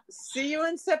 And see you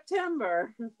in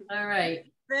September. All right.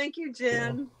 Thank you,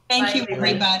 Jen. Thank you,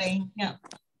 everybody. Yeah.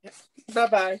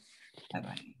 Bye-bye.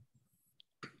 Bye-bye.